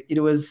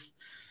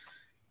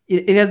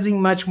it has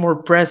been much more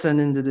present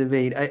in the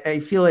debate. I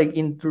feel like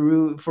in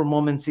Peru, for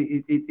moments,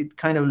 it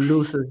kind of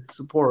loses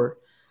support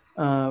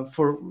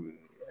for,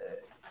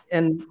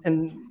 and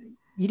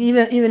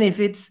even if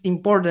it's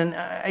important,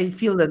 I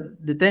feel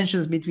that the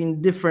tensions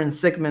between different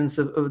segments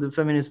of the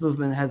feminist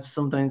movement have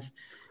sometimes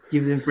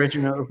give the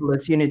impression of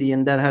less unity,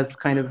 and that has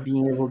kind of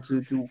been able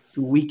to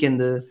weaken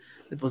the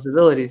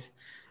possibilities.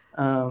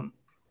 Um,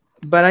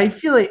 but I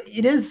feel like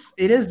it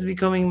is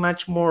becoming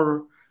much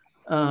more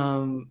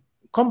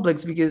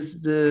complex,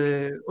 because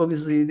the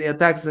obviously the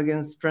attacks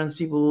against trans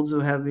people also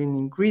have been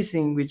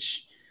increasing,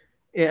 which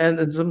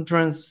and some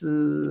trans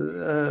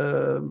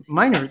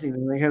minors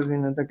even like have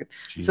been attacked.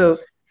 So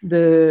Jesus.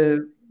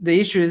 the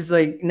issue is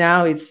like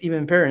now it's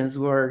even parents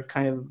who are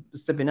kind of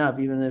stepping up,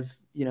 even if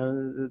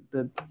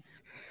that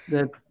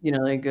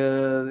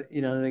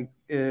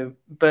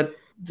but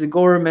the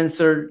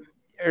governments are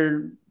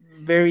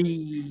very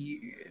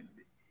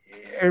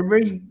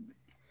very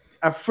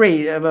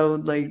afraid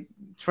about like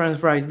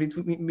trans rights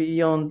between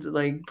beyond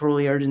like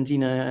probably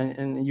Argentina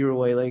and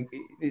Uruguay. Like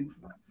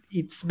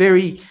it's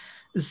very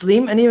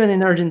slim, and even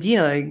in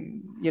Argentina,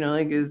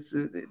 like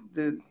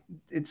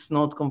it's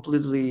not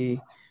completely.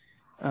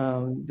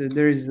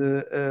 There is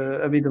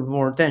a bit of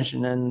more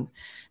tension, and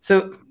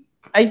so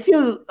I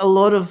feel a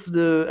lot of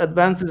the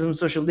advances on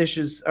social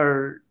issues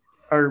are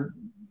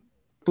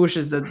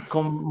pushes that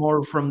come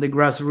more from the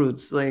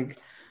grassroots, like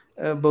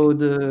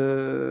both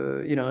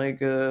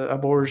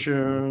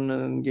abortion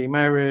and gay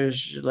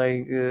marriage,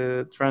 like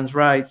trans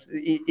rights.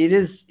 It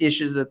is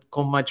issues that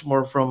come much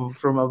more from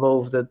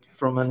above that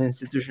from an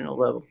institutional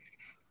level.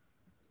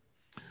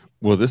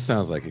 Well, this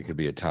sounds like it could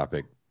be a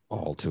topic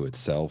all to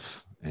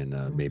itself, and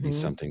maybe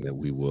something that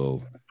we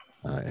will,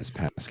 as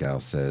Pascal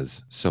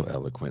says so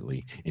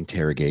eloquently,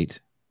 interrogate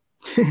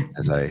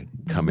as I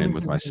come in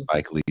with my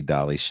Spike Lee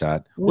dolly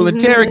shot. We'll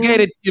interrogate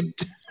it, you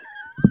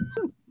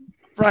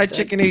fried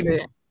chicken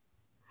eating.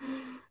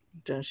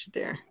 Don't you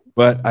dare.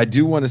 But I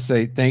do want to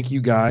say thank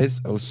you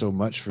guys so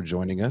much for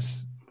joining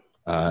us.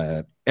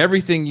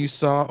 Everything you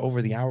saw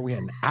over the hour, we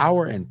had an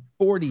hour and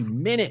 40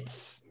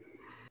 minutes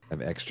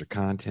of extra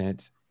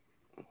content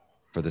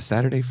for the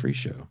Saturday Free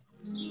Show.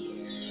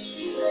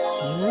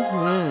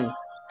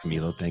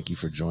 Camilo, thank you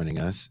for joining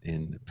us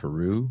in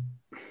Peru.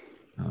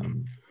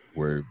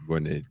 We're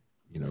going to,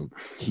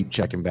 keep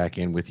checking back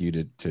in with you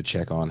to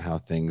check on how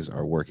things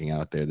are working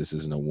out there. This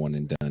isn't a one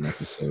and done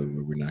episode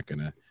where we're not going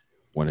to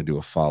want to do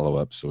a follow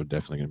up. So we're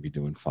definitely going to be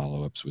doing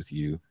follow ups with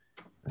you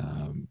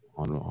on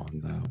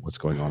what's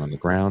going on the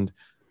ground.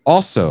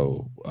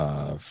 Also,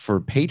 for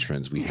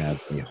patrons, we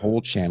have a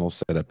whole channel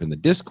set up in the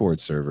Discord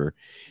server.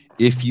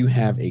 If you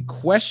have a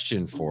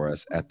question for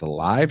us at the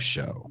live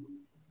show,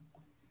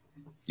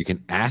 you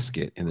can ask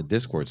it in the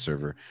Discord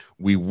server.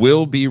 We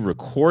will be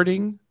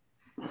recording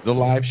the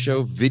live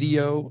show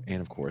video and,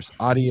 of course,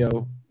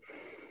 audio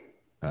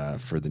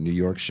for the New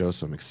York show.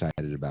 So I'm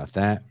excited about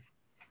that.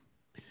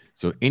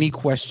 So any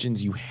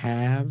questions you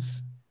have,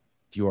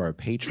 if you are a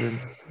patron,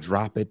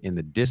 drop it in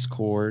the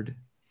Discord.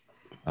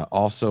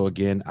 Also,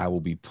 again, I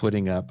will be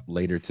putting up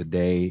later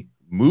today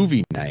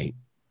movie night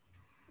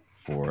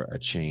for a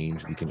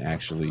change. We can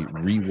actually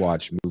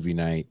rewatch movie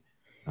night.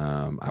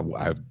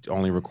 I've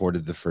only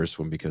recorded the first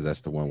one because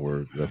that's the one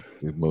where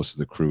most of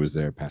the crew was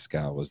there.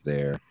 Pascal was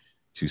there.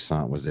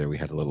 Toussaint was there. We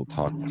had a little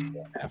talk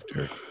before and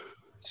after.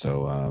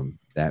 So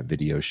that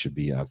video should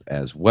be up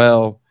as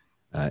well.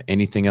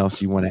 Anything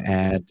else you want to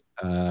add,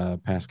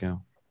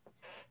 Pascal?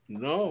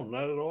 No,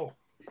 not at all.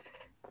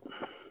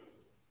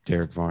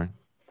 Derek Varn?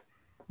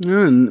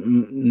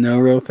 No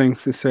real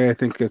things to say. I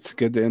think it's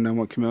good to end on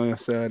what Camilla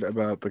said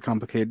about the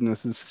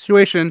complicatedness of the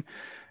situation.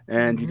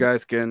 And you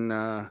guys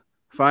can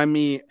find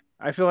me.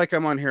 I feel like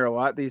I'm on here a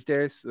lot these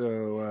days,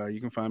 so you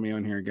can find me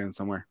on here again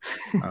somewhere.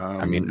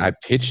 I mean, I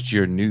pitched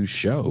your new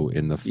show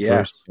in the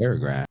first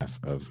paragraph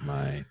of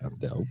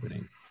the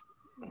opening.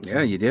 So.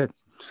 Yeah, you did.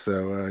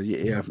 So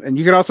yeah, and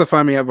you can also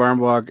find me at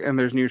Varnblog, and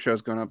there's new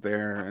shows going up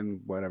there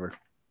and whatever.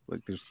 Like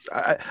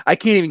I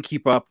can't even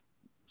keep up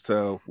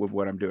with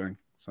what I'm doing.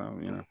 So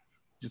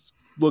just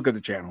look at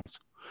the channels.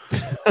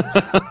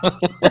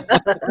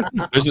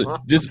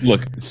 Just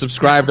look,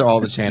 subscribe to all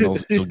the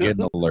channels. You'll get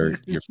an alert.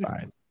 You're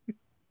fine.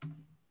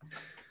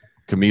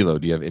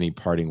 Camilo, do you have any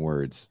parting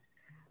words?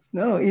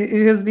 No, it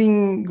has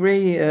been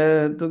great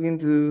talking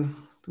to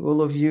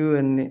all of you,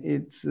 and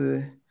it's.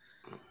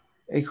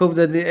 I hope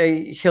that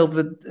I helped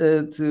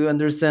to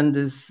understand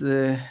this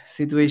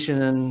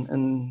situation,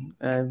 and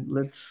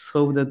let's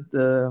hope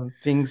that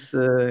things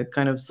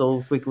kind of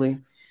solve quickly.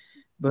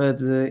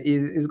 But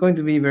it's going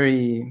to be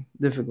very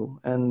difficult,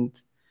 and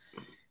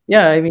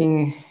yeah, I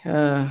mean,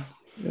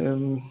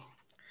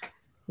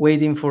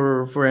 waiting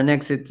for an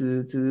exit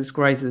to this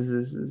crisis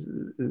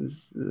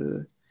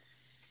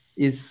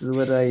is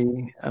what I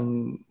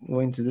am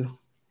going to do.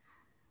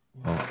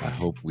 Well, I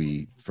hope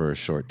we, for a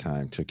short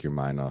time, took your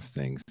mind off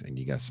things and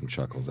you got some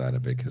chuckles out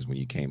of it, because when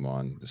you came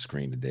on the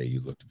screen today, you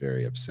looked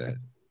very upset.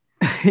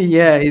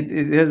 Yeah, it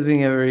has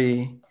been a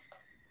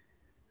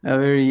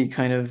very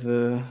kind of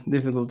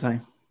difficult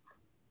time.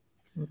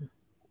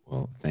 Well,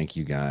 Well, thank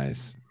you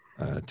guys.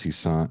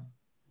 Toussaint,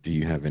 do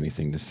you have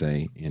anything to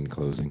say in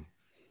closing?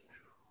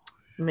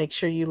 Make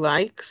sure you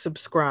like,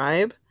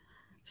 subscribe,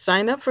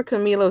 sign up for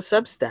Camilo's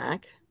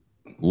Substack.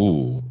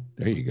 Ooh,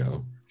 there you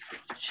go.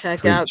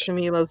 Check out Preach.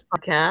 Camilo's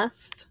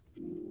podcast.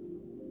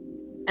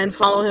 And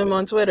follow him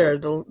on Twitter.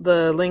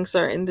 The links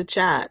are in the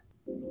chat.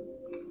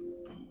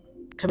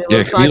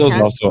 Yeah, Camilo's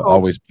podcast also is called-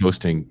 always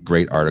posting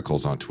great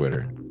articles on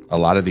Twitter. A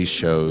lot of these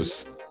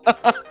shows,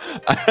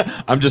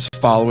 I'm just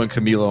following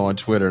Camilo on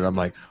Twitter, and I'm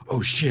like,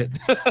 oh shit,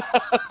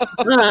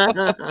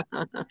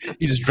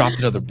 he just dropped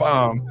another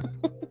bomb.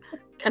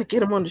 Gotta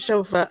get him on the show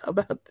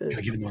about this.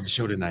 Gotta get him on the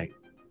show tonight.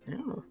 Yeah.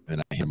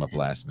 And I hit him up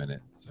last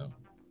minute. So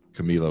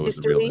Camilo is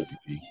the real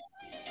MVP.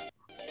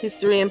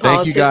 History and Thank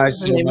Politics. you guys is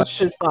the so name of much.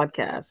 his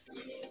podcast.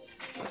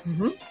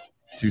 Mm-hmm.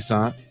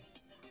 Toussaint,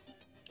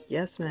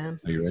 Yes, man.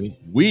 are you ready?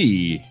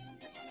 We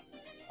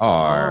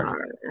are.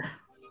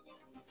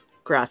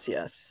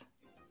 Gracias.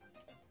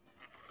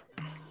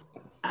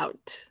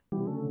 Out.